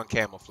didn't put on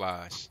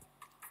camouflage.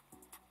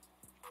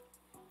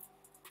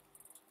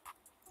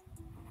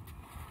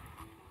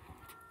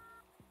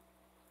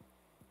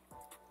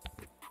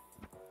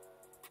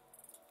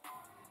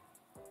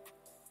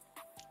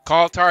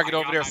 Call target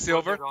over there,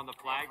 Silver. On the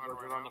flag, on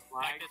the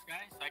flag.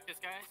 Psych this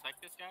guy.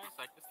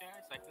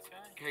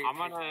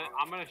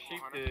 I'm gonna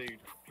shoot the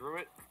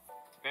druid.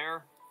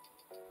 Bear.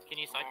 Can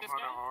you psych this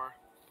guy?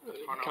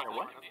 Can I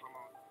what?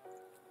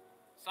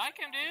 Psych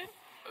him, dude.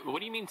 What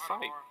do you mean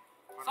psych?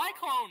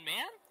 Cyclone,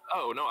 man.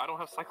 Oh no, I don't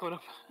have cyclone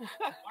up.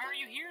 Why are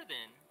you here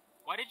then?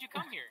 Why did you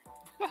come here?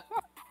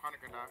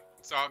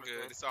 It's all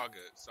good. It's all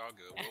good. It's all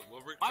good.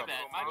 We'll recover. My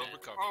bad. We'll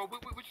recover. Oh,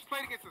 we just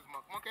played against this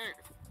monk. Okay.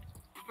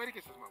 We played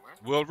against this monk, man.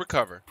 We'll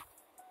recover.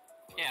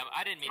 Yeah,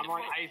 I didn't mean to.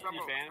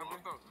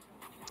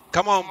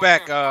 Come on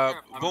back,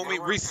 Boomy,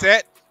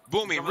 reset.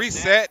 Boomy,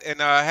 reset, and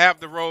have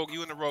the Rogue,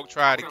 you and the Rogue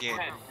try it again.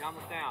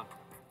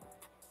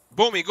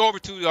 Boomy, go over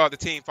to the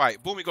team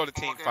fight. Boomy, go to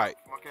team fight.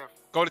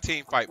 Go to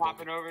team fight, Boomy.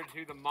 Swapping over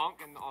to the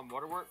monk and on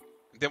waterwork.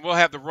 Then we'll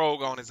have the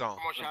Rogue on his own.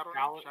 Come on, Shadow.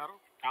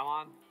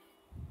 Calon.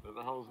 What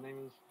the hell his name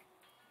is?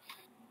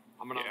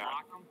 I'm gonna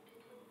lock him.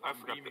 I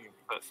forgot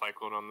that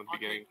cyclone on the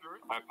beginning.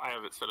 I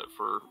have it set up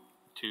for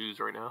 2s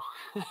right now.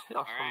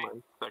 I'll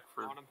my spec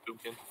for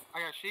Dukin. I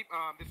got sheep.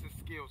 This is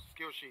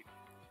skill sheep.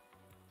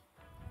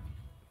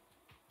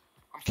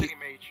 I'm taking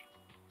mage.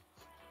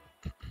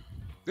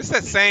 This is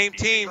that same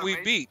team we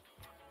beat.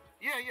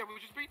 Yeah, we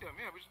just beat them.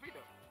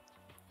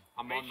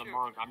 I'm on the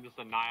monk. I'm just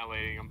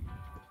annihilating him.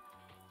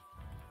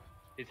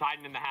 He's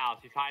hiding in the house.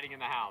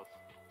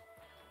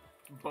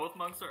 Both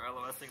monks are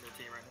LOSing their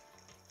team right now.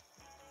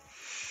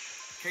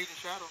 Cage and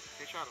Shadow.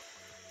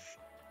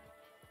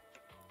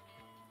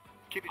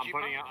 Keep I'm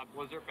putting a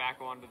blizzard back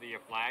onto the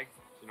flag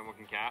so no one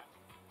can cap.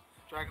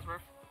 Dragon's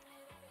Breath.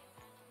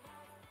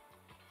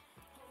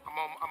 I'm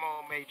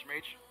on mage.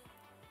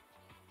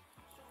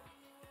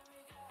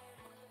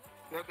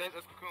 That's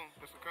cocoon.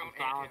 I'm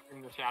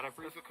silencing the shadow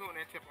priest. That's cocoon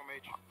and temple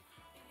mage.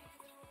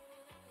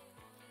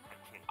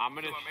 I'm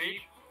gonna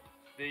sheep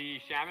the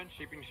shaman,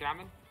 sheeping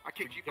shaman. I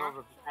kicked you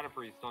over the shadow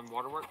priest on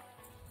waterwork.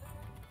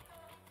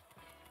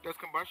 Does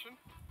combustion.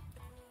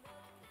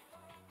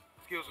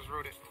 Skills is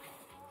rooted.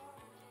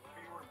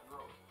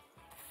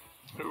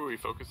 Who are we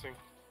focusing?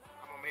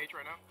 I'm on mage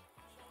right now.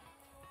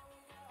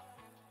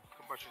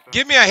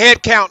 Give me a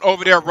head count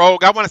over there,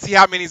 Rogue. I want to see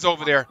how many's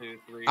over there. 1, 2,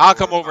 3, I'll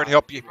 4, come over 5, and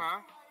help you.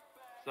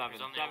 7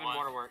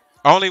 waterwork.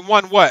 Only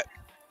one what?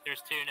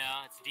 There's 2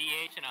 now. It's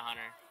DH and a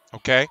hunter.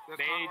 Okay.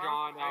 Mage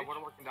on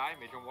waterwork and die.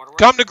 Mage on waterwork.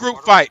 Come to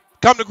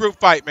group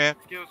fight, man.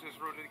 Skills is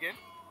rooted again.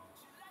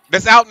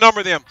 Let's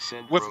outnumber them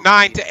with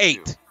 9 to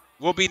 8.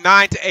 We'll be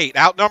 9 to 8.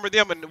 Outnumber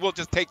them, and we'll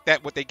just take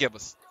that what they give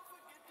us.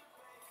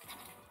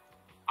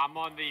 I'm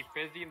on the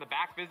Fizzy in the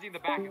back. Fizzy in the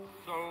back is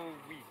so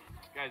weak.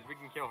 Guys, we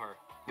can kill her.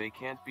 They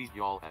can't beat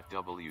y'all at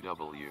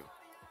WW.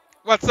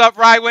 What's up,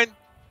 Rywin?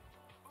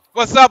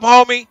 What's up,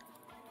 homie?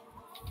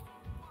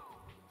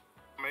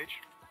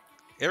 Mage.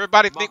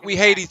 Everybody think we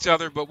hate each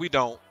other, but we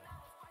don't.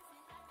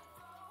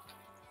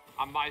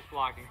 I'm mice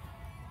blocking.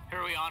 Who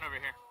are we on over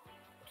here?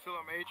 Still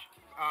on Mage.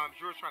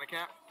 Druid's trying to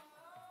cap.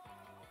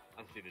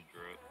 I see the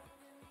Druid.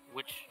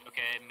 Which,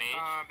 okay,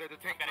 mage. The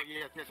tank.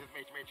 Yes, Mage.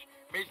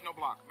 Mage no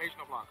block. Mage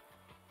no block.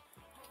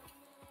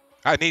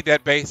 I need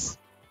that base.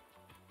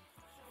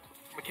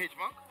 Cage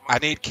monk. I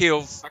need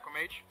kills. Back on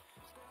Mage.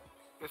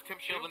 There's Tim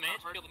Kill Shield. the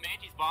mage, kill the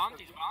mage. He's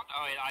bombed.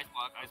 Oh, wait, ice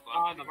block.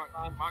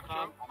 Monk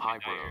Shield. Hi,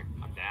 bro.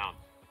 I'm down.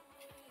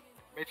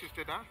 Mage is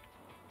still down.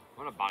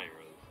 I'm gonna body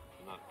rose.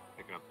 I'm not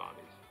picking up bodies.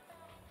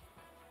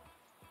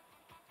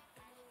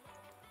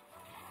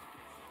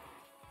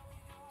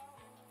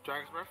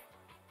 Dragon's Breath.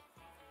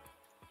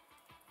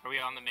 Are we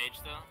on the mage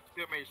still?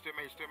 Still Mage.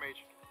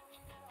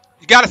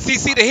 You gotta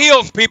CC the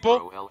heals,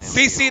 people.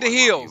 CC the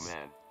heals.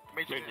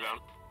 Mage is down.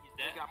 He's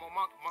dead.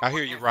 I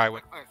hear you,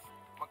 Rywin.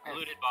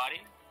 Looted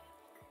body.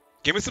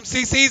 Give me some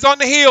CCs on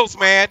the heals,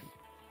 man.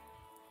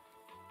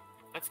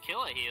 Let's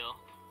kill a heal.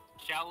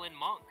 Shaolin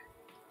monk.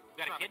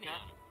 We got a kidney on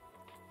him.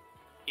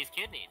 He's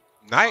kidneying.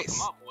 Nice.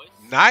 Fuck him up, boys.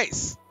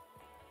 Nice.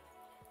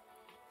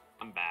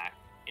 I'm back.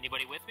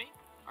 Anybody with me?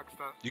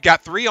 You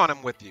got 3 on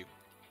him with you.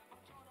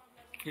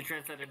 He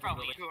translated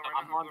Probably.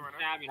 I'm on the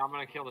shaman. I'm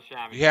gonna kill the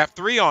shaman. You have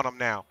 3 on him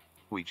now.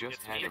 We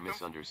just had a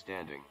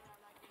misunderstanding.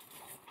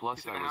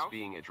 Plus, I was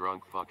being a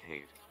drunk fuck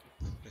hate.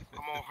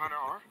 I'm on Hunter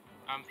R.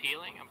 I'm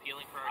peeling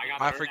for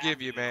I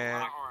forgive you,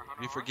 man.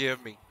 You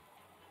forgive me.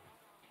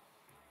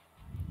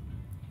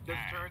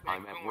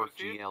 I'm at work,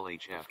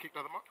 GLHF.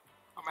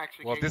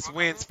 Well, this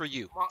wins for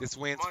you. This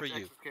wins for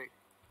you.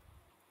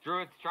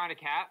 Druid's trying to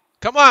cap.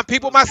 Come on,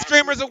 people. My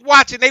streamers are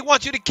watching. They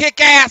want you to kick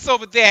ass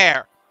over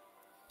there.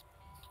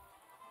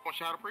 Want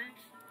Shadow Priest?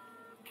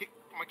 I'm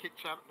gonna kick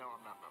Shadow. No,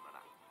 I'm not.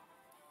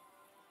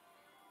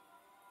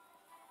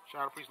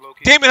 Shadow Priest low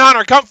key. Demon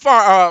Hunter, come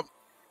far.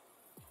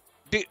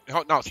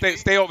 No,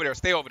 stay over there.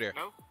 Stay over there.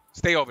 No?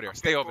 Stay over there.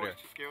 Stay over there.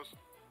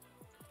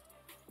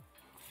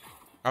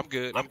 I'm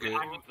good. I'm good.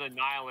 I'm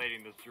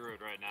annihilating this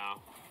Druid right now.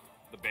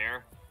 The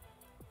bear.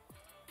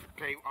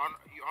 Okay, I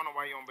don't know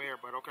why you're on bear,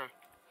 but okay.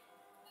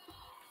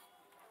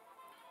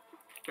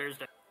 Bear's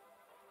dead.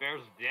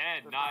 Bear's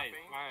dead. Nice.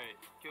 Alright.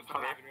 Kill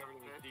I'm driving over to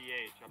the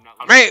DH. I'm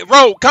not. Man,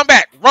 Rogue, come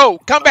back.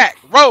 Rogue, come back.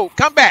 Rogue,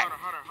 come back.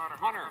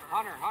 Hunter,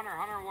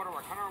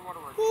 waterwork.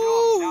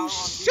 Ooh,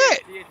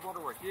 shit. DH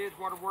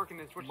waterwork, and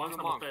then switch to the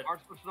monk.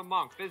 Switch to the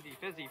monk. Fizzy.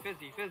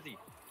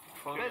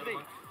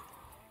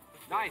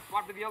 Nice.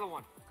 Swap to the other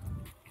one.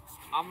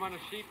 I'm gonna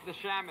sheep the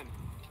shaman.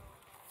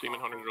 Demon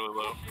Hunter's really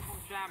low. Sheep from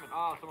shaman.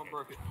 Oh, someone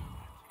broke it.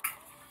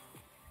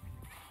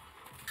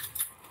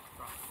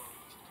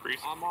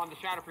 Priest. I'm on the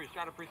Shadow Priest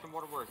and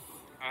waterwork.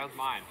 That was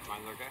mine.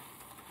 Mine's okay.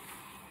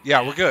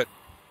 Yeah, we're good.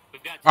 All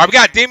right, we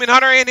got Demon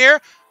Hunter in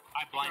here.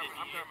 I blinded you.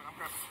 I'm coming right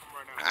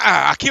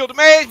now. I killed the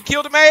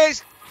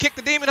mage. Kick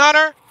the Demon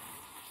Hunter.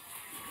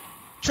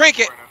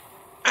 Trinket.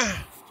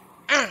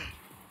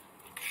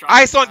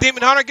 Ice on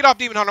Demon Hunter. Get off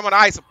Demon Hunter. I'm gonna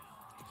ice him.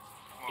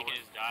 He can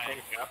just die.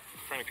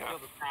 Trying to cap.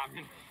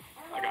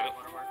 I got it.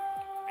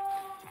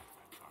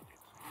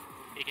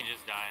 He can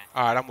just die.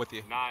 All right, I'm with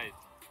you. Nice.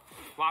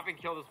 Swap and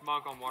kill this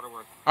monk on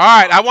waterwork. All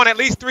right, I want at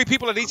least 3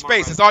 people at each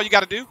base. That's all you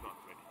got to do.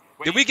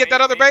 Did we get that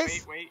other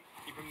base?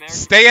 Keep him there.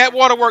 Stay at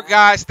waterwork,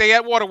 guys. Stay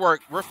at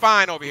waterwork. We're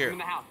fine over Keep here. him in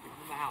the house.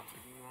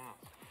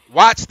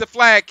 Watch the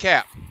flag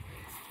cap.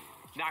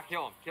 Now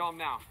kill him. Kill him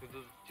now. Because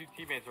the 2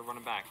 teammates are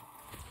running back.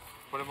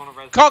 Put him on a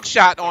res. Coke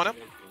shot on him.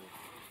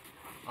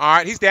 All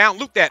right, he's down.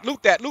 Loot that. Yeah,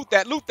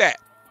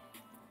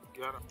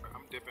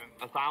 I'm dipping.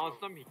 I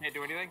silenced him. He can't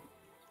do anything.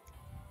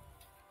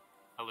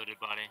 I looted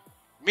body.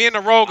 Me and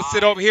the Rogue will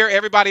sit over here.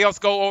 Everybody else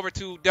go over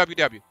to WW.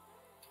 All right.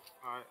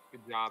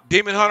 Good job.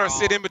 Demon Hunter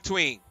sit in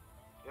between.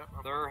 Yep,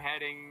 They're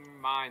heading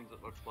mines,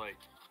 it looks like.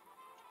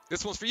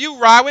 This one's for you,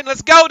 Rywin.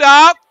 Let's go,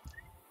 dog.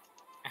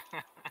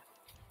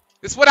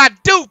 This is what I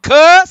do,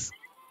 cuz.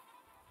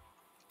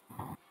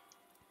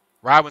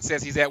 Rywin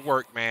says he's at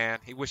work, man.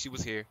 He wish he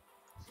was here.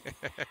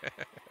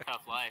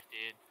 Tough life,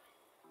 dude.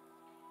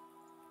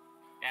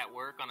 At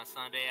work on a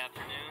Sunday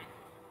afternoon.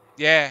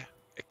 Yeah.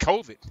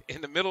 COVID.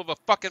 In the middle of a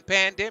fucking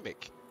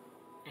pandemic.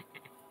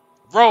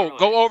 Rogue,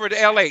 go over to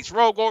LH.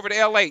 Rogue, go over to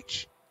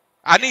LH.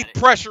 I need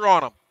pressure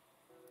on him.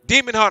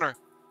 Demon Hunter,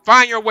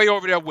 find your way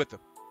over there with him.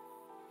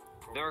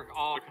 They're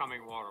all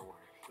coming waterworks,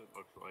 it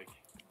looks like.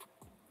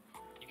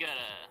 You gotta...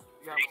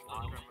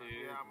 1, 2,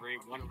 3.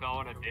 One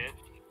fell in a ditch.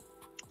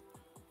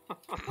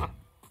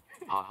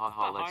 Let's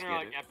Hunter, get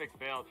like it. epic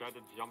fail, tried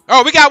to jump.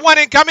 Oh, we got one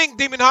incoming,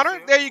 Demon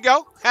Hunter. There you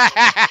go. He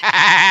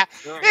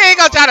ain't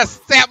gonna try to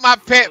stamp my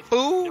pet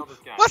food.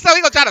 What's up?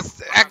 He gonna try to...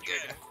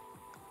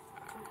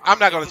 I'm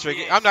not gonna trick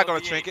it. I'm not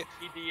gonna trick it.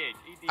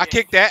 I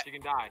kicked that. You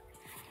can die.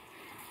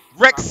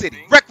 Wreck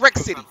City. Wreck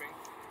City.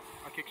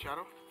 I kick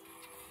Shadow.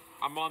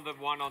 I'm on the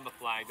one on the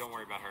flag. Don't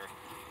worry about her.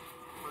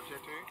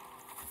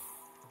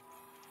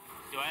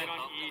 Do I Get have on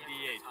help?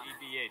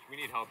 EDH. We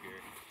need help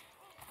here.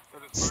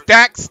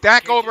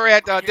 Stack over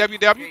at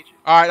WW.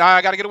 All right,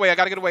 I gotta get away.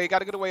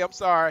 I'm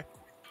sorry.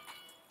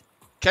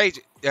 Cage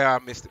it. Yeah, I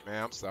missed it,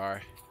 man. I'm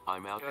sorry.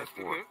 I'm out at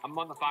 4. I'm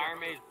on the fire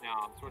mage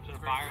now. I'm switching to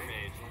fire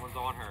mage. Someone's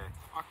on her.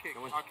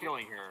 No one's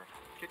killing her.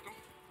 Kick them.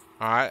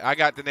 All right, I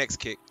got the next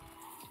kick.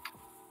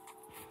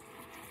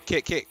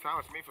 Kick.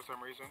 Silence me for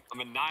some reason. I'm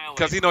annihilating.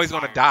 Because he knows he's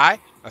gonna die.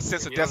 A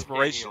sense of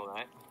desperation.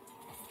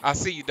 I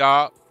see you,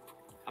 dog.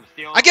 I'm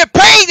stealing. I get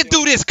paid to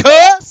do this,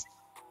 cuz.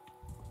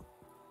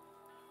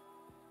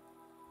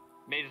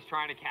 Mage is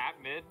trying to cap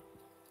mid.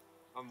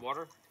 On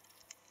water.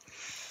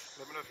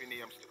 Let me know if you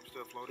need. I'm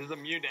still floating. He's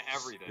immune to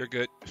everything. You're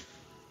good.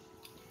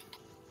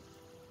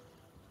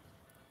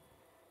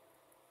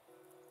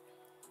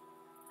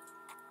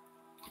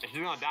 She's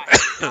gonna die.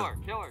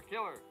 Kill her.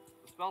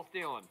 The spell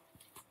stealing.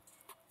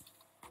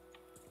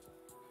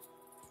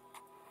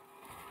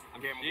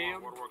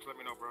 Waterworks, let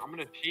me know, bro. I'm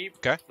gonna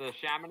sheep the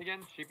shaman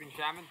again. Sheeping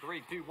shaman.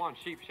 3, 2, 1.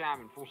 Sheep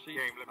shaman. Full sheep.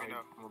 Game, let me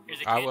know. There's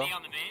a kidney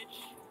on the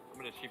mage. I'm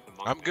gonna sheep the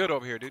monk. I'm good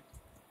over here, dude.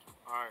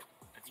 Alright.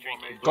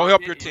 Go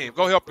help your team.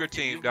 Go help your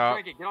team,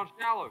 dog. Get on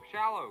shallow.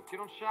 Get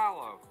on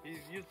shallow.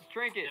 He's used the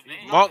trinket.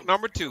 Monk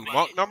number 2.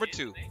 Monk number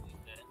 2.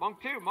 Monk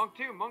 2.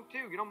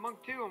 Get on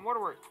monk 2 on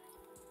waterworks.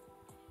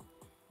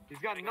 He's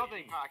got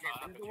nothing.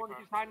 He's the one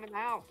who's hiding in the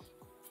house.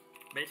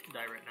 Mage can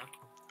die right now.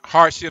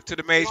 Hardship to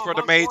the mage for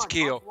the mage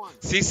kill.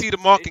 CC the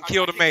monk and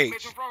kill the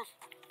mage.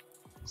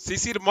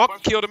 CC the monk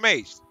and kill the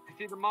mage.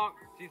 CC the monk.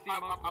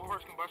 I'm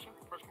first combustion.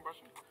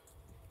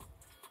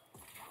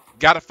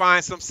 Got to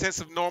find some sense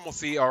of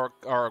normalcy or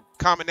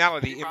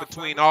commonality in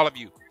between all of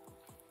you.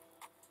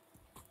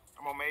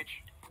 I'm on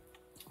mage.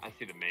 I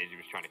see the mage. He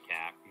was trying to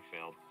cap. He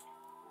failed.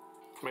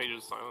 Mage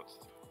is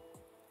silenced.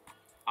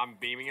 I'm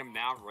beaming him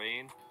now.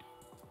 Rain.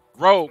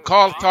 Rogue,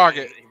 call the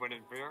target. He went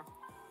in fear.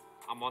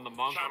 I'm on the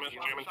monk. Shaman.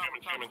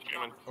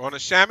 On the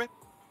shaman?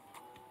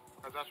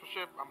 That's for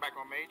ship. I'm back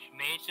on mage.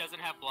 Mage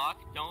doesn't have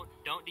block. Don't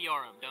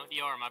DR him.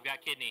 I've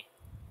got kidney.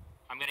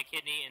 I'm gonna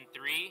kidney in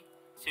 3,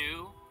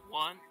 2,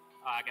 1.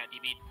 I got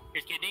DB'd.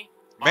 Here's kidney.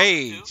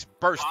 Mage,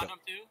 burst him.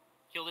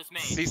 Kill this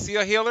mage. CC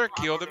a healer,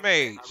 kill the mage. I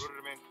rooted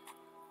him in.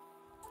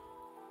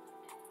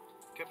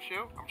 Kept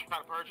shield. I'm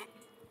trying to purge it.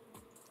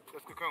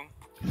 Let's cocoon.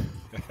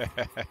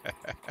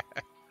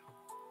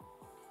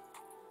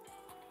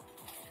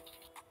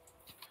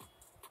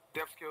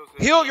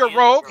 Heal your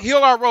rogue. Heal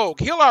our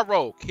rogue. I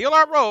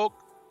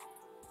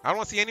don't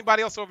want to see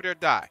anybody else over there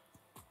die.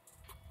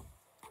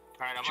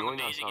 Right,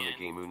 join us on the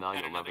Gameu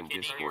 911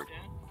 Discord.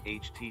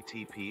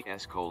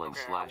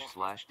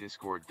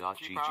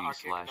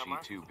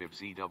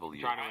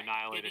 https://discord.gg/e2bibzw. Trying to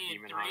annihilate a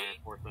demon hunter,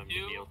 force them to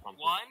heal something.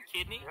 1,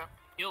 kidney. Yep.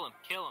 Kill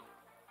him.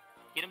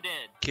 Get him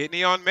dead.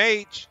 Kidney on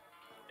mage.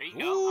 There you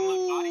go. I'm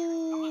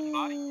losing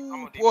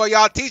body. Boy,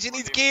 y'all teaching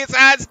these kids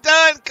how it's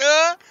done,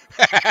 cuz.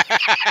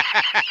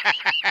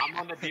 I'm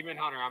on the demon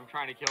hunter. I'm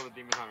trying to kill the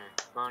demon hunter.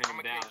 Burning him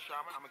down.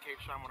 I'm a cage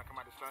shaman when I come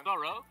out of the sun. Spell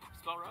row.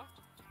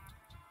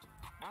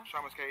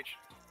 Shaman's cage.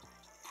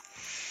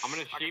 I'm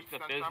gonna sheep the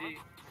Fizzy.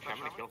 I'm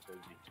gonna kill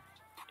Fizzy.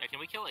 Yeah, can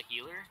we kill a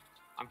healer?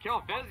 I'm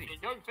killing Fizzy.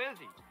 Killing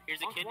Fizzy.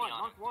 Here's a kidney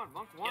on him.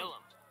 Monk 1.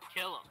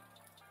 Kill him.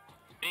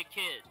 Big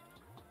kid.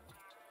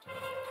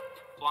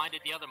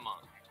 Blinded the other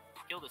monk.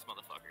 Kill this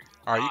motherfucker.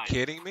 Are you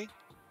kidding me?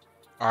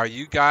 Are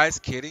you guys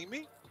kidding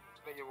me?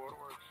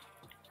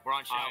 We're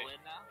on Shaolin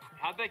now.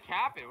 How'd they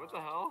cap it? What the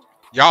hell?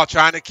 Y'all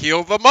trying to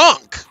kill the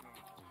monk.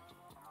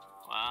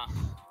 Wow.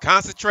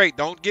 Concentrate.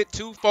 Don't get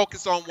too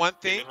focused on one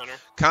thing.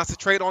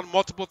 Concentrate on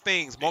multiple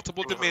things,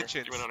 multiple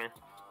dimensions.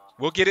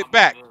 We'll get it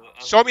back.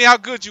 Show me how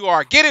good you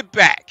are. Get it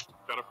back.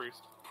 Got a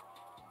priest.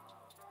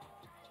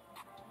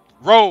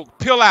 Rogue,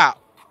 peel out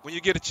when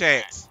you get a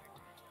chance.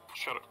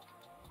 Shut up.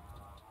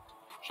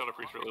 Shut up,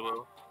 priest really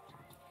low.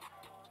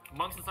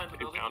 Monks inside the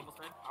building. I'm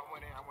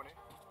winning.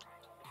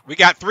 We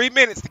got 3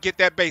 minutes to get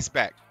that base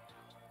back.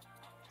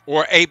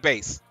 Or a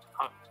base.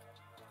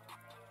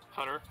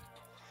 Hunter.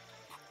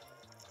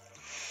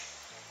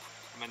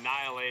 I'm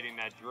annihilating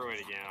that druid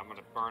again. I'm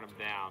gonna burn him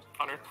down.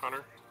 Hunter.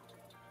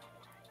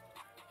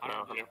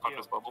 No, pop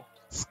this bubble.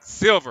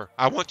 Silver,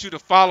 I want you to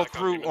follow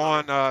through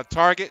on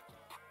target.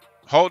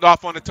 Hold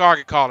off on the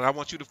target calling. I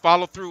want you to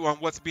follow through on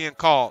what's being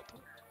called.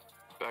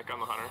 Back on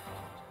the hunter.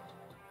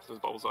 His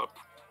bubble's up.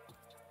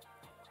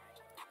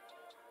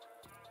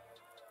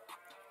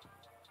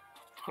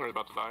 Hunter's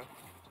about to die.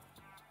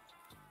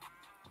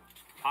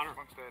 Hunter's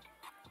dead.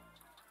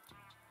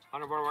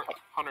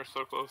 Hunter's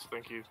so close,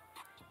 thank you.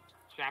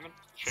 Shaman?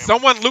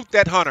 Someone loot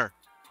that hunter.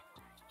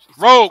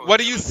 Rogue, what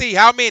do you see?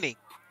 How many?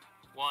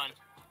 1.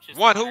 Just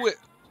One. Hunter. Who?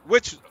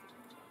 Which?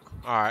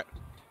 All right.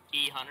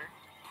 E Hunter.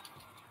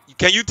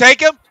 Can you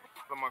take him?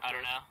 I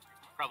don't know.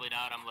 Probably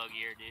not. I'm low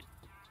gear, dude.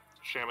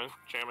 Shaman.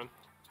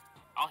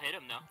 I'll hit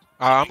him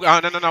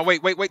though. No.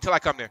 Wait till I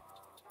come there.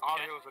 All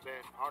the hills are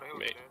dead.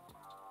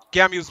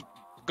 Gamu's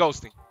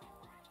ghosting.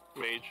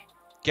 Mage.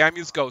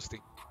 Gamu's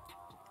ghosting.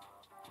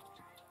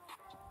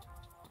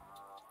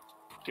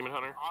 Demon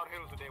Hunter. All the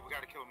hills are dead. We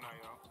gotta kill him now,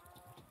 y'all.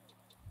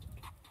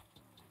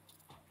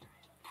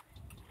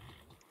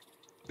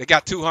 They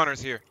got 2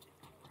 hunters here.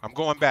 I'm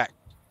going back.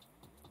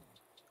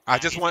 I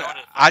just want. Fight.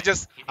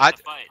 That's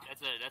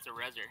a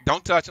reser.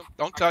 Don't touch him.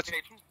 Don't touch him.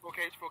 Full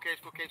cage. There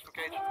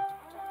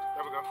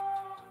we go.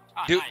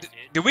 Oh, Did, nice, dude.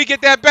 did we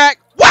get that back?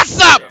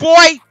 What's up,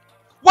 boy?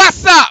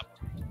 What's up?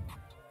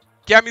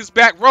 Gamu's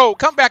back road.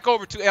 Come back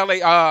over to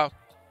LA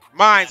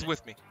Mines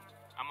with me.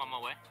 I'm on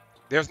my way.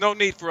 There's no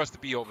need for us to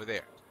be over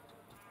there.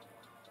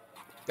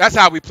 That's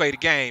how we play the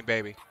game,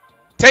 baby.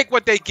 Take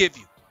what they give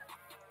you.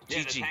 Yeah,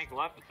 GG. the tank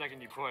left the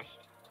second you pushed.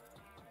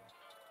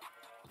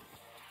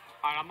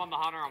 Alright, I'm on the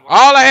hunter.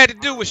 All I had to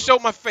do was show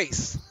my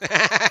face.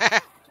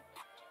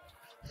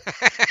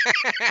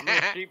 I'm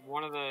gonna sheep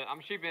one of the.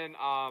 I'm sheeping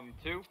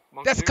 2.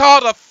 That's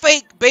called a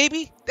fake,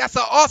 baby. That's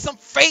an awesome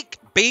fake,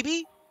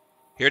 baby.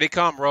 Here they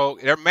come,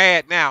 Rogue. They're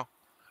mad now.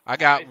 I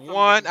got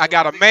one. I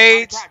got a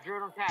mage,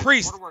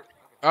 priest,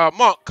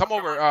 monk. Come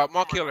over,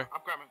 monk healer.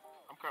 I'm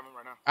coming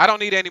right now. I don't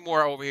need any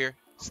more over here.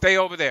 Stay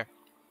over there.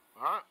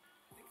 Alright.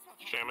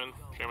 Shaman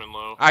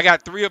low. I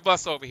got 3 of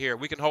us over here.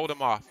 We can hold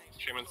them off.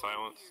 Shaman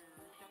silence.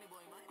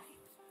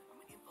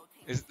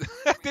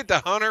 Did the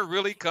hunter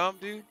really come,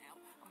 dude?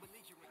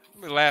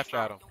 Let me laugh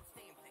at him.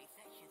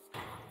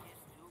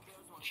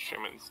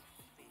 Shaman's.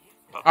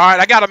 All right,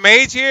 I got a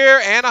mage here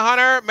and a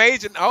hunter.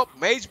 Mage and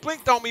mage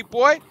blinked on me,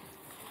 boy.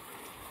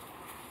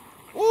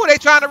 Ooh, they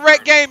trying to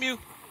wreck game you.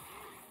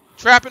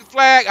 Trapping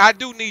flag. I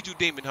do need you,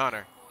 demon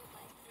hunter.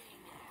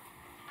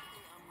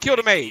 Kill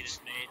the mage.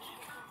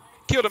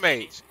 Kill the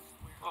mage.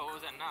 Oh, what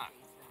was that knock?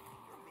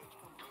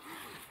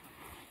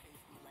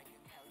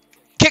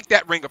 Kick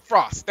that ring of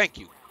frost. Thank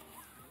you.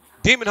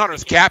 Demon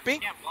hunter's capping.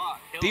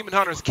 Demon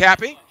hunter's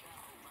capping.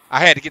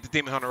 I had to get the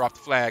demon hunter off the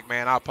flag,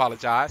 man. I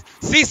apologize.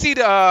 CC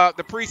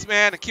the priest,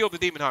 man, and kill the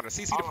demon hunter.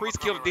 CC the priest,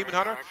 kill the demon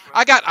hunter.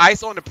 I got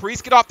ice on the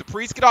priest. Get off the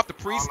priest. Get off the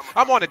priest.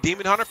 I'm on the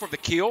demon hunter for the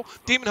kill.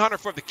 Demon hunter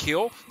for the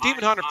kill.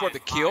 Demon hunter for the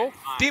kill.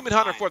 Demon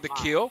hunter for the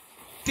kill.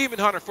 Demon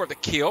hunter for the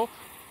kill.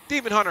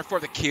 Demon hunter for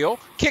the kill.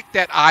 Kick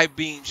that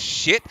I-beam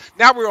shit.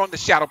 Now we're on the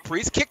shadow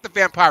priest. Kick the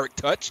vampiric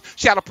touch.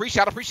 Shadow priest,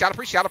 shadow priest, shadow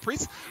priest, shadow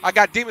priest. I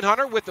got demon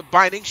hunter with the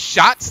binding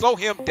shot. Slow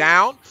him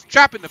down.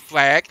 Trapping the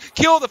flag.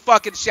 Kill the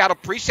fucking shadow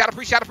priest. Shadow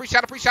priest, shadow priest,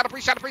 shadow priest, shadow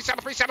priest, shadow priest,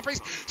 shadow priest, shadow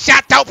priest.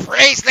 Shadow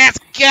priest, let's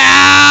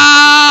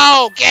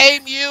go!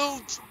 Game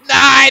you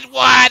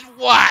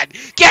 911.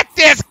 Get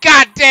this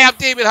goddamn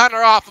demon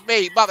hunter off of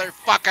me,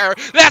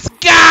 motherfucker. Let's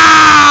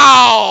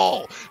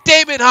go!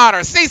 Demon hunter,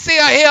 CC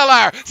a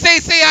healer.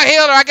 CC a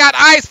healer. I got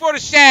ice for the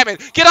shaman.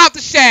 Get off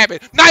the shaman.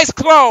 Nice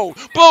clone.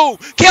 Boom.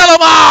 Kill them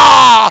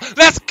all.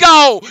 Let's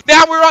go.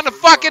 Now we're on the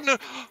fucking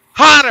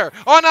hunter.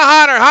 On the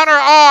hunter. Hunter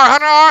R.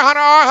 Hunter R.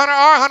 Hunter R. Hunter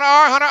R. Hunter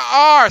R. Hunter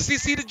R.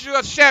 CC the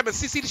shaman.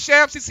 CC the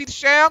sham. CC the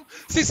sham.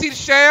 CC the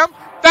sham.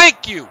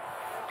 Thank you.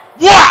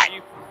 What?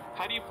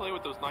 How do you play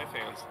with those knife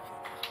hands?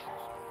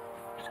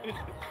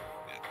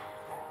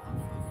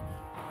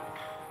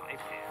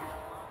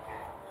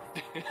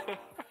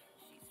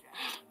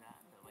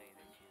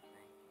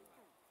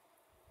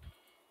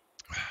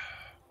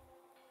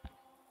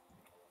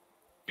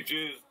 I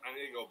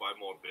need to go buy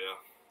more beer.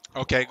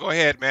 Okay, go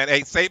ahead, man.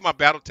 Hey, save my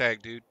battle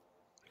tag, dude.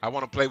 I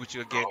want to play with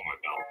you again. Oh, my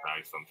battle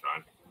tags, I'm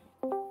trying.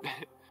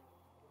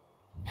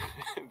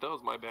 That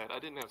was my bad. I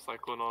didn't have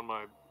Cyclone on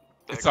my deck.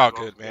 It's all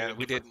good, man.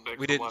 We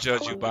didn't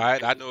judge you by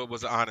it. I know it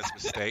was an honest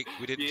mistake.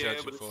 We didn't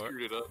judge you for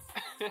it.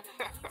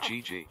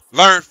 GG.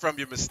 Learn from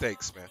your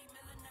mistakes, man.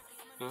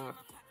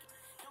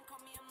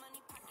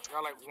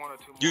 Got like 1 or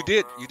 2 more. You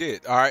did, bro. you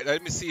did. All right,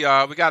 let me see.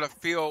 We got a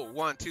field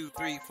 1, 2,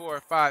 3, 4,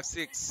 5,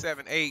 6,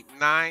 7, 8,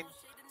 9.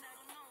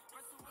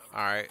 All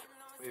right.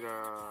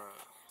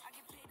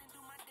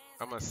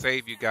 I'm gonna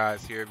save you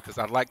guys here because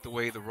I like the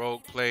way the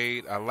rogue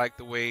played. I like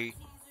the way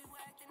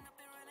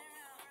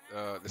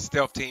the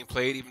stealth team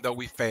played, even though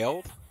we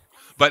failed.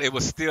 But it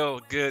was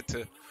still good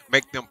to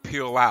make them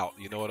peel out.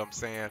 You know what I'm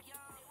saying?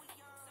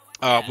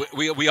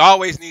 We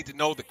always need to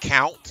know the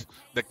count.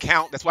 The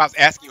count. That's why I was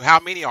asking you how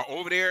many are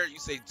over there. You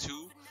say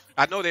 2.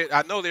 I know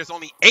there's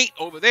only 8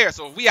 over there.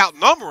 So if we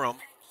outnumber them,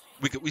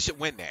 we should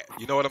win that.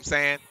 You know what I'm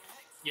saying?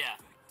 Yeah.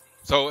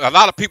 So a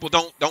lot of people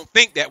don't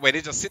think that way.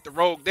 They just sit the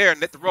rogue there and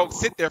let the rogue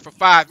sit there for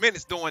 5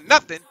 minutes doing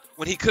nothing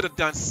when he could have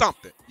done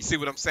something. You see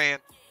what I'm saying?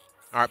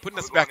 All right, putting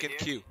us back in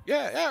queue.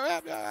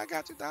 Yeah, I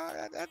got you, dog.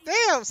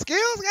 Damn,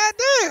 skills,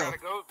 goddamn. Gotta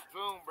go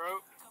soon, bro.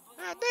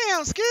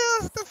 Goddamn,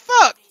 skills, what the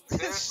fuck?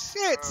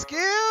 Shit,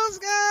 skills,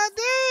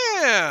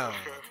 goddamn.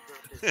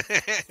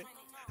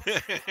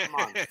 Come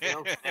on,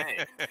 skills,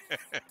 hey.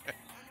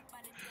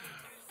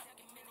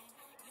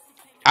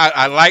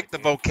 I like the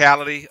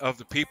vocality of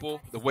the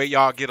people, the way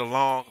y'all get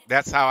along.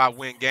 That's how I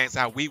win games,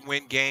 how we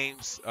win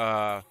games.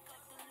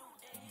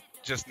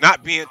 Just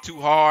not being too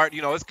hard.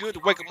 You know, it's good to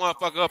wake a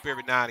motherfucker up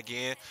every now and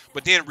again,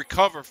 but then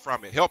recover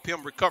from it. Help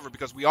him recover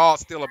because we all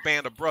still a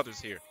band of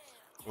brothers here.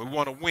 We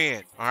want to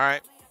win, all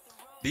right?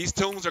 These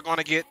tunes are going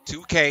to get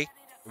 2K.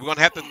 We're going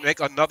to have to make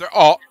another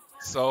alt,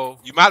 so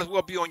you might as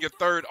well be on your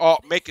 3rd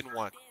alt making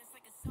one.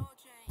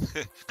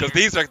 Because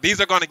these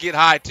are going to get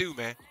high too,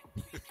 man.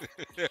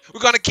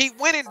 We're going to keep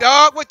winning,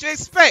 dog. What you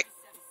expect?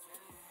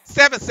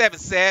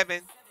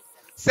 777.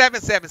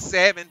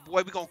 777.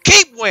 Boy, we're going to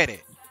keep winning.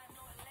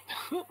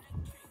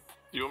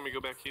 Do you want me to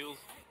go back heels?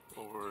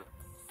 Or...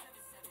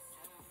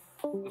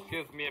 This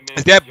gives me a minute.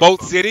 Is that to Boat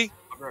jump up. City?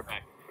 I'll be right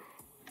back.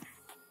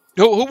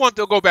 Who wants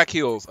to go back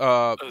heels?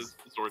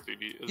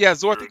 Zorthy. Yeah,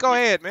 Zorthy, go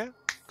ahead, man.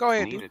 Go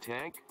ahead, Need dude. a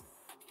tank?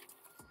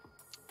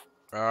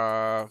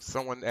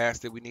 Someone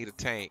asked if we need a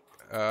tank.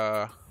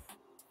 Oh,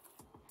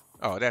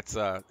 that's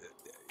man,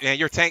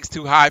 your tank's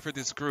too high for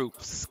this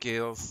group.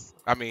 Skills.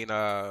 I mean,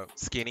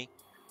 Skinny.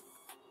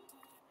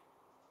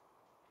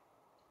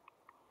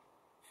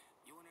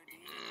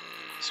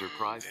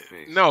 Surprise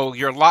face. No,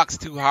 your lock's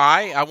too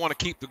high. I want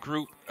to keep the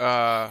group.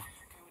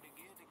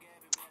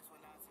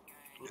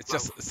 It's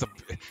a,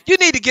 you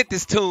need to get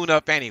this tune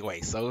up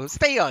anyway, so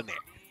stay on there.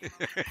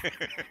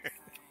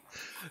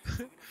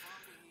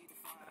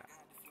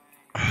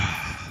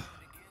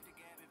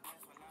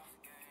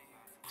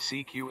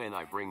 CQ and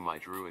I bring my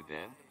druid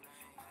then?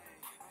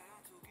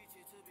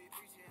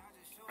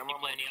 You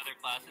play any other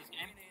classes,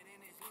 game?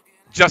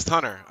 Just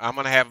hunter. I'm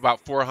gonna have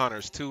about 4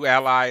 hunters, 2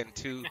 ally and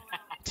two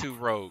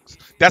rogues.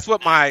 That's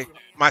what my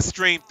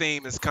stream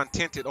theme is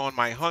contented on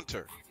my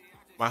hunters.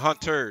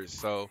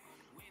 So.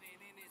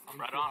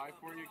 Right on.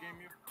 For you, game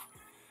you?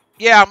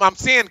 Yeah, I'm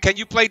seeing. Can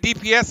you play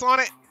DPS on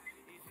it?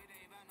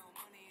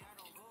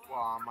 Well,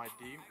 on my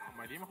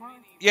demon hunter?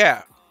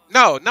 Yeah.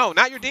 No,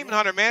 not your demon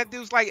hunter, man.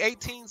 Dude's like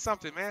 18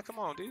 something, man. Come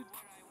on, dude.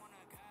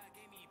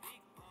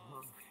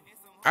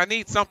 I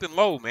need something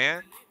low,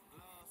 man.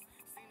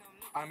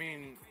 I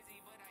mean,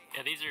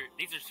 yeah,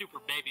 these are super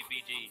baby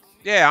BGs.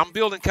 Yeah, I'm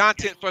building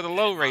content for the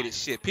low rated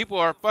shit. People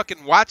are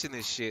fucking watching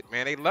this shit,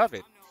 man. They love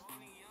it.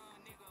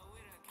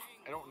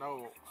 I don't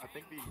know. I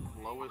think the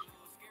lowest.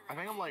 I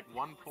think I'm like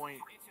 1.2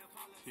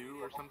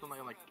 or something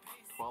like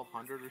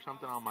 1200 or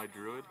something on my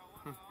druid.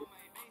 Oh,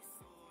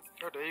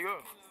 there you go.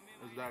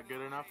 Is that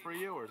good enough for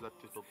you, or is that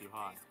still too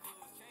high?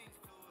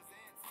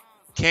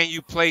 Can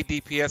you play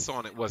DPS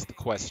on it? Was the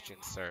question,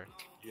 sir.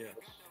 Yes.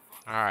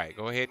 All right,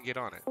 go ahead and get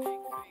on it. I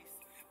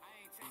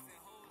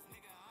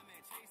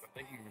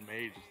think your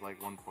mage is like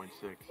 1.6.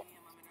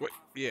 What?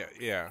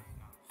 Yeah.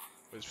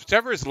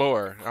 Whichever is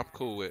lower, I'm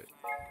cool with.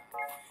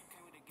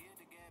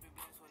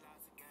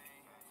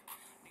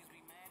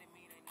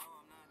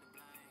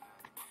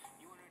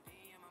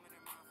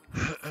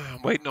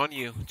 I'm waiting on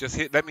you. Just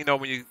let me know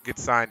when you get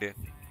signed in.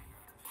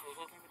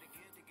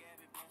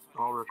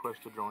 I'll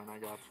request to join. I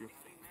got you.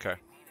 Okay.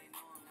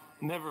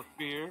 Never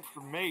fear,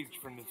 for mage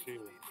friend is here.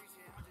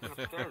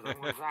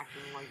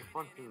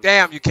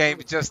 Damn, you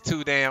came just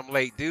too damn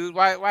late, dude.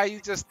 Why you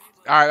just...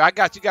 All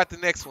right, you got the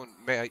next one,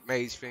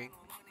 Mage Fiend.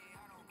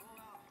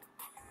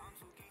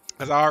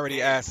 Because I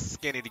already asked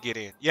Skinny to get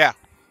in. Yeah.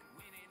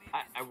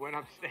 I went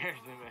upstairs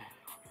and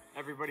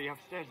everybody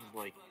upstairs is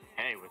like,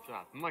 hey, what's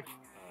up? I'm like,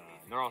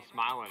 they're all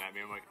smiling at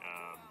me. I'm like,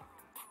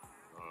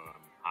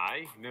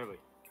 hi? And they're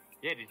like,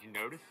 yeah, did you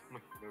notice? I'm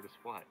like, notice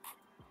what?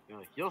 They're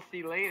like, you'll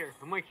see later.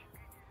 I'm like,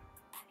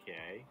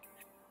 okay.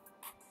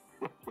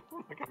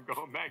 Like, I'm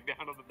going back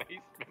down to the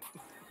basement.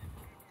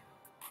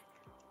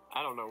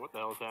 I don't know what the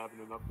hell's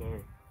happening up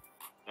there.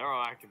 They're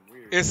all acting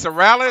weird. Is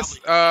Seralis,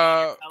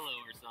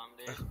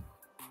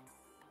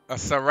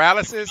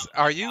 Seralis,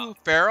 are you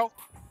feral?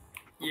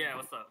 Yeah,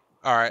 what's up?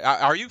 All right,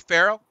 are you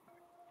feral?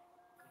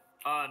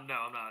 No, I'm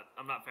not.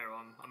 I'm not feral.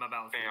 I'm a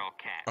balanced. Feral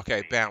cat.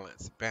 Okay,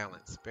 balance.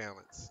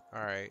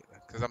 All right,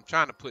 because I'm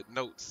trying to put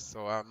notes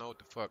so I'll know what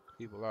the fuck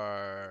people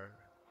are.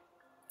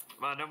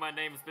 Well, I know my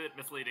name's a bit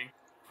misleading.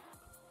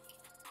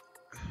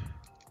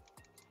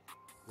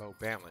 Low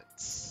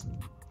balance.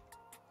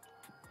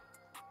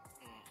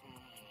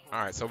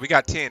 All right, so we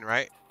got 10,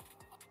 right?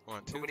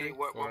 1, 2, 3,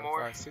 4,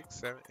 5, 6,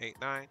 7, 8,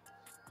 9.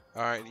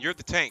 All right, and you're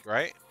the tank,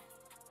 right?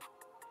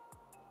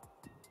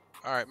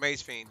 All right,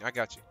 Mage Fiend, I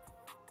got you.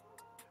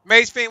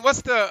 Mage Fiend,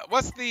 what's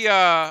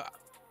the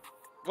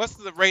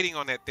rating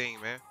on that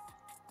thing, man?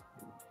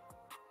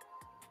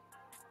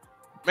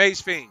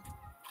 Mage Fiend.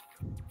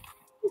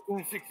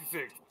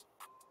 1566.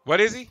 What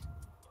is he?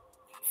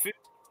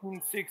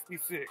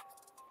 1566.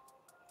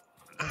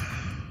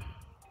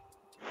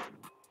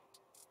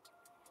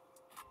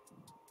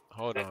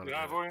 Hold on.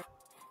 For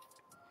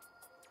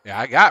Yeah,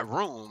 I got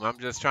room. I'm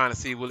just trying to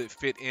see will it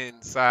fit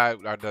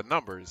inside the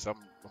numbers. I'm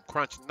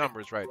crunching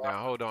numbers right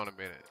now. Hold on a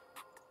minute.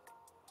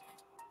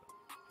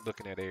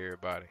 Looking at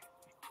everybody.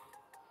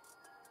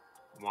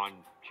 One,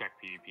 check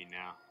PvP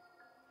now.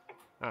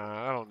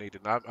 I don't need to.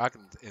 I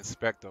can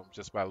inspect them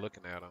just by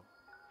looking at them.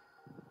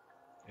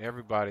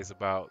 Everybody's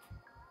about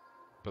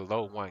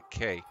below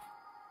 1K.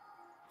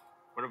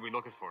 What are we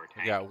looking for?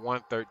 We got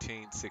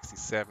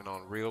 113.67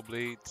 on real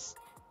bleeds.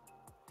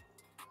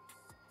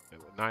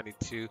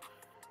 92.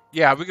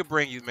 Yeah, we could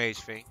bring you Mage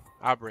Fiend.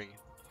 I'll bring you.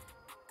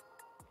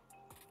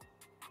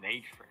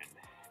 Mage friend.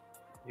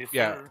 Yes,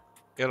 yeah, sir.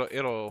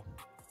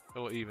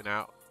 It'll even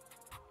out.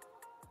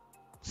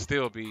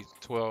 Still be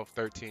 12,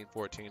 13,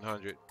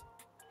 1400.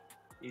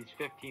 He's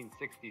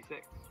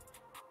 1566.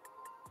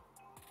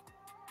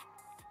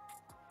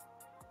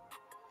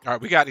 All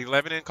right, we got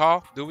 11 in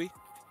call, do we?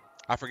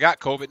 I forgot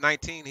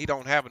COVID-19. He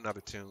don't have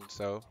another tune,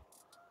 so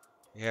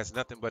he has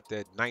nothing but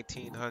that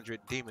 1900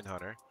 Demon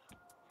Hunter.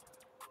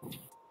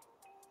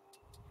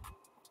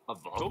 A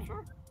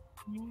vulture?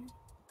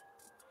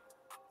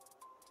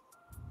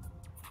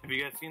 Have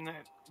you guys seen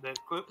that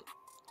clip?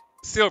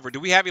 Silver, do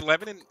we have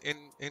 11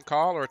 in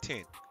call or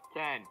 10?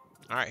 10.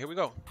 All right, here we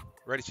go.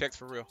 Ready checks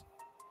for real.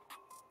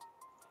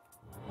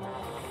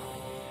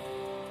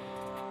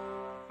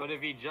 But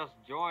if he just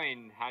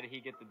joined, how did he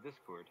get the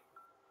Discord?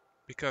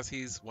 Because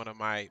he's one of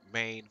my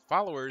main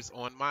followers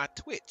on my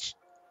Twitch.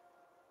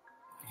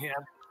 Yeah.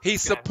 He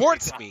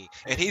supports me,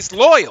 and he's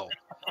loyal.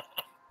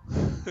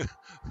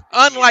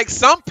 Unlike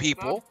some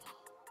people.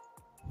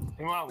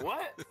 You want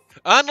what?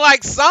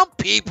 Unlike some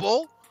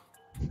people.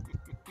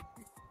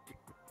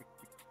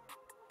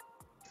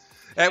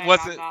 That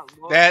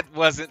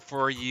wasn't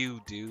for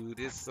you, dude.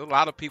 It's a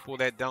lot of people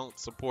that don't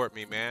support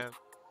me, man.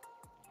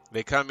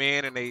 They come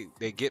in and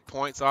they get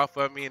points off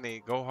of me and they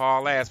go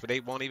haul ass, but they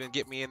won't even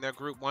get me in their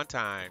group one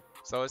time.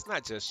 So it's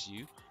not just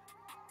you.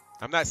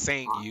 I'm not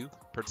saying you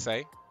per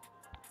se.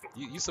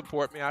 You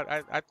support me.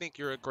 I think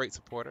you're a great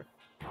supporter.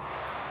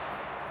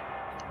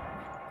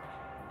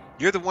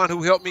 You're the one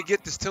who helped me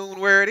get this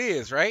tune where it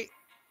is, right?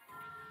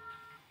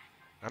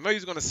 I know you're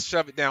gonna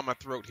shove it down my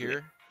throat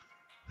here.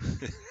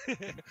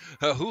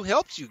 Who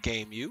helped you,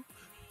 Game You?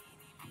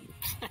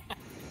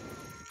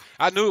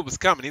 I knew it was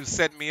coming. He was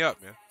setting me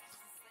up, man.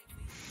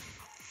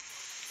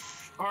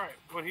 All right,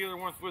 what healer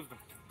wants wisdom?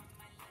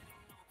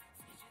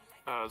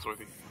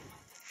 Zorthy.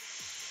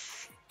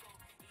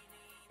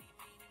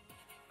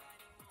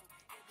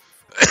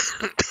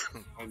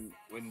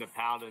 When the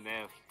paladin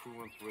asks who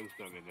wants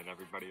wisdom, and then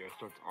everybody else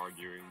starts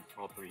arguing,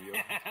 all three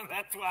healers.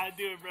 That's why I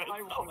do it, bro. It's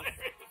hilarious.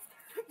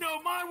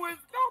 No, my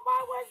wisdom! No,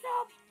 my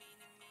wisdom!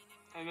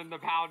 And then the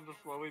paladin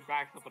just slowly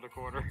backs up in the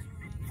corner.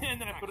 And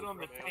then I put it on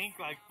the tank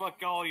like,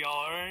 fuck all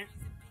y'all, alright?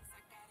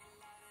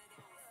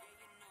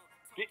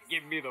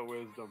 Give me the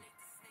wisdom.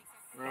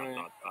 Right.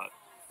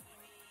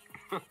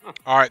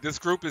 All right, this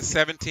group is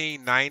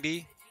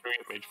 1790.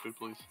 Mage food,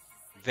 please.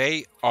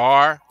 They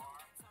are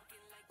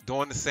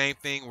doing the same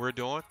thing we're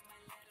doing.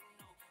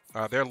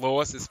 Their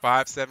lowest is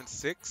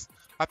 576.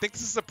 I think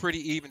this is a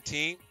pretty even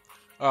team.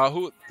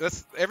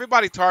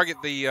 Everybody target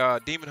the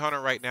Demon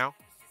Hunter right now.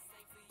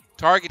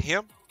 Target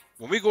him.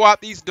 When we go out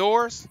these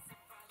doors,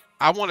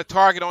 I want to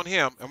target on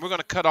him, and we're going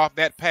to cut off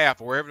that path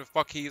wherever the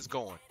fuck he is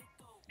going.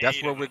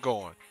 That's where we're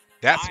going.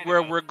 That's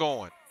where we're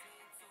going.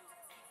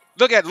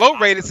 Look at low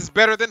rated is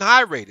better than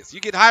high rated. You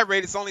get high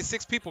rated, it's only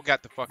 6 people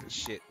got the fucking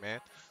shit, man.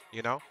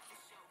 You know?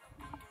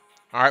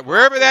 All right,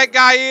 wherever that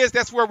guy is,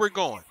 that's where we're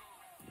going.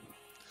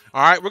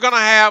 All right, we're going to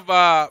have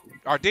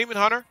our Demon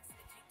Hunter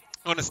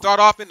going to start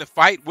off in the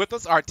fight with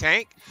us, our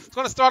tank. It's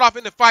going to start off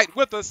in the fight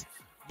with us,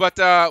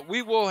 but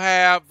we will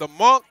have the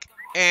Monk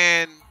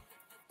and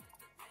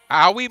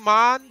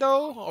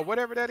Awimondo, or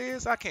whatever that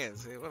is. I can't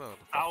say.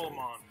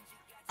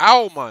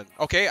 Owlmon.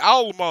 Okay,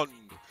 Owlmon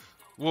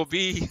will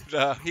be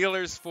the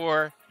healers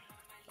for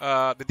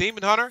the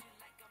Demon Hunter.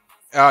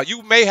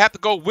 You may have to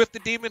go with the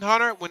Demon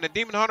Hunter. When the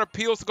Demon Hunter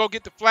peels to go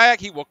get the flag,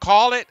 he will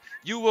call it.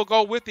 You will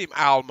go with him,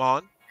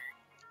 Owlmon.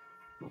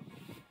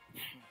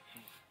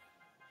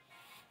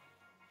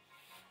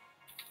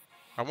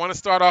 I want to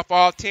start off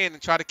all 10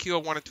 and try to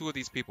kill 1 or 2 of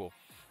these people.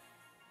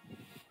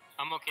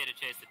 I'm okay to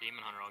chase the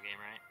Demon Hunter all game,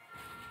 right?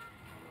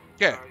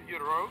 Yeah. You're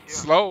the rogue? Yeah.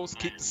 Slows.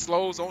 Keep the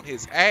slows on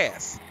his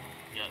ass.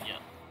 Yeah.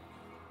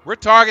 We're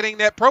targeting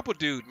that purple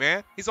dude,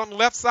 man. He's on the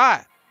left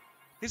side.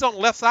 He's on the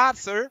left side,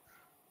 sir.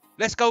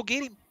 Let's go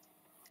get him.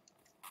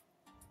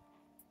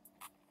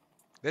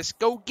 Let's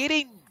go get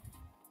him.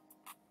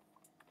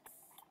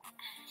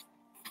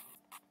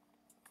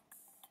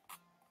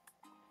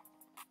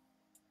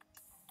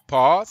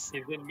 Pause.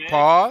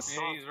 Pause.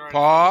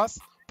 Pause.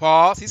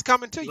 Pause. He's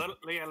coming to you.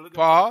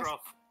 Pause.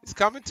 He's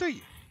coming to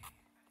you.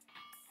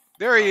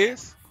 There he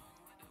is.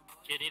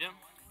 Kidneyed him.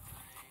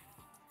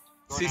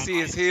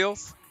 CC his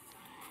heels.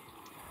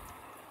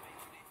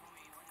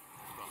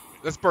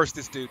 Let's burst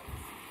this dude.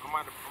 I'm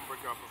about to break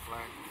off the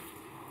flag.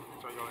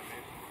 So y'all in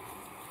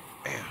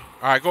there. Damn.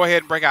 All right, go ahead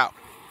and break out.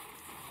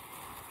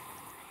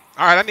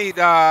 All right, I need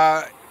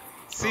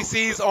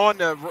CC's on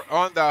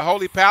the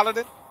Holy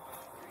Paladin.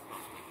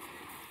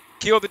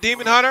 Kill the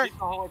Demon Hunter. Get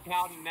the Holy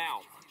Paladin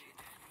now.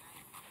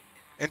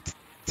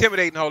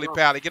 Intimidating Holy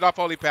Pally. Get off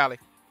Holy Pally.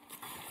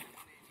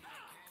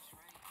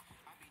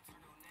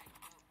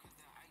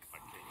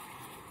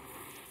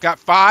 Got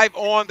 5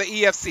 on the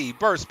EFC.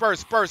 Burst.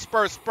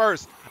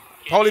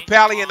 Holy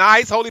Pally and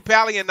Ice. Holy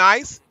Pally and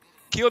Ice.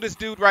 Kill this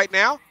dude right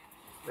now.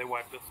 They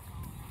wiped us.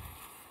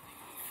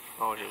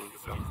 Oh, here we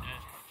go.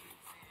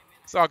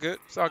 It's all good.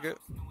 It's all good.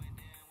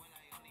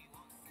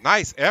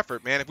 Nice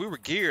effort, man. If we were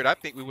geared, I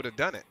think we would have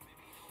done it.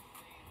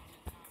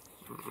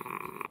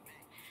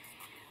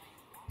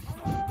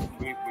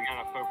 We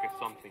gotta focus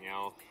something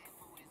else.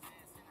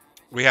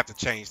 We have to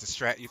change the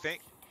strat, you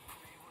think?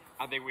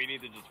 I think we need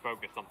to just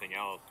focus something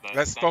else.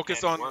 Let's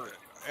focus on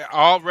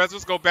all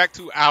reserves. Go back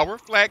to our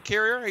flag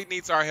carrier. He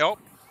needs our help.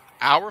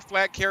 Our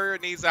flag carrier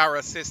needs our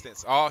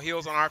assistance. All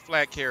heals on our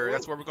flag carrier.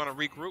 That's where we're going to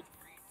regroup.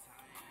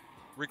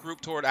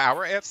 Regroup toward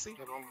our FC.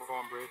 Everyone go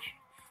on bridge.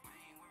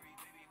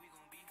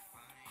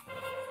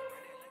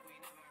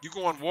 You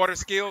going water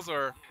skills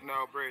or?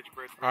 No, bridge.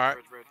 All right.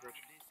 Bridge.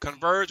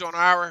 Converge on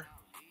our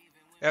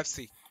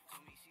FC.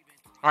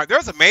 All right,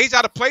 there's a mage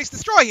out of place.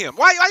 Destroy him.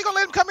 Why you gonna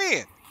let him come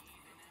in?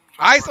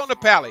 Ice on the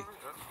pally.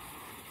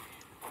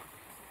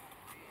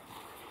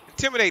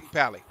 Intimidating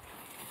pally.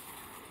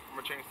 I'm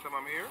gonna change some.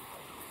 I'm here.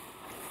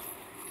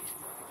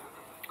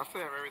 I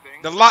still have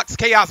everything. The Locks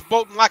chaos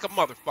bolting like a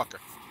motherfucker.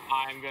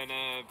 I'm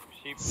gonna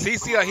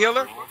CC a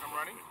healer. I'm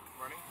running.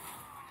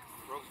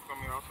 Rogue's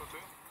coming also too.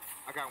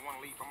 I got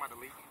one leap. I'm about to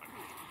leap.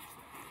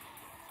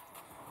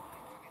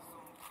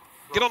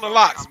 Get on the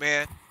Locks,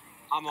 man.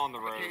 I'm on the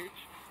road.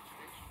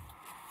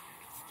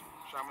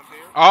 Shaman's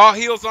here. All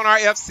heals on our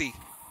FC.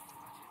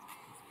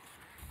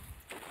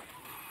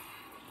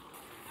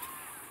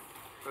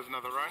 There's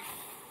another run.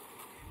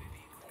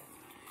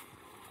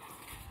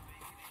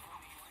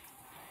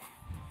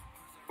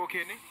 Full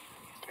kidney.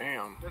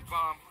 Damn. This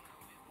bomb.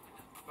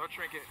 No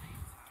trinket.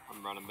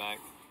 I'm running back.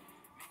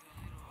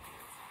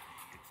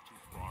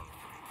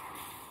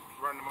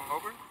 Running them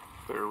over.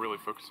 They're really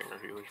focusing our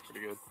healers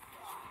pretty good.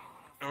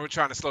 And we're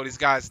trying to slow these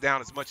guys down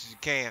as much as you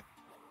can.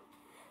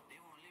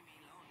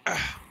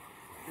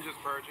 He's just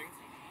purging.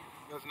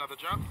 There's another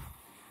jump.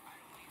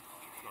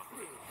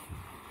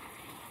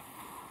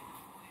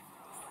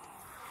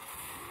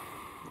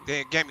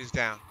 Damn, Gammy's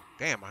down.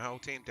 Damn, my whole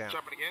team down.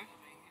 Jumping again.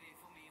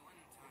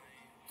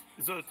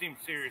 This other team's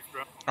serious,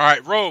 bro. All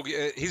right, Rogue,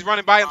 he's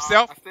running by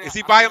himself? Is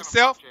he by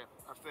himself?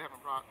 I still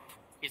haven't proc.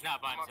 He's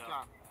not by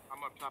himself.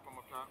 I'm up top.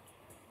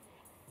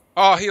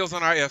 All heals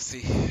on our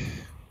FC.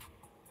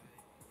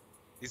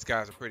 These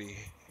guys are pretty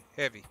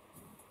heavy.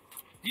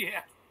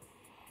 Yeah.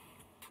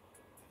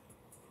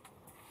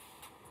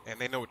 And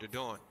they know what they're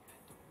doing.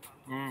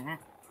 Mm-hmm.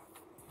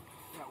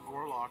 Yeah,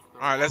 Warlock. All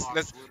right,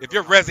 let's. If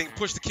you're rezzing,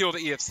 push to kill the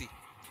EFC.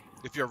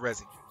 If you're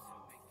rezzing.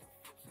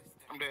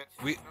 I'm dead.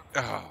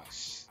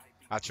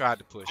 I tried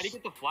to push. How do you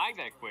get the flag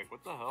that quick?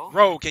 What the hell?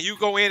 Rogue, can you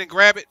go in and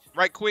grab it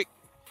right quick?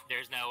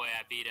 There's no way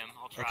I beat him.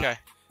 I'll try.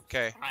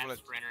 Okay. I'm not a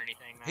sprint or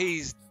anything. No.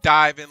 He's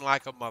diving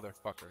like a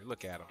motherfucker.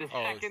 Look at him. The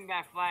second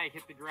that flag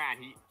hit the ground,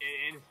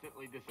 it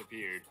instantly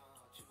disappeared.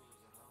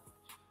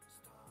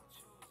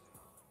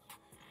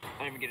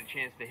 I didn't even get a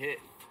chance to hit.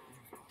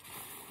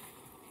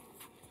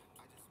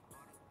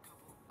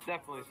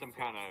 Definitely some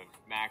kind of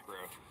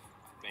macro.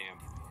 Bam.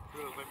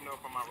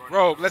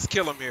 Rogue, let's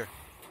kill him here.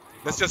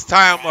 Let's just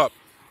tie him up.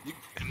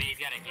 I mean, he's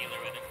got a healer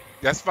with him.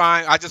 That's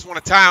fine. I just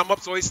want to tie him up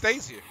so he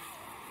stays here.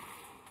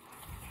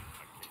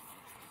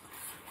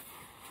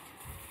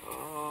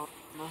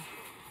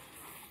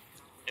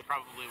 It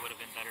probably would have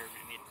been better if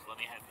he just let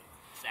me have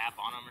the zap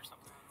on him or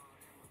something.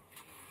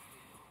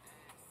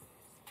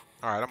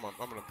 All right, I'm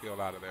gonna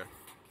peel out of there.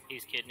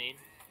 He's kidneyed.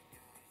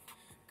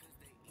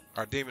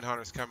 Our demon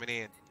hunter's coming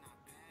in.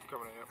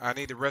 Coming in. I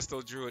need the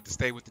Resto Druid to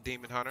stay with the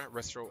demon hunter.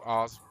 Resto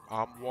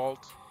Oswald.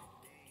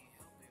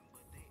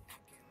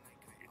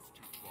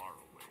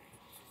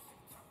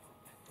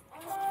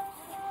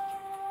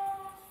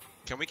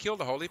 Can we kill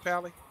the Holy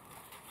Pally?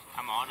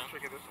 I'm on him.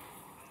 Check it this.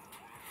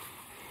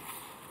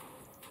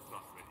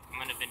 I'm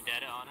gonna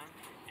Vendetta on him,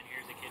 and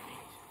here's a kidney.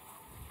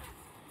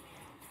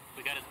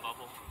 We got his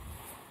bubble.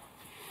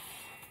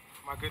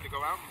 Am I good to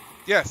go out?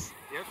 Yes.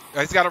 Yes.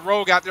 He's got a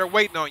rogue out there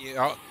waiting on you.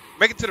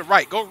 Make it to the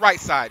right. Go right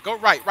side. Go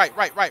right.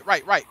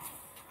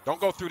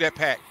 Don't go through that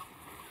pack.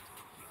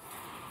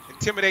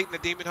 Intimidating the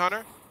demon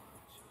hunter.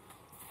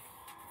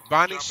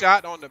 Bonding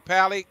shot on the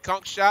pally.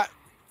 Conk shot.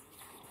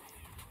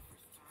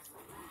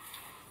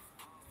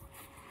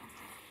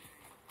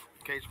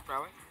 Cage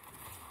Pally.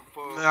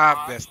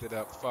 Nah, I messed it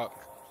up. Fuck.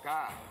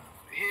 God.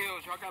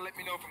 Hills, y'all gotta let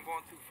me know if I'm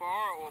going too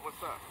far or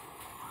what's up.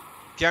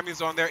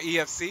 Gammy's on their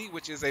EFC,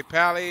 which is a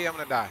pally. I'm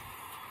gonna die.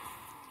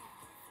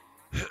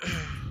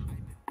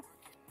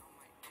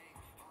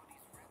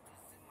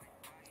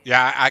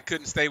 Yeah, I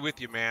couldn't stay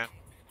with you, man.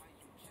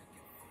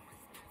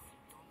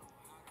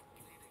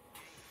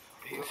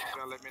 Hills,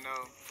 y'all let me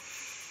know.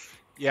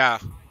 Yeah.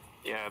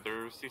 Yeah,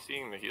 they're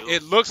CCing the heals.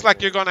 It looks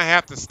like you're gonna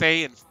have to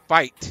stay and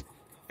fight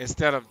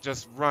instead of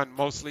just run.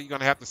 Mostly, you're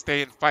gonna have to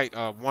stay and fight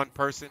one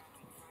person,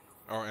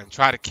 and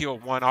try to kill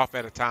one off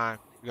at a time.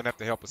 You're gonna have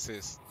to help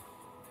assist.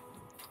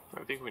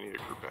 I think we need to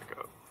group back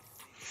up.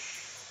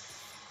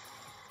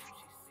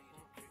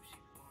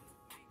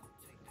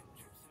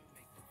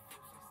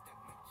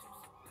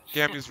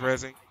 Gammy's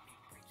rezzing.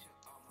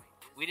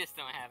 We just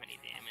don't have any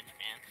damage,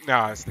 man.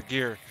 No, it's the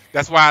gear.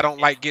 That's why I don't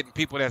like getting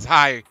people that's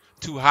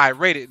too high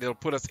rated. They'll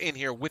put us in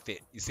here with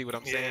it. You see what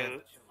I'm saying?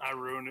 Yeah, I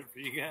ruined it for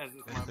you guys.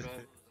 It's my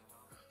bad.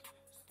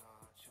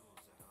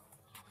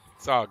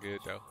 It's all good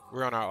though.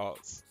 We're on our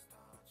alts.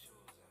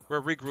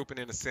 We're regrouping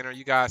in the center.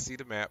 You guys see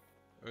the map.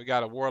 We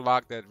got a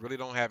warlock that really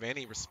don't have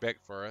any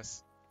respect for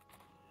us.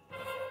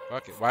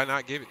 Fuck it. Why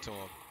not give it to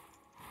him?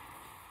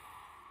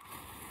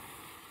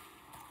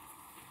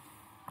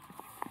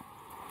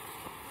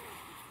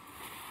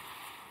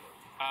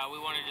 We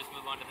want to just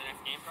move on to the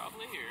next game,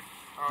 probably,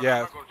 or? Yeah.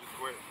 I'm not gonna just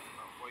quit.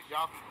 Well,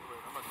 y'all can quit.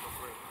 I'm not gonna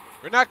quit.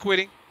 We're not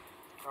quitting.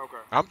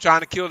 Okay. I'm trying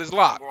to kill this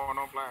lock. I'm going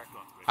on black.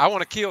 I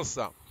want to kill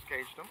something.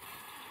 Caged him.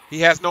 He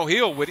has no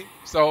heal with him,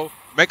 so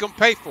make him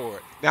pay for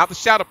it. Now the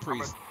Shadow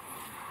Priest.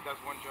 That's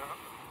one jump.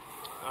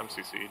 I'm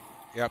CC'd.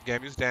 Yep,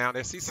 Gamu's down.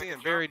 They're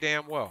CCing very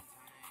damn well.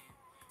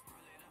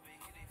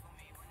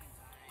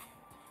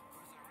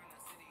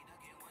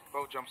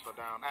 Both jumps are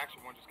down.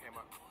 Actually, one just came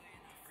up.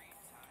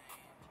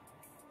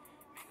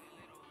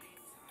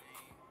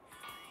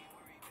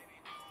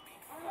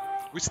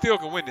 We still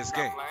can win this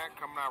game. Flag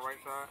coming out right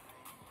side.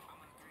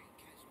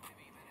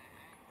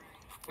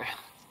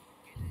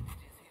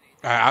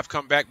 I've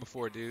come back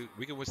before, dude.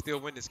 We can still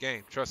win this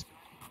game. Trust me.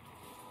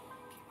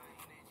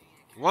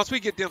 Once we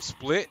get them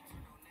split,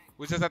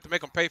 we just have to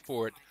make them pay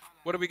for it.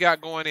 What do we got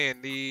going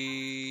in?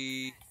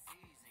 The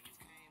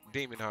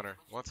Demon Hunter.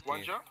 Once again.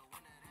 One jump?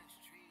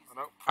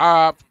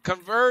 Oh, no.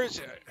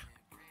 Conversion.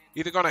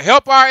 Either going to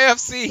help our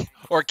FC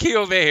or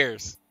kill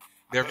theirs.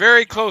 They're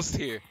very close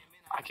here.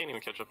 I can't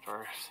even catch up to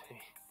our FC.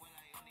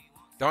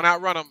 Don't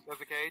outrun them. There's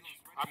a cage.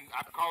 I'm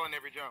calling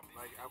every jump.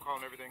 Like, I'm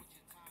calling everything.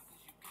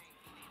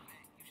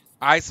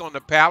 Ice on the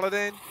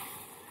Paladin.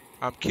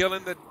 I'm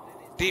killing the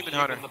Demon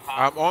Hunter.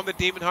 I'm on the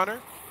Demon Hunter.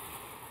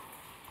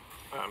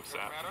 I'm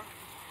sad.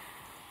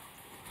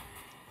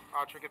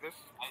 I'll trigger this.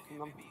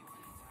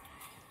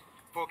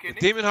 Full The kidney.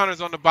 Demon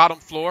Hunter's on the bottom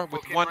floor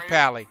with one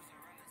pally.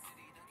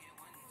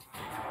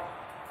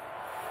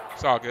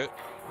 It's all good.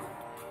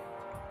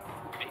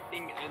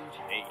 Anything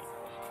unchanged.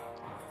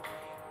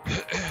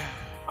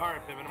 All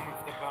right, Pippin, I'm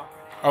gonna step out.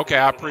 Okay,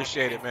 I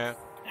appreciate it, man.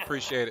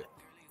 Appreciate it.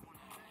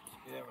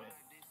 Yeah, man.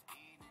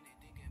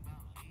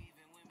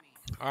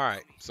 All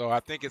right, so I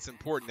think it's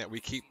important that we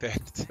keep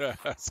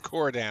that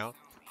score down.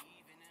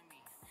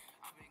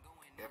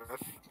 Yeah,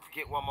 let's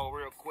get one more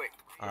real quick.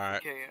 All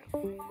right.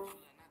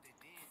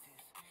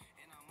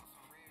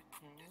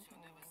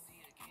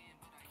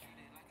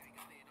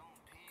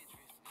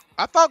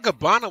 I thought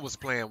Gabbana was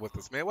playing with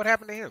us, man. What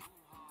happened to him?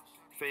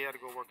 Say he had to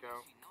go work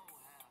out.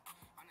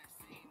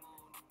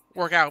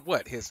 Work out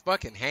what? His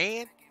fucking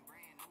hand?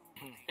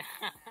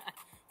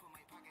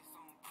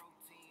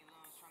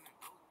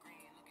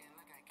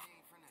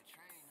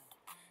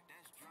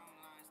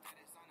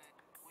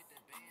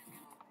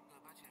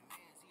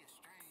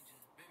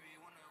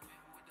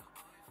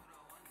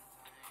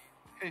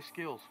 Hey,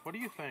 Skills, what do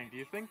you think? Do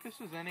you think this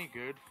is any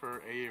good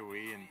for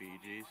AoE and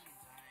BGs?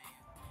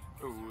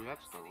 Ooh,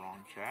 that's the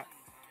wrong chat.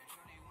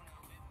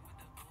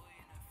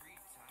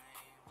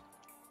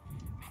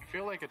 I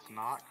feel like it's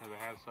not because it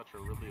has such a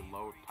really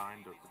low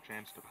time to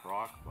chance to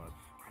proc, but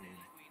I mean,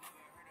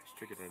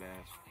 figured I'd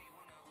ask.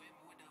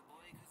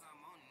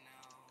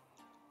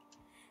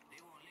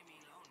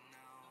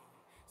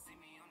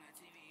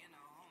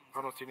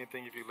 I don't see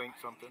anything if you link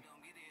something.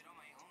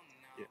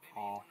 Yeah,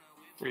 all.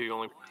 You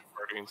only play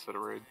party instead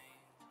of raid.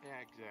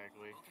 Yeah,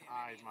 exactly.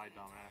 My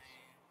dumbass.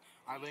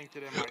 I linked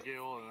it in my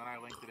guild, and then I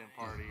linked it in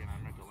party, and I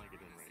meant to link it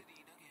in raid.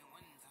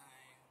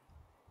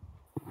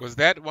 Was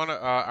that one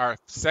of our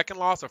second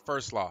loss or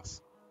first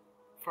loss?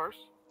 First.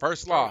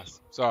 First loss.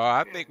 So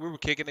I think we were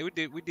kicking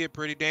it. We did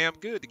pretty damn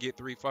good to get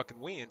 3 fucking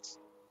wins.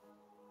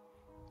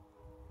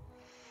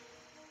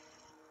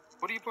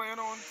 What are you playing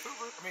on,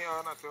 Silver? I mean,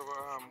 not Silver.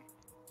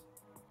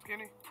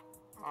 Skinny.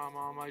 I'm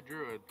on my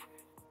druid.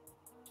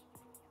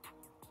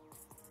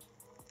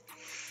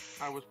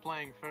 I was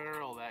playing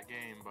Feral that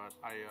game, but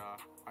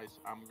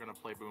I'm gonna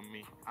play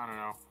Boomy. I don't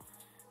know.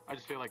 I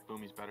just feel like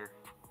Boomy's better.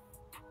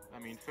 I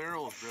mean,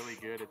 Feral is really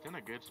good. It's in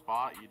a good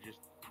spot. It's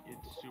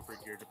super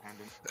gear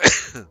dependent,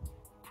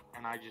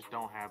 and I just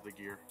don't have the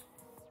gear.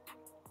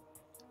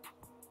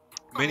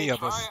 Many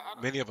of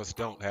us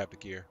don't have the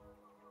gear.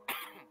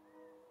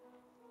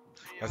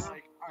 Yeah,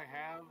 like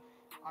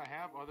I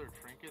have other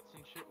trinkets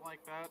and shit like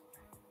that.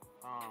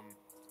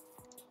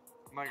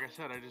 Like I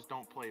said, I just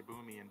don't play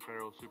Boomy, and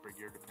Feral's super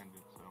gear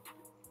dependent, so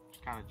it's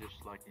kind of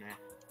just like meh,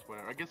 it's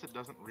whatever. I guess it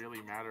doesn't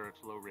really matter.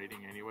 It's low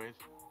rating anyways.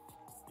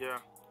 Yeah.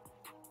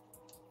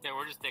 Yeah,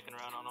 we're just dicking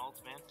around on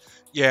ults, man.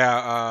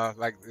 Yeah,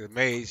 like the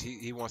mage,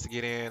 he wants to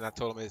get in. I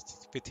told him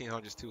it's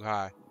 1500 is too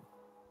high.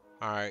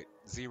 All right,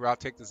 0. I'll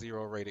take the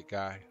 0 rated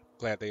guy.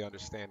 Glad they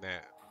understand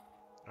that.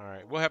 All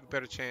right, we'll have a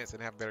better chance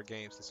and have better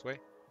games this way.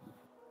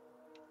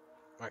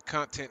 My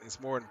content is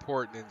more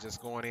important than just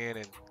going in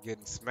and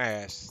getting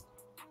smashed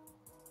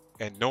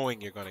and knowing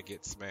you're going to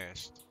get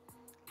smashed.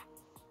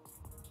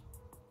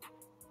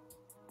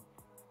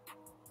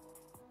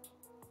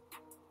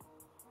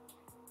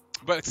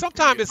 But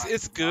sometimes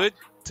it's good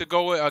to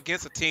go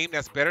against a team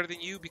that's better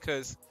than you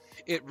because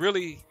it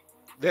really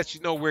lets you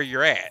know where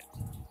you're at.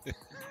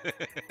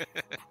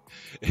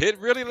 It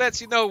really lets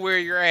you know where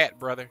you're at,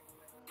 brother.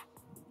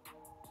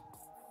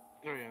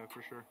 Oh yeah,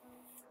 for sure.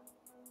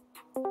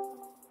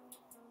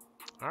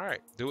 All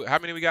right. How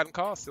many we got in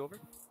calls, Silver?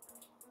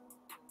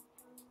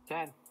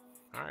 10.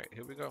 All right,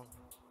 here we go.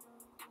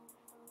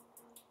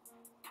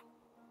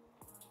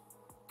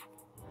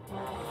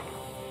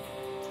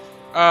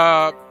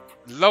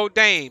 Low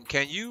Dame,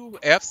 can you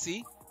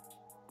FC?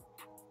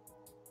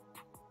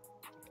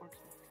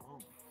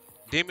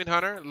 Demon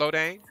Hunter, Low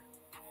Dame.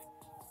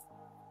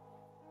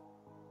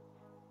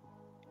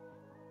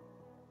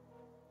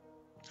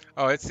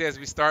 Oh, it says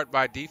we start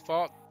by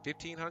default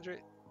 1500.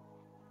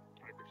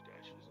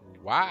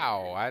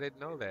 Wow, I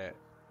didn't know that.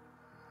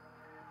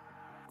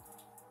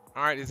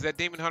 All right, is that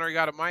Demon Hunter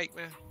got a mic,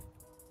 man?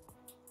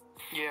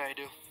 Yeah, I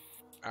do.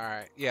 All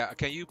right, yeah.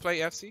 Can you play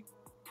FC?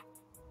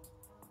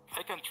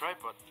 I can try,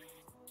 but.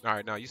 All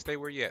right, no, you stay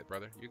where you at,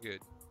 brother. You're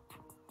good.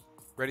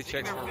 Ready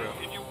checks for real.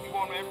 Did you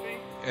want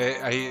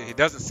FC? He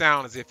doesn't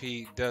sound as if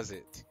he does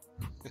it.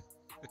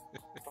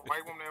 Why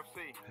you want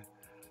FC?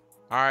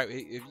 All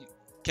right,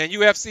 can you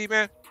FC,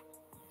 man?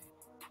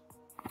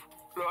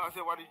 So I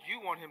said, why did you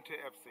want him to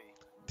FC?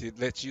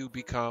 To let you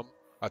become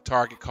a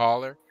target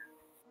caller.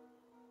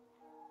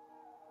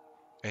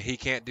 And he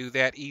can't do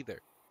that either.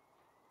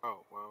 Oh,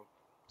 well.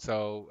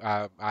 So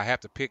I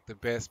have to pick the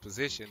best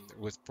position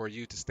for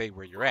you to stay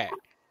where you're at.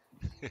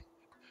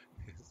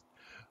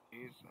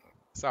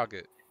 It's all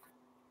good.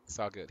 It's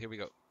all good. Here we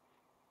go.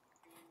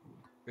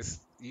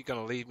 You're going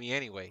to leave me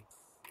anyway.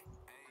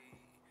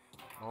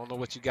 I don't know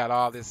what you got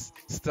all this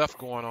stuff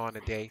going on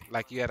today.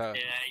 Like you had a...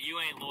 Yeah, you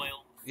ain't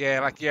loyal. Yeah,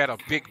 like you had a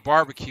big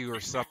barbecue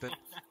or something.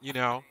 You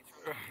know.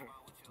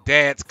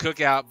 Dad's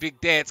cookout. Big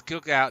Dad's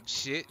cookout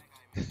shit.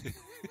 Go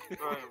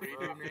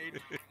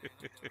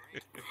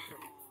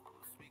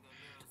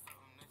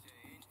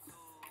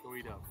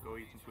eat up. Go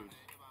eat some food.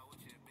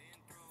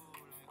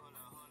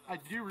 I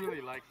do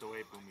really like the way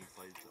Boomy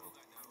plays, though.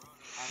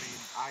 I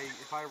mean,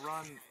 if I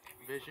run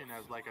Vision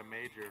as like a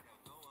major,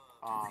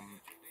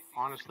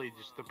 honestly,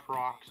 just the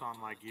procs on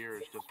my gear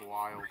is just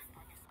wild.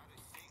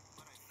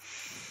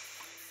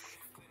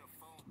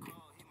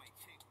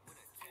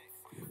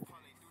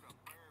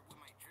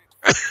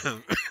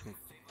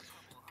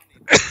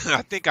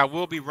 I think I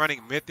will be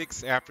running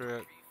mythics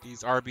after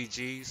these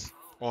RBGs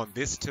on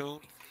this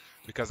tune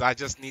because I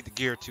just need the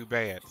gear too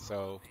bad.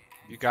 So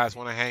if you guys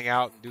want to hang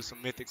out and do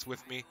some mythics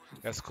with me,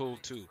 that's cool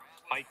too.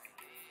 Hike.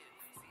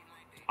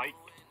 Hike.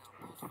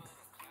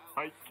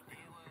 Hike.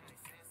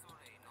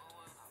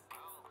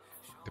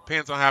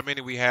 Depends on how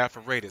many we have for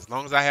rated. As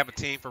long as I have a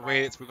team for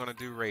rated, we're gonna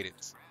do rated.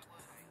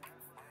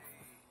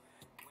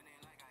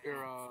 Here,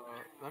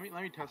 let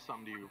me test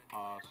something to you,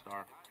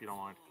 Star, if you don't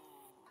mind.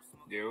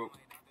 Yo.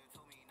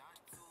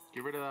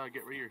 Get rid of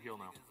your heal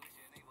now.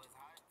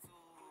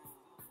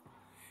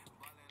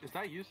 Is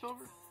that you,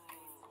 Silver?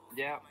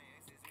 Yeah.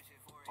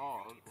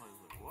 Oh, what is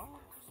it? What?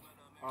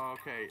 Oh,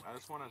 okay, I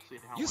just want to see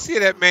how. You see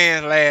that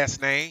man's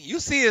last name? You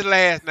see his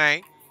last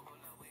name?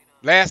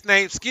 Last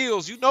name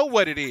Skills. You know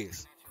what it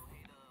is.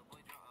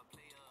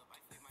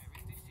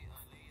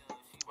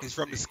 He's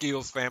from the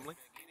Skills family.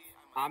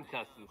 I'm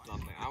testing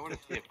something. I want to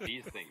see if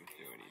these things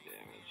do any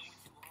damage.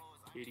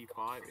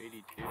 85,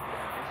 82. I guess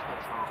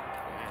that's not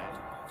bad.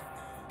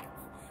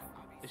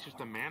 It's just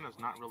the mana's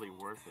not really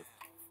worth it.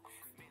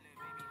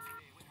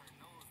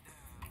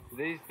 Do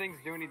these things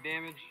do any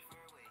damage?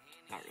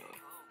 Not really.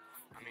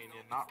 I mean,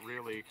 yeah, not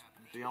really.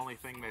 The only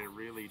thing they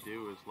really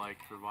do is like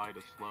provide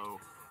a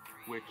slow,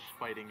 which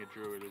fighting a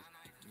druid is,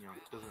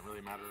 doesn't really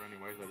matter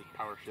anyways. That is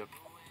power shift.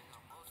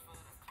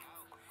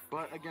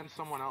 But against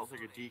someone else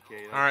like a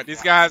DK. All right,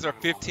 these guys are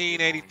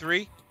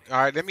 1583. All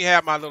right, let me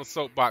have my little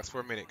soapbox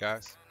for a minute,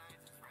 guys.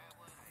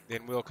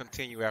 Then we'll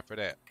continue after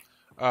that.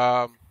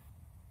 I'm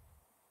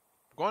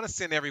going to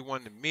send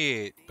everyone to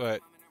mid,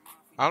 but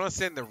I'm going to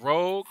send the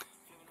Rogue,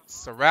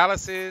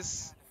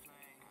 Paralysis,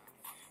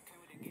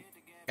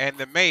 and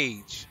the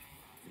Mage.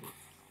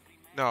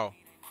 No,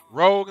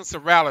 Rogue and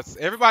Paralysis.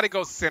 Everybody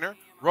go center.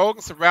 Rogue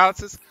and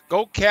Paralysis.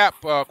 Go cap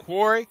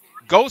Quarry.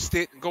 Ghost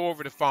it and go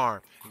over to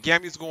farm.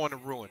 Gammy's going to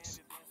Ruins.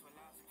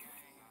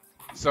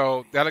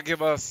 So that'll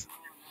give us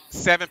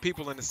 7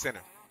 people in the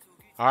center.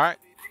 All right?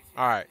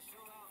 All right.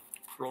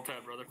 Roll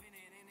Tide, brother.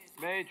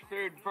 Mage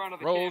food in front of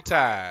the Roll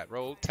Tide.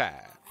 Roll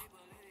Tide.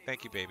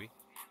 Thank you, baby.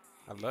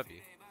 I love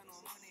you.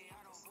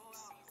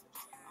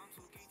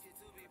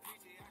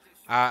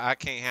 I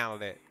can't handle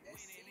that.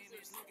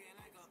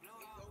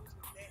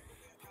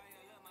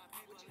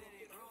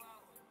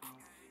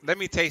 Let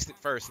me taste it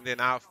first, and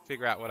then I'll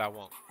figure out what I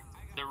want.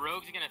 The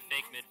Rogue's gonna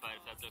fake mid fight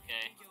if that's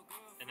okay,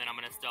 and then I'm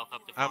gonna stealth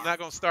up the farm. I'm not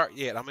gonna start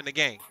yet. I'm in the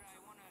game.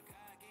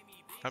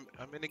 I'm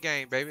in the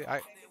game, baby.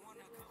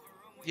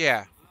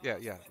 Yeah.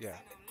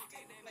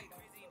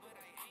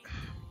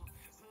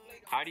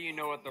 How do you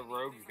know what the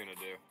Rogue's gonna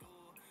do?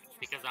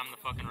 Because I'm the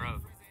fucking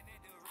Rogue.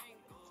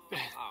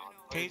 Oh,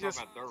 Can you just?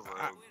 about their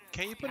Rogue.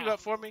 Can you put it up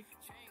for me?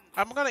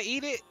 I'm gonna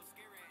eat it.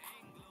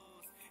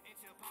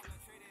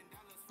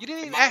 You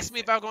didn't even ask me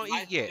if I was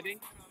gonna eat yet. You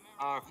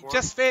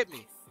just fed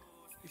me.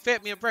 You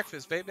fed me a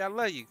breakfast, baby. I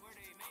love you.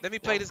 Let me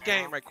play this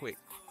game right quick.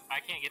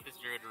 I can't get this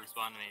druid to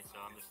respond to me, so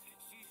I'm just.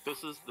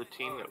 This is the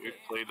team that we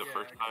played the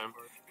first time,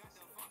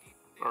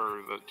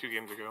 or the 2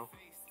 games ago.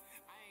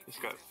 It's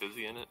got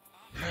Fizzy in it.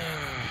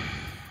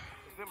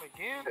 Them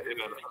again?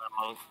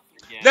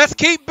 Let's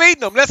keep beating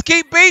them. Let's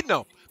keep beating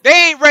them. They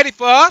ain't ready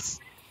for us.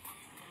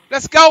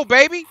 Let's go,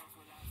 baby.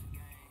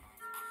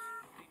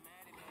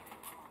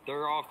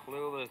 They're all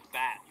clueless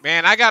bats.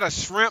 Man, I got a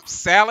shrimp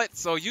salad,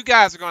 so you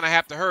guys are going to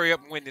have to hurry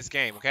up and win this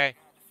game, okay?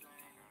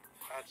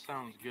 That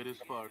sounds good as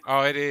fuck.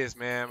 Oh, it is,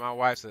 man. My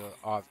wife's an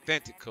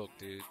authentic cook,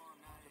 dude.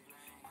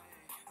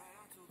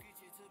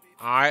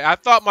 All right, I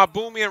thought my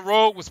Boomy and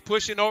Rogue was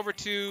pushing over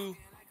to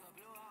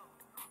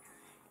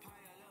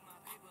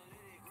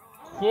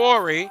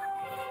Quarry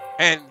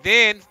and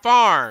then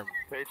farm.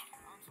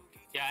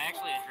 Yeah, I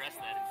actually addressed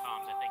that in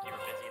comms. I think you were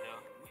busy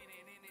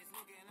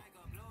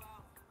though.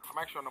 I'm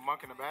actually on the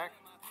monk in the back.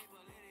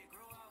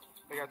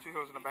 They got 2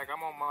 hills in the back.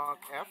 I'm on monk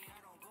F.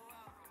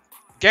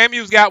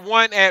 Gamu's got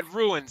one at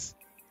Ruins.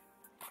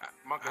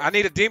 Monk I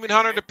need a Demon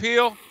Hunter to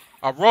peel.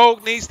 A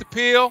Rogue needs to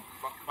peel.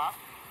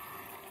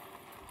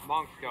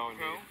 Monk's going,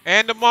 dude.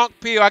 And the Monk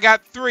peel. I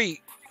got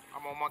 3.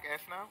 I'm on monk S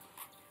now.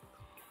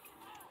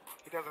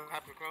 He doesn't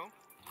have to come.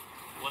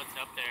 What's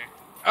up there?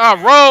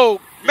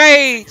 Rogue,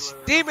 Mage,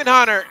 Demon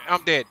Hunter.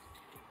 I'm dead.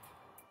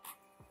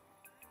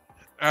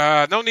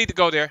 No need to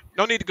go there.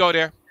 No need to go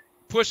there.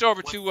 Push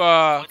over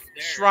to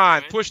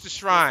Shrine. Push the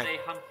Shrine.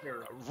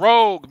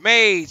 Rogue,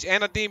 Mage,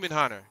 and a Demon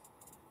Hunter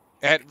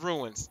at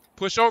Ruins.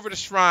 Push over the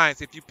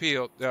Shrines if you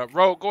peel.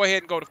 Rogue, go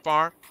ahead and go to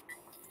farm.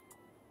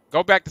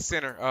 Go back to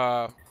center,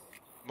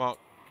 Monk.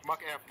 Monk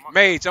F. Monk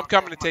Mage, F, I'm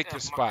coming F, to take F,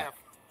 your spot. F,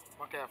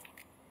 monk F.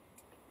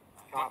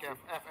 Monk F.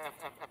 F, F,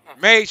 F, F, F.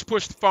 Mage,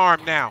 push the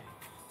farm now.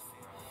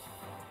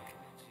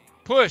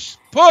 Push.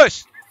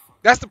 Push.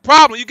 That's the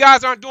problem. You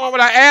guys aren't doing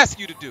what I asked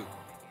you to do.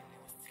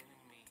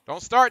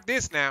 Don't start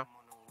this now.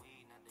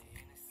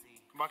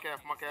 Monk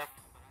F. Monk F.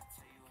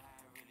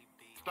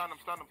 Stun him.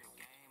 Stun him.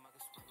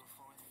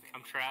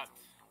 I'm trapped.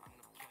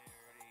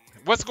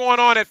 What's going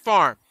on at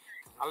farm?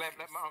 I let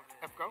monk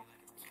F go.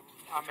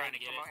 I'm trying to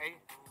get it.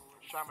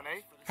 Shaman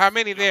A. How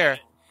many there?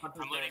 I'm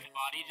looting the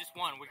body. Just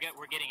one. We're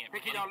getting it.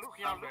 Hey, can y'all loot?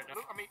 Can y'all loot?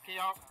 I mean, can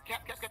y'all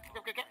cap.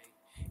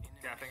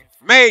 Yeah, I think.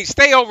 Mage,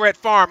 stay over at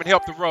farm and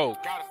help the rogue.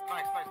 Got it.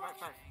 Nice.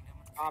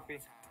 Copy.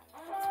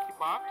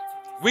 Keep on.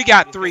 We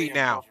got 3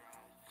 now.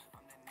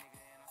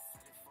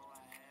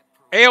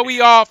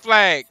 AOE all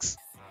flags.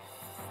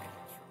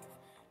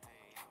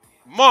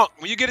 Monk,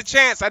 when you get a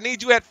chance, I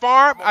need you at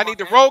farm. I need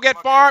the rogue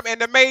at farm and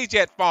the mage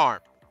at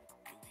farm.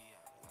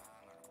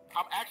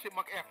 I'm actually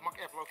monk F,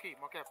 low key,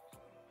 monk F.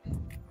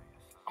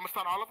 I'm gonna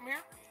stun all of them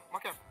here.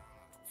 Monk F.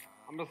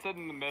 I'm gonna sit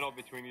in the middle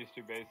between these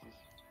 2 bases.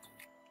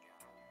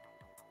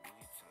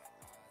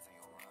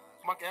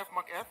 Monk F.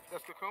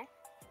 That's Cocoon.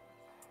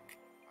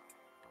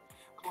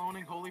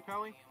 Cloning Holy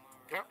Pally?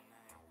 Yep.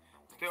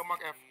 Still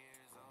monk F.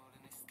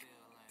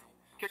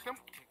 Kick them.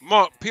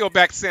 Monk, peel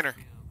back center.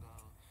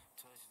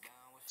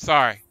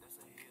 Sorry.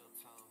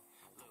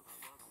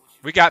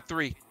 We got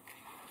 3.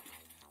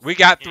 We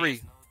got 3.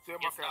 Get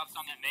stops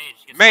on that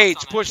mage. Get Mage,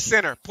 stops on push that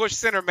center. Push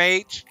center,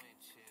 mage.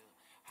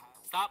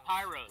 Stop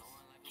pyros.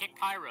 Kick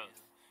pyros.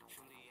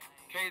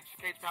 Cage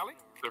Pally.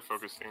 They're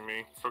focusing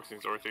me. Focusing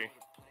Zorthy.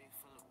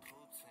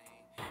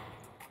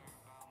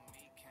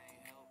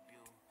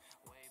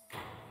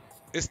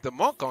 It's the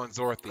monk on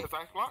Zorthy. Ice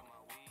block.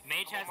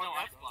 Mage has no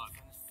ice block.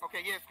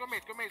 Okay, yes, go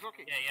mage,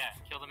 okay. Yeah.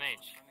 Kill the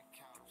mage.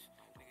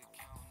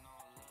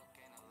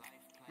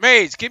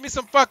 Mage, give me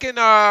some fucking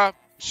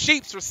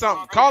sheeps or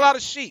something. Call out a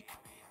sheep.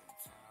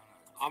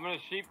 I'm gonna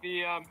sheep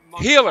the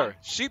monk. Healer.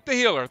 Sheep the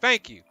healer.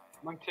 Thank you.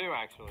 Monk 2,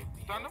 actually.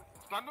 Stun them.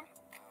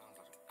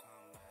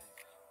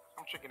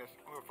 I'm checking this.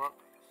 Oh, fuck.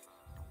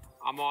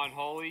 I'm on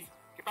Holy.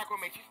 Get back on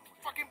mage. He's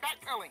fucking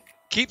backpedaling.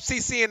 Keep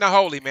CCing the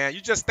holy, man.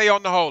 You just stay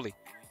on the holy.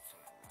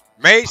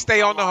 Mage,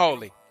 stay on the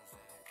holy.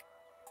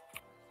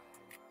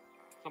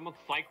 Someone's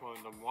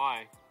cycloned them.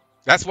 Why?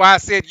 That's why I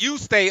said you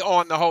stay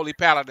on the holy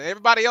paladin.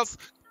 Everybody else,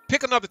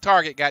 pick another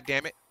target,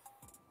 goddammit.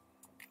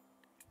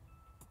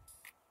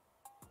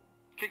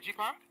 Kick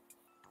G-Pop.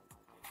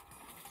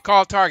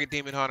 Call target,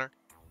 Demon Hunter.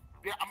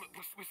 Yeah,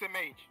 we said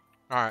mage.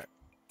 All right.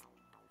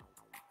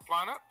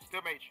 Flying up,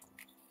 still mage.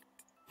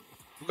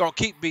 We're going to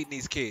keep beating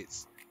these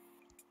kids.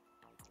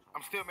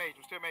 I'm still mage.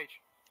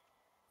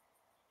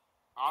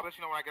 I'll let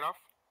you know when I get off.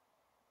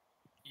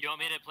 You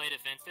want me to play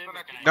defensive?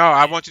 Or can No,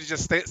 I want you to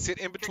just sit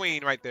in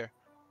between right there.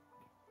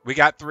 We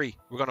got 3.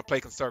 We're going to play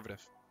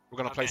conservative. We're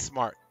going to play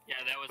smart. Yeah,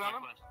 that was my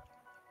question.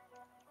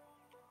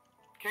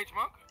 Cage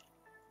monk.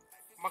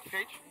 Monk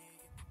cage.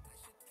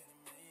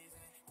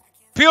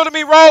 Peel to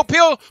me, Rogue.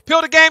 Peel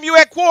the game you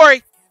at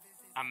Quarry.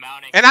 I'm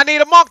mounting. And I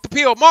need a monk to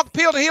peel. Monk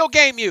peel to heal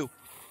game you.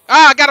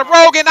 I got a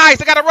rogue in ice.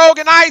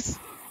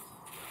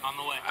 On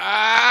the way.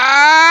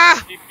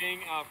 Keeping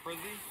Frizzy.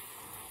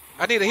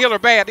 I need a healer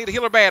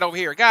bad over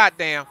here. God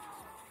damn.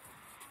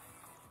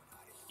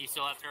 You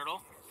still have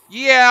turtle?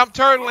 Yeah, I'm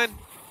turtling.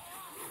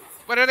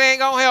 But it ain't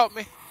gonna help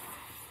me.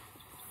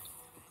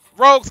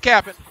 Rogue's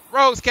capping.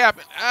 Rogue's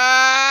capping.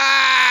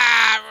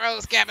 I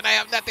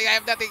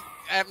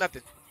have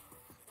nothing.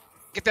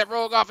 Get that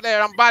rogue off of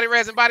there. I'm body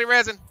resin.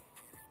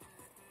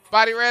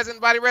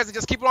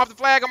 Just keep it off the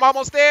flag. I'm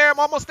almost there. I'm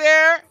ghosted.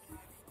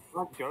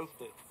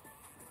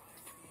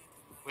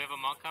 We have a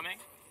monk coming?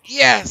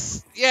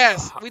 Yes.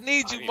 We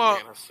need you,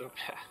 monk. So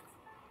bad.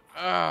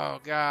 Oh,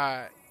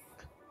 God.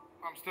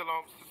 I'm still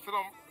on.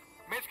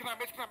 Mage cannot.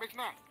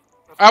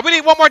 We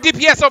need one more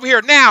DPS over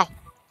here now.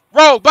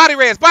 Rogue, body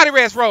res,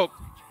 Rogue.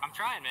 I'm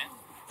trying, man.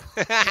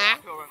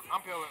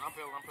 I'm peeling.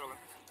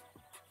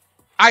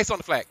 Ice on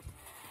the flag.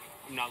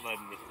 I'm not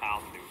letting this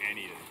pal do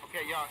any of this.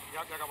 Okay, y'all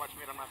gotta watch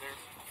me. I'm not there.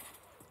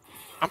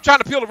 I'm trying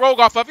to peel the rogue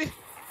off of you.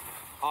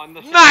 On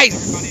the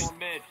Nice! on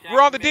mid.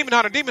 We're on the Demon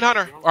Hunter. Demon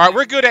Hunter. All right,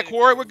 we're good at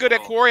quarry. We're good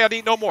at quarry. I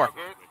need no more.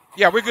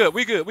 Yeah, we're good.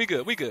 We good. Y'all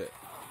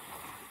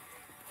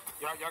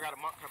got a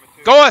monk coming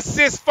too. Go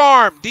assist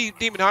farm,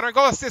 Demon Hunter.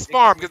 Go assist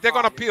farm because they're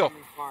going to peel.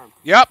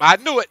 Yep, I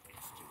knew it.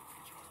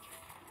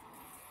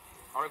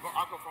 I'll go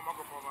farm.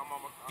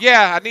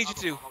 Yeah, I need you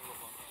to.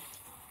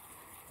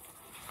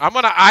 I'm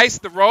going to ice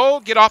the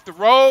rogue, get off the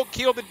rogue,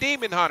 kill the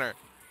Demon Hunter.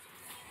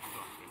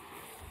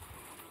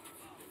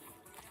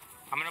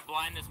 I'm going to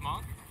blind this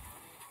monk.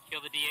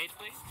 Kill the DH,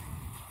 please.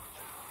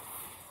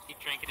 Keep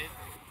trinketed.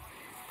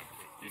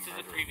 This is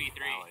a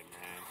 3v3.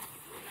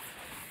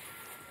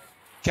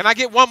 Can I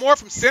get one more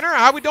from center?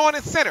 How we doing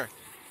in center?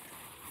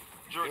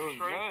 Doing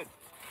good.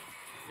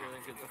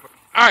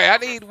 All right, I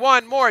need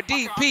one more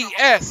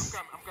DPS.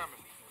 I'm coming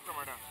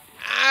right now.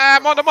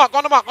 I'm on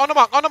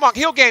the monk.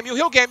 He'll game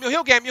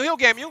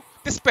you.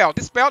 Dispel.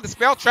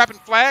 Trap and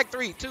flag.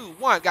 3, 2,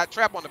 1. Got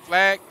trap on the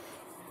flag.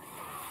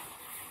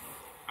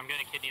 I'm going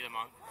to kidney the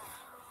monk.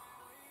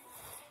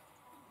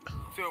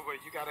 Silver,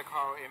 you gotta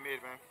call in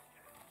mid, man.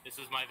 This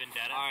is my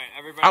vendetta. All right,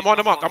 everybody. I'm on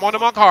the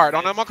monk hard.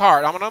 On the monk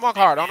hard.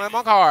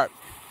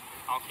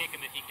 I'll kick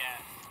him if he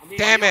can.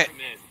 Damn it.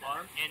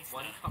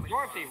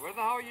 Dorothy, where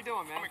the hell are you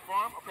doing, man?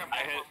 Farm? Okay, I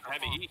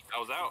had to eat. I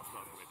was out.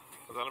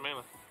 I was out of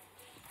mana.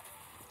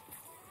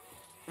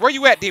 Where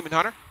you at, Demon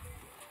Hunter?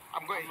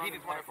 I'm good. He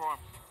needs one at farm.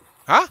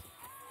 Huh?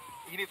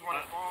 He needs one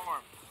at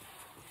farm.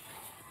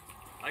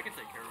 I can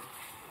take care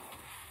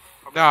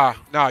of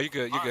him. Nah, you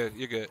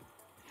good.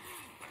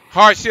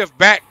 Hard shift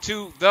back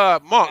to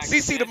the monk.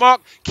 CC the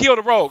monk, kill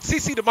the rogue.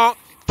 CC the monk,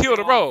 kill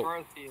the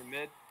rogue.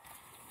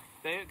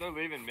 They're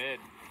leaving mid.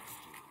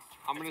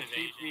 I'm gonna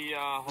keep the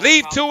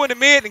Leave 2 in the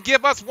mid and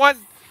give us 1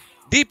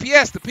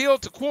 DPS to peel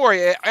to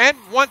quarry and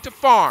 1 to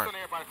farm.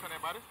 Stun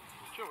everybody.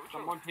 Chill.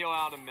 Someone peel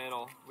out in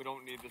middle. We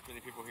don't need this many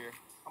people here.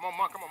 I'm on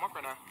monk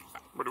right now.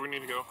 Where do we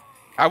need to go?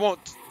 I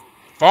want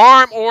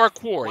farm or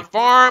quarry.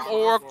 Farm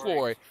or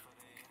quarry.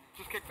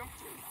 Just kick them.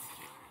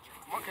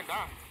 Monk can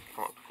die.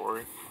 Come up to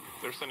quarry.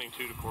 They're sending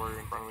 2 to quarry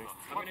in front of me.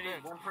 I'm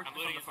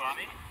looting his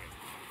lobby.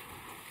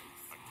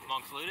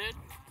 Monk's looted.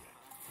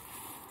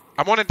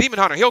 I'm on a Demon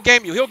Hunter. He'll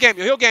game you. I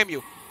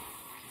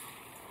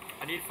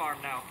need farm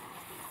now.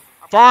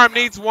 Farm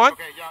needs 1.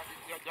 Okay, y'all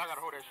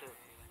gotta hold that shit.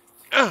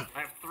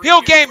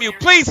 He'll game you.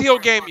 Please, he'll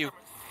game you.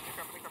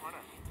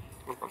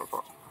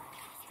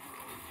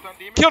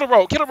 Kill the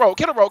rogue.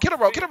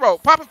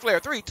 Popping flare.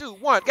 3, 2,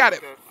 1. Got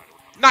it.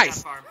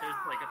 Nice. Farm. There's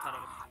like a ton of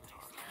them.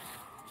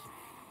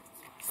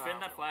 Spin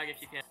that flag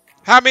if you can.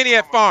 How many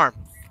at farm?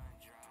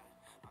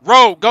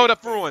 Rogue, go to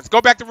ruins.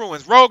 Go back to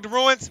ruins. Rogue to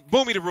ruins.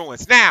 Boomy to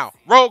ruins. Now.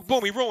 Rogue,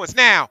 Boomy, ruins.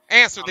 Now.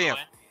 Answer them.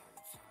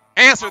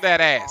 Answer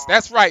that ass.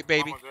 That's right,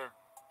 baby.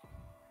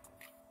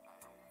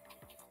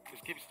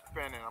 Just keep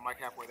spinning. I'm like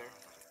halfway there.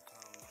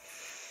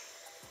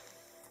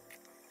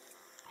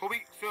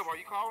 Silver, are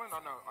you calling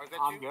or no? Or is that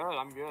you?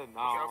 I'm good.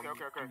 No,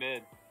 Okay.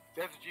 Mid.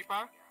 There's a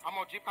G-Pie. I'm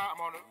on G-Pie.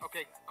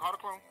 Okay, call the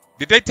clone.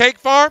 Did they take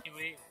farm? Can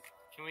we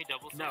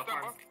double stun? No,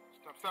 farm.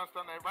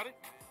 Stun everybody.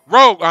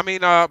 Rogue,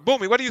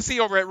 Boomy, what do you see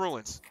over at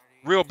ruins?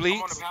 Real bleeds?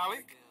 I'm on the pally.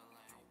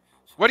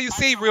 What do you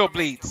see, real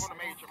bleeds? I'm on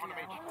the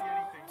mage.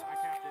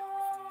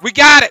 We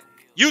got it.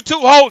 You 2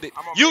 hold it.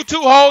 You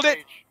 2 hold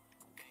it.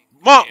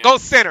 Monk, go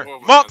center.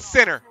 Monk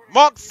center.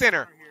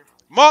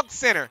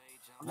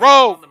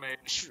 Rogue,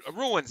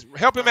 ruins.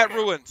 Help him at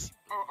ruins.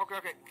 Oh,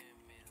 okay.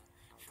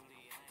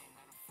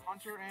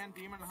 Hunter and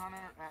Demon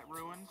Hunter at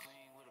ruins.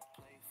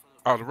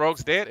 Oh, the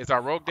rogue's dead? Is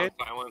our rogue dead?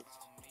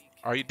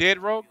 Are you dead,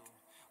 rogue?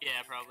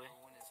 Yeah, probably.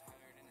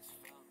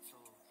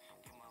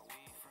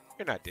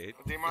 You're not dead.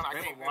 Demon, I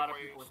There's can't a lot of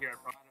for you. people here.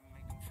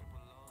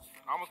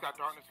 I almost got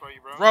darkness for you,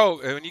 bro.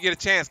 Rogue, when you get a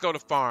chance, go to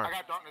farm. I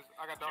got darkness.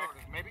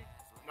 Maybe?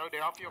 No, they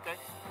off you, okay?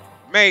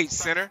 Mage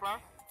center.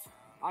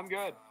 I'm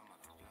good.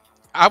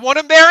 I want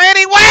him there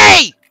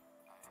anyway!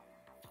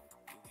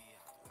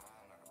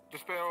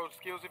 Dispel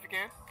skills if you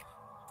can.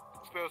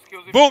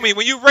 Boomy,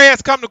 when you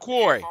res, come to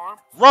quarry.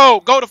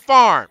 Rogue, go to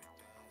farm.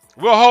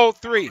 We'll hold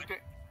 3.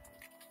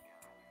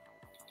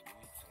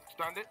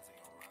 Stunned it.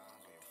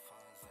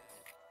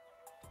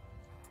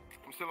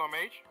 I'm still on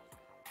mage.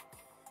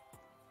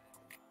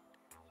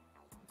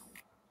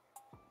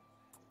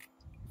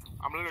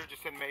 I'm literally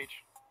just in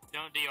mage.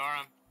 Don't DR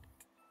him.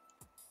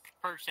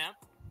 Perch temp.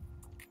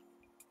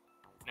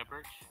 No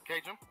perch.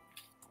 Cage him.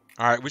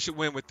 All right, we should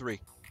win with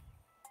 3.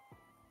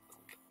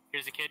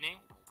 Here's a kidney.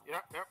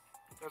 Yep.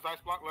 There's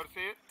ice block. Let us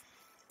see it.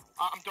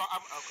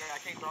 Okay, I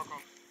can't dark on.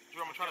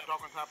 Drew, I'm gonna try to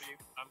dark on top of you.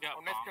 I've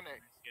got next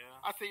connect. Yeah.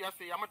 I see.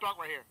 I'm gonna dark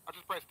right here. I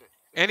just pressed it.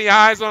 Any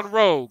eyes on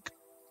Rogue?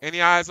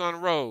 Any eyes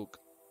on Rogue?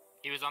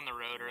 He was on the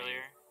road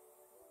earlier.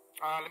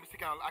 Let me see.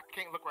 I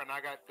can't look right now.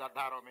 I got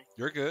dot on me.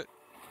 You're good.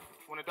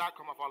 When the dot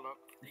come up, I'll look.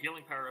 The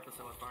healing power up is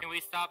so much fun. Can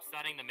we stop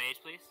stunning the mage,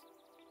 please?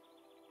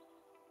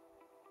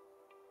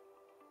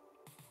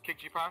 Kick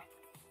G-Pie.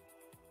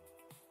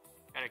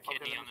 Got a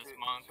kidney on this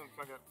monk.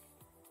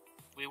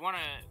 We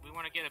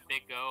wanna get a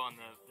big go on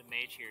the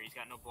mage here. He's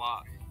got no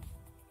block.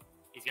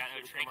 He's got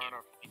no trinket.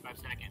 5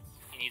 seconds.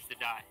 He needs to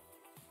die.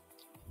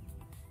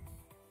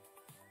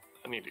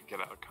 I need to get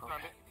out of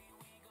combat.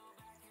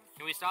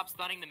 Can we stop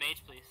stunning the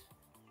mage, please?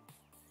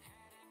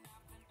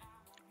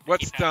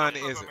 What stun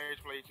is it?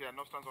 Mage, please. Yeah,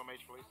 no stuns on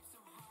mage, please.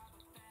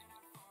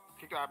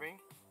 Keep diving.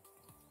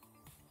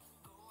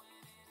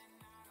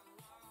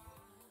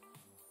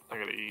 I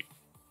gotta eat.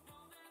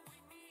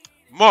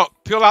 Monk,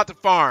 peel out the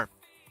farm.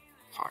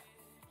 Fuck.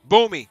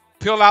 Boomy,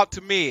 peel out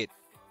to mid.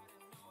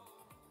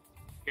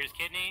 Here's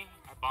kidney.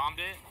 I bombed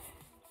it.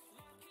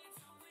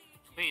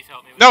 Please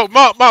help me. No,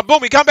 Monk,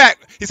 Boomy, come back.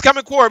 He's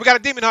coming quarry. We got a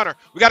demon hunter.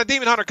 We got a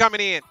demon hunter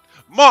coming in.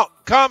 Monk,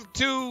 come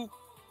to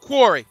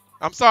quarry.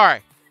 I'm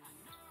sorry.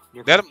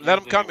 Let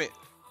him come in.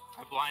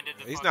 I blinded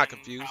the He's not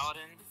confused.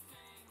 Paladin,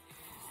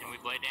 and we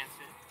blade danced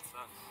it.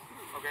 Sucks.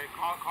 Okay,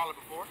 call it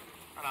before,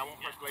 and I won't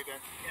press blade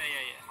dance.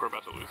 Yeah. We're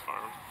about to lose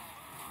farms.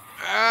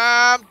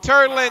 I'm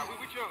turtling.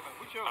 We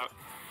chilling.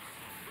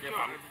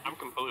 Yeah, I'm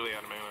completely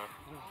out of mana.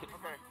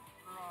 Okay.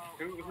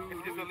 Who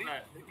Is elite?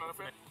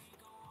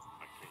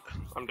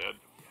 I'm dead.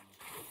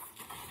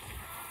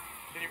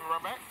 Can you even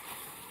run back?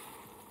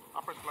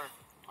 I'll press blur.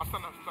 I'll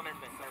stun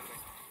everything.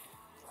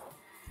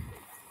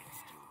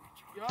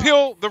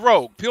 Peel the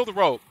rogue. Peel the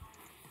rogue.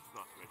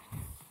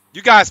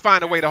 You guys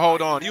find a way to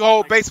hold on. You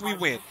hold base, we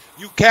win.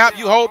 You cap,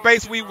 you hold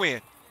base, we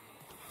win.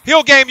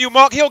 He'll game you,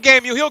 Monk. He'll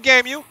game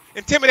you.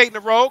 Intimidating the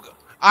rogue.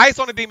 Ice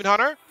on the demon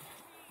hunter.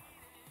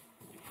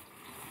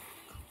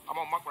 I'm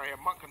on Monk right here.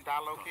 Monk can die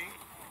low key.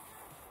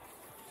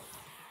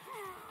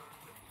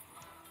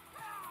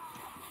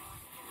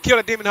 Kill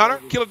a demon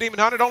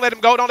hunter. Don't let him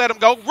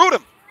go. Root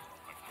him.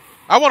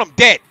 I want him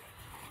dead.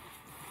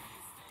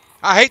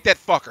 I hate that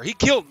fucker. He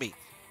killed me.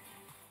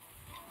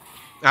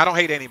 I don't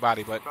hate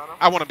anybody, but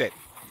I want him dead.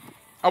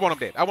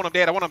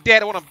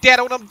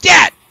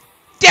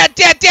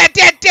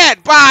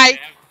 Dead. Bye.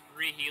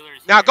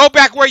 Now go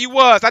back where you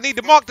was. I need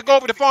the Monk to go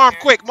over the farm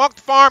quick.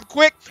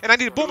 And I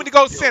need Boomy to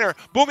go center.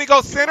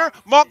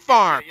 Monk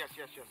farm. Yes.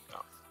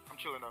 I'm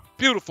chilling up.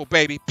 Beautiful,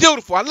 baby.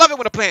 Beautiful. I love it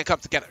when a plan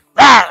comes together.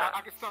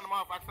 I can stun them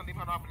off. I can stun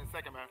them off in a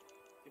second, man.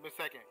 Give me a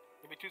second.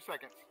 Give me 2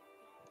 seconds.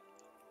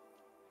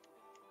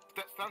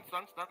 Stun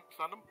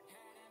them.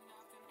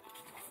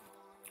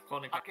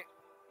 I can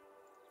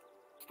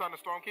stun the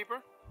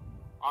Stormkeeper.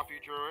 Off you,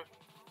 Druid.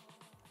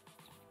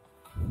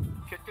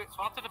 Kicked it.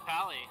 Swap to the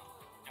Pally.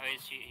 Oh,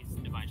 he's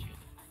divine shield.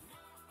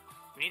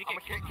 We need to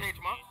get cage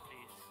Monk.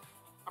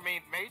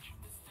 Mage.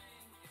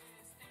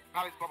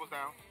 Pally's bubbles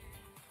down.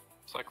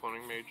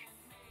 Cycloning mage.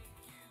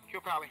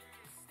 Kill Pally.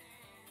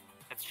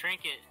 Let's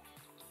trinket.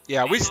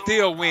 Yeah, we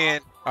still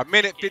win. 1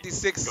 minute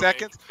 56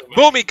 seconds.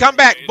 Boomy, come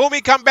back.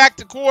 Come back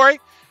to quarry.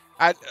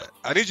 I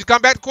need you to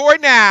come back to quarry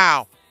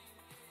now.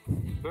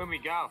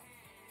 Boomy, go.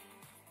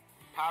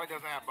 Pally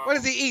doesn't have bubbles. What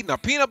is he eating? A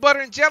peanut butter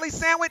and jelly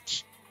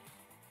sandwich?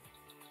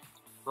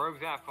 Rogue's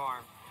that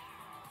farm.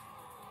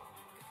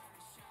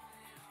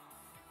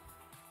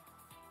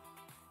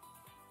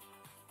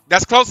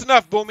 That's close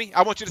enough, Boomy.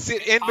 I want you to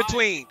sit in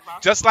between.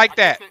 Just like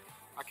that.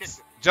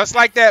 Just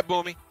like that,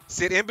 Boomy.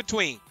 Sit in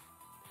between.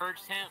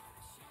 Purged him.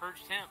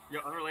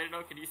 Yo, unrelated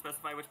note, can you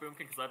specify which boom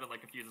because I've been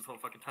like confused this whole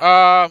fucking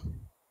time.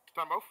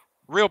 Stun both.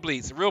 Real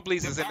Bleeds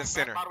is in the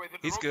center. By the way,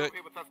 He's good.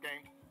 With us,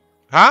 game.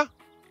 Huh?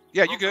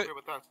 Yeah, you good.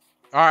 With us.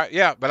 All right,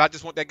 yeah, but I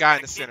just want that guy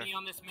in the center.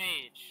 On this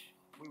mage.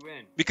 We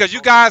win. Because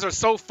you guys are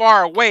so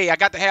far away, I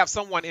got to have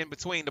someone in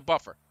between the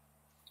buffer.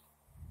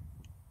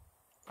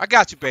 I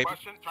got you, baby.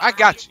 I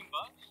got you.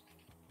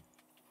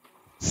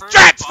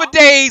 Strats for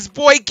days,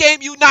 boy.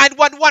 Game you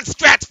 911.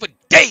 Strats for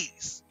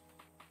days.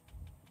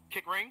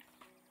 Kick ring.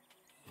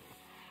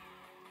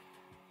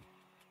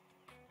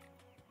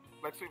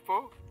 Let's see,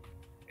 full.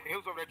 He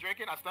was over there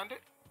drinking. I stunned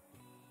it.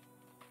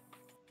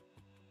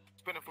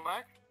 Spinning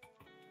flag.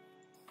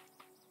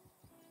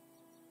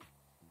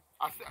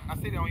 I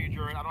see that on you,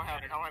 Druid. I don't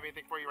have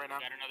anything for you right now.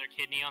 Got another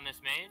kidney on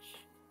this mage.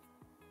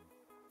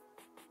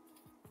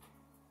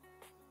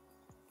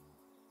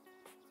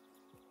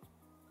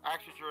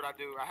 Actually, Druid, I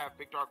do. I have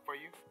big dark for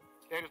you.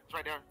 There it is,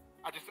 right there.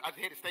 I just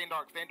hit it. Stay in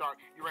dark.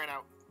 You ran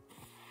out.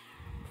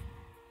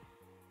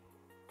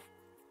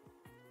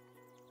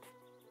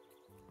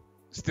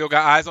 Still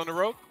got eyes on the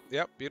rope?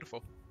 Yep,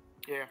 beautiful.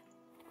 Yeah.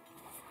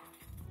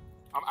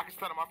 I can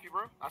stun them off you,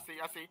 bro. I see.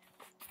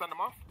 Stun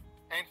them off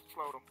and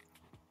slow them.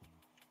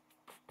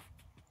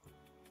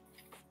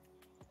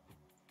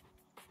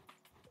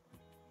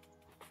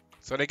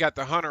 So they got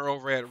the hunter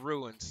over at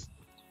Ruins.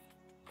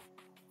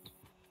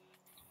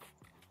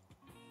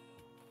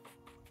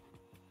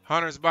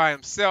 Hunter's by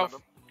himself.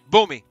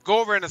 Boomy, go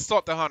over and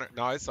assault the hunter.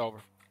 No, it's over.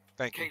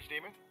 Thank you. Cage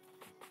demon.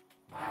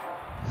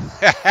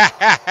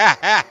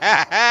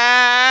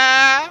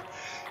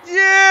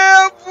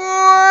 Yeah,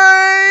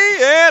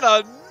 boy! And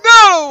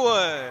another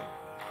one!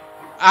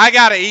 I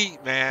gotta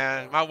eat,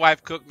 man. My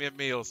wife cooked me a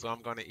meal, so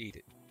I'm gonna eat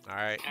it. All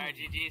right. All right,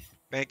 GG's.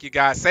 Thank you,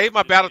 guys. Save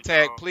my battle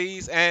tag,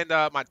 please, and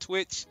my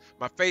Twitch,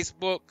 my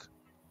Facebook.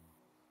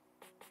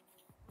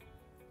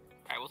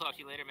 talk to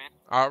you later, man.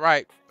 All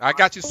right. I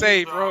got you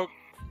saved, bro.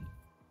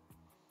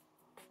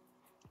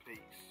 Peace.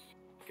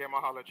 Cam,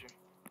 I'll holler at you.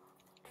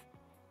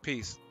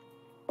 Peace.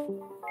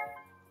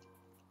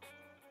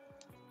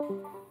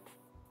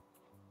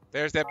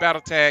 There's that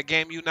battle tag,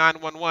 Game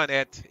U911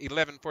 at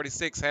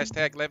 11:46,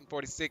 hashtag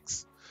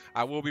 11:46.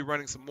 I will be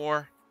running some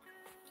more.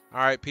 All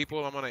right,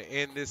 people, I'm going to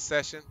end this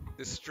session,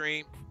 this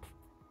stream.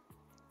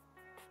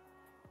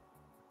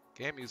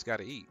 Gamu's got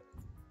to eat.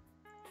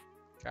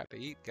 Got to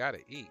eat, got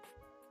to eat.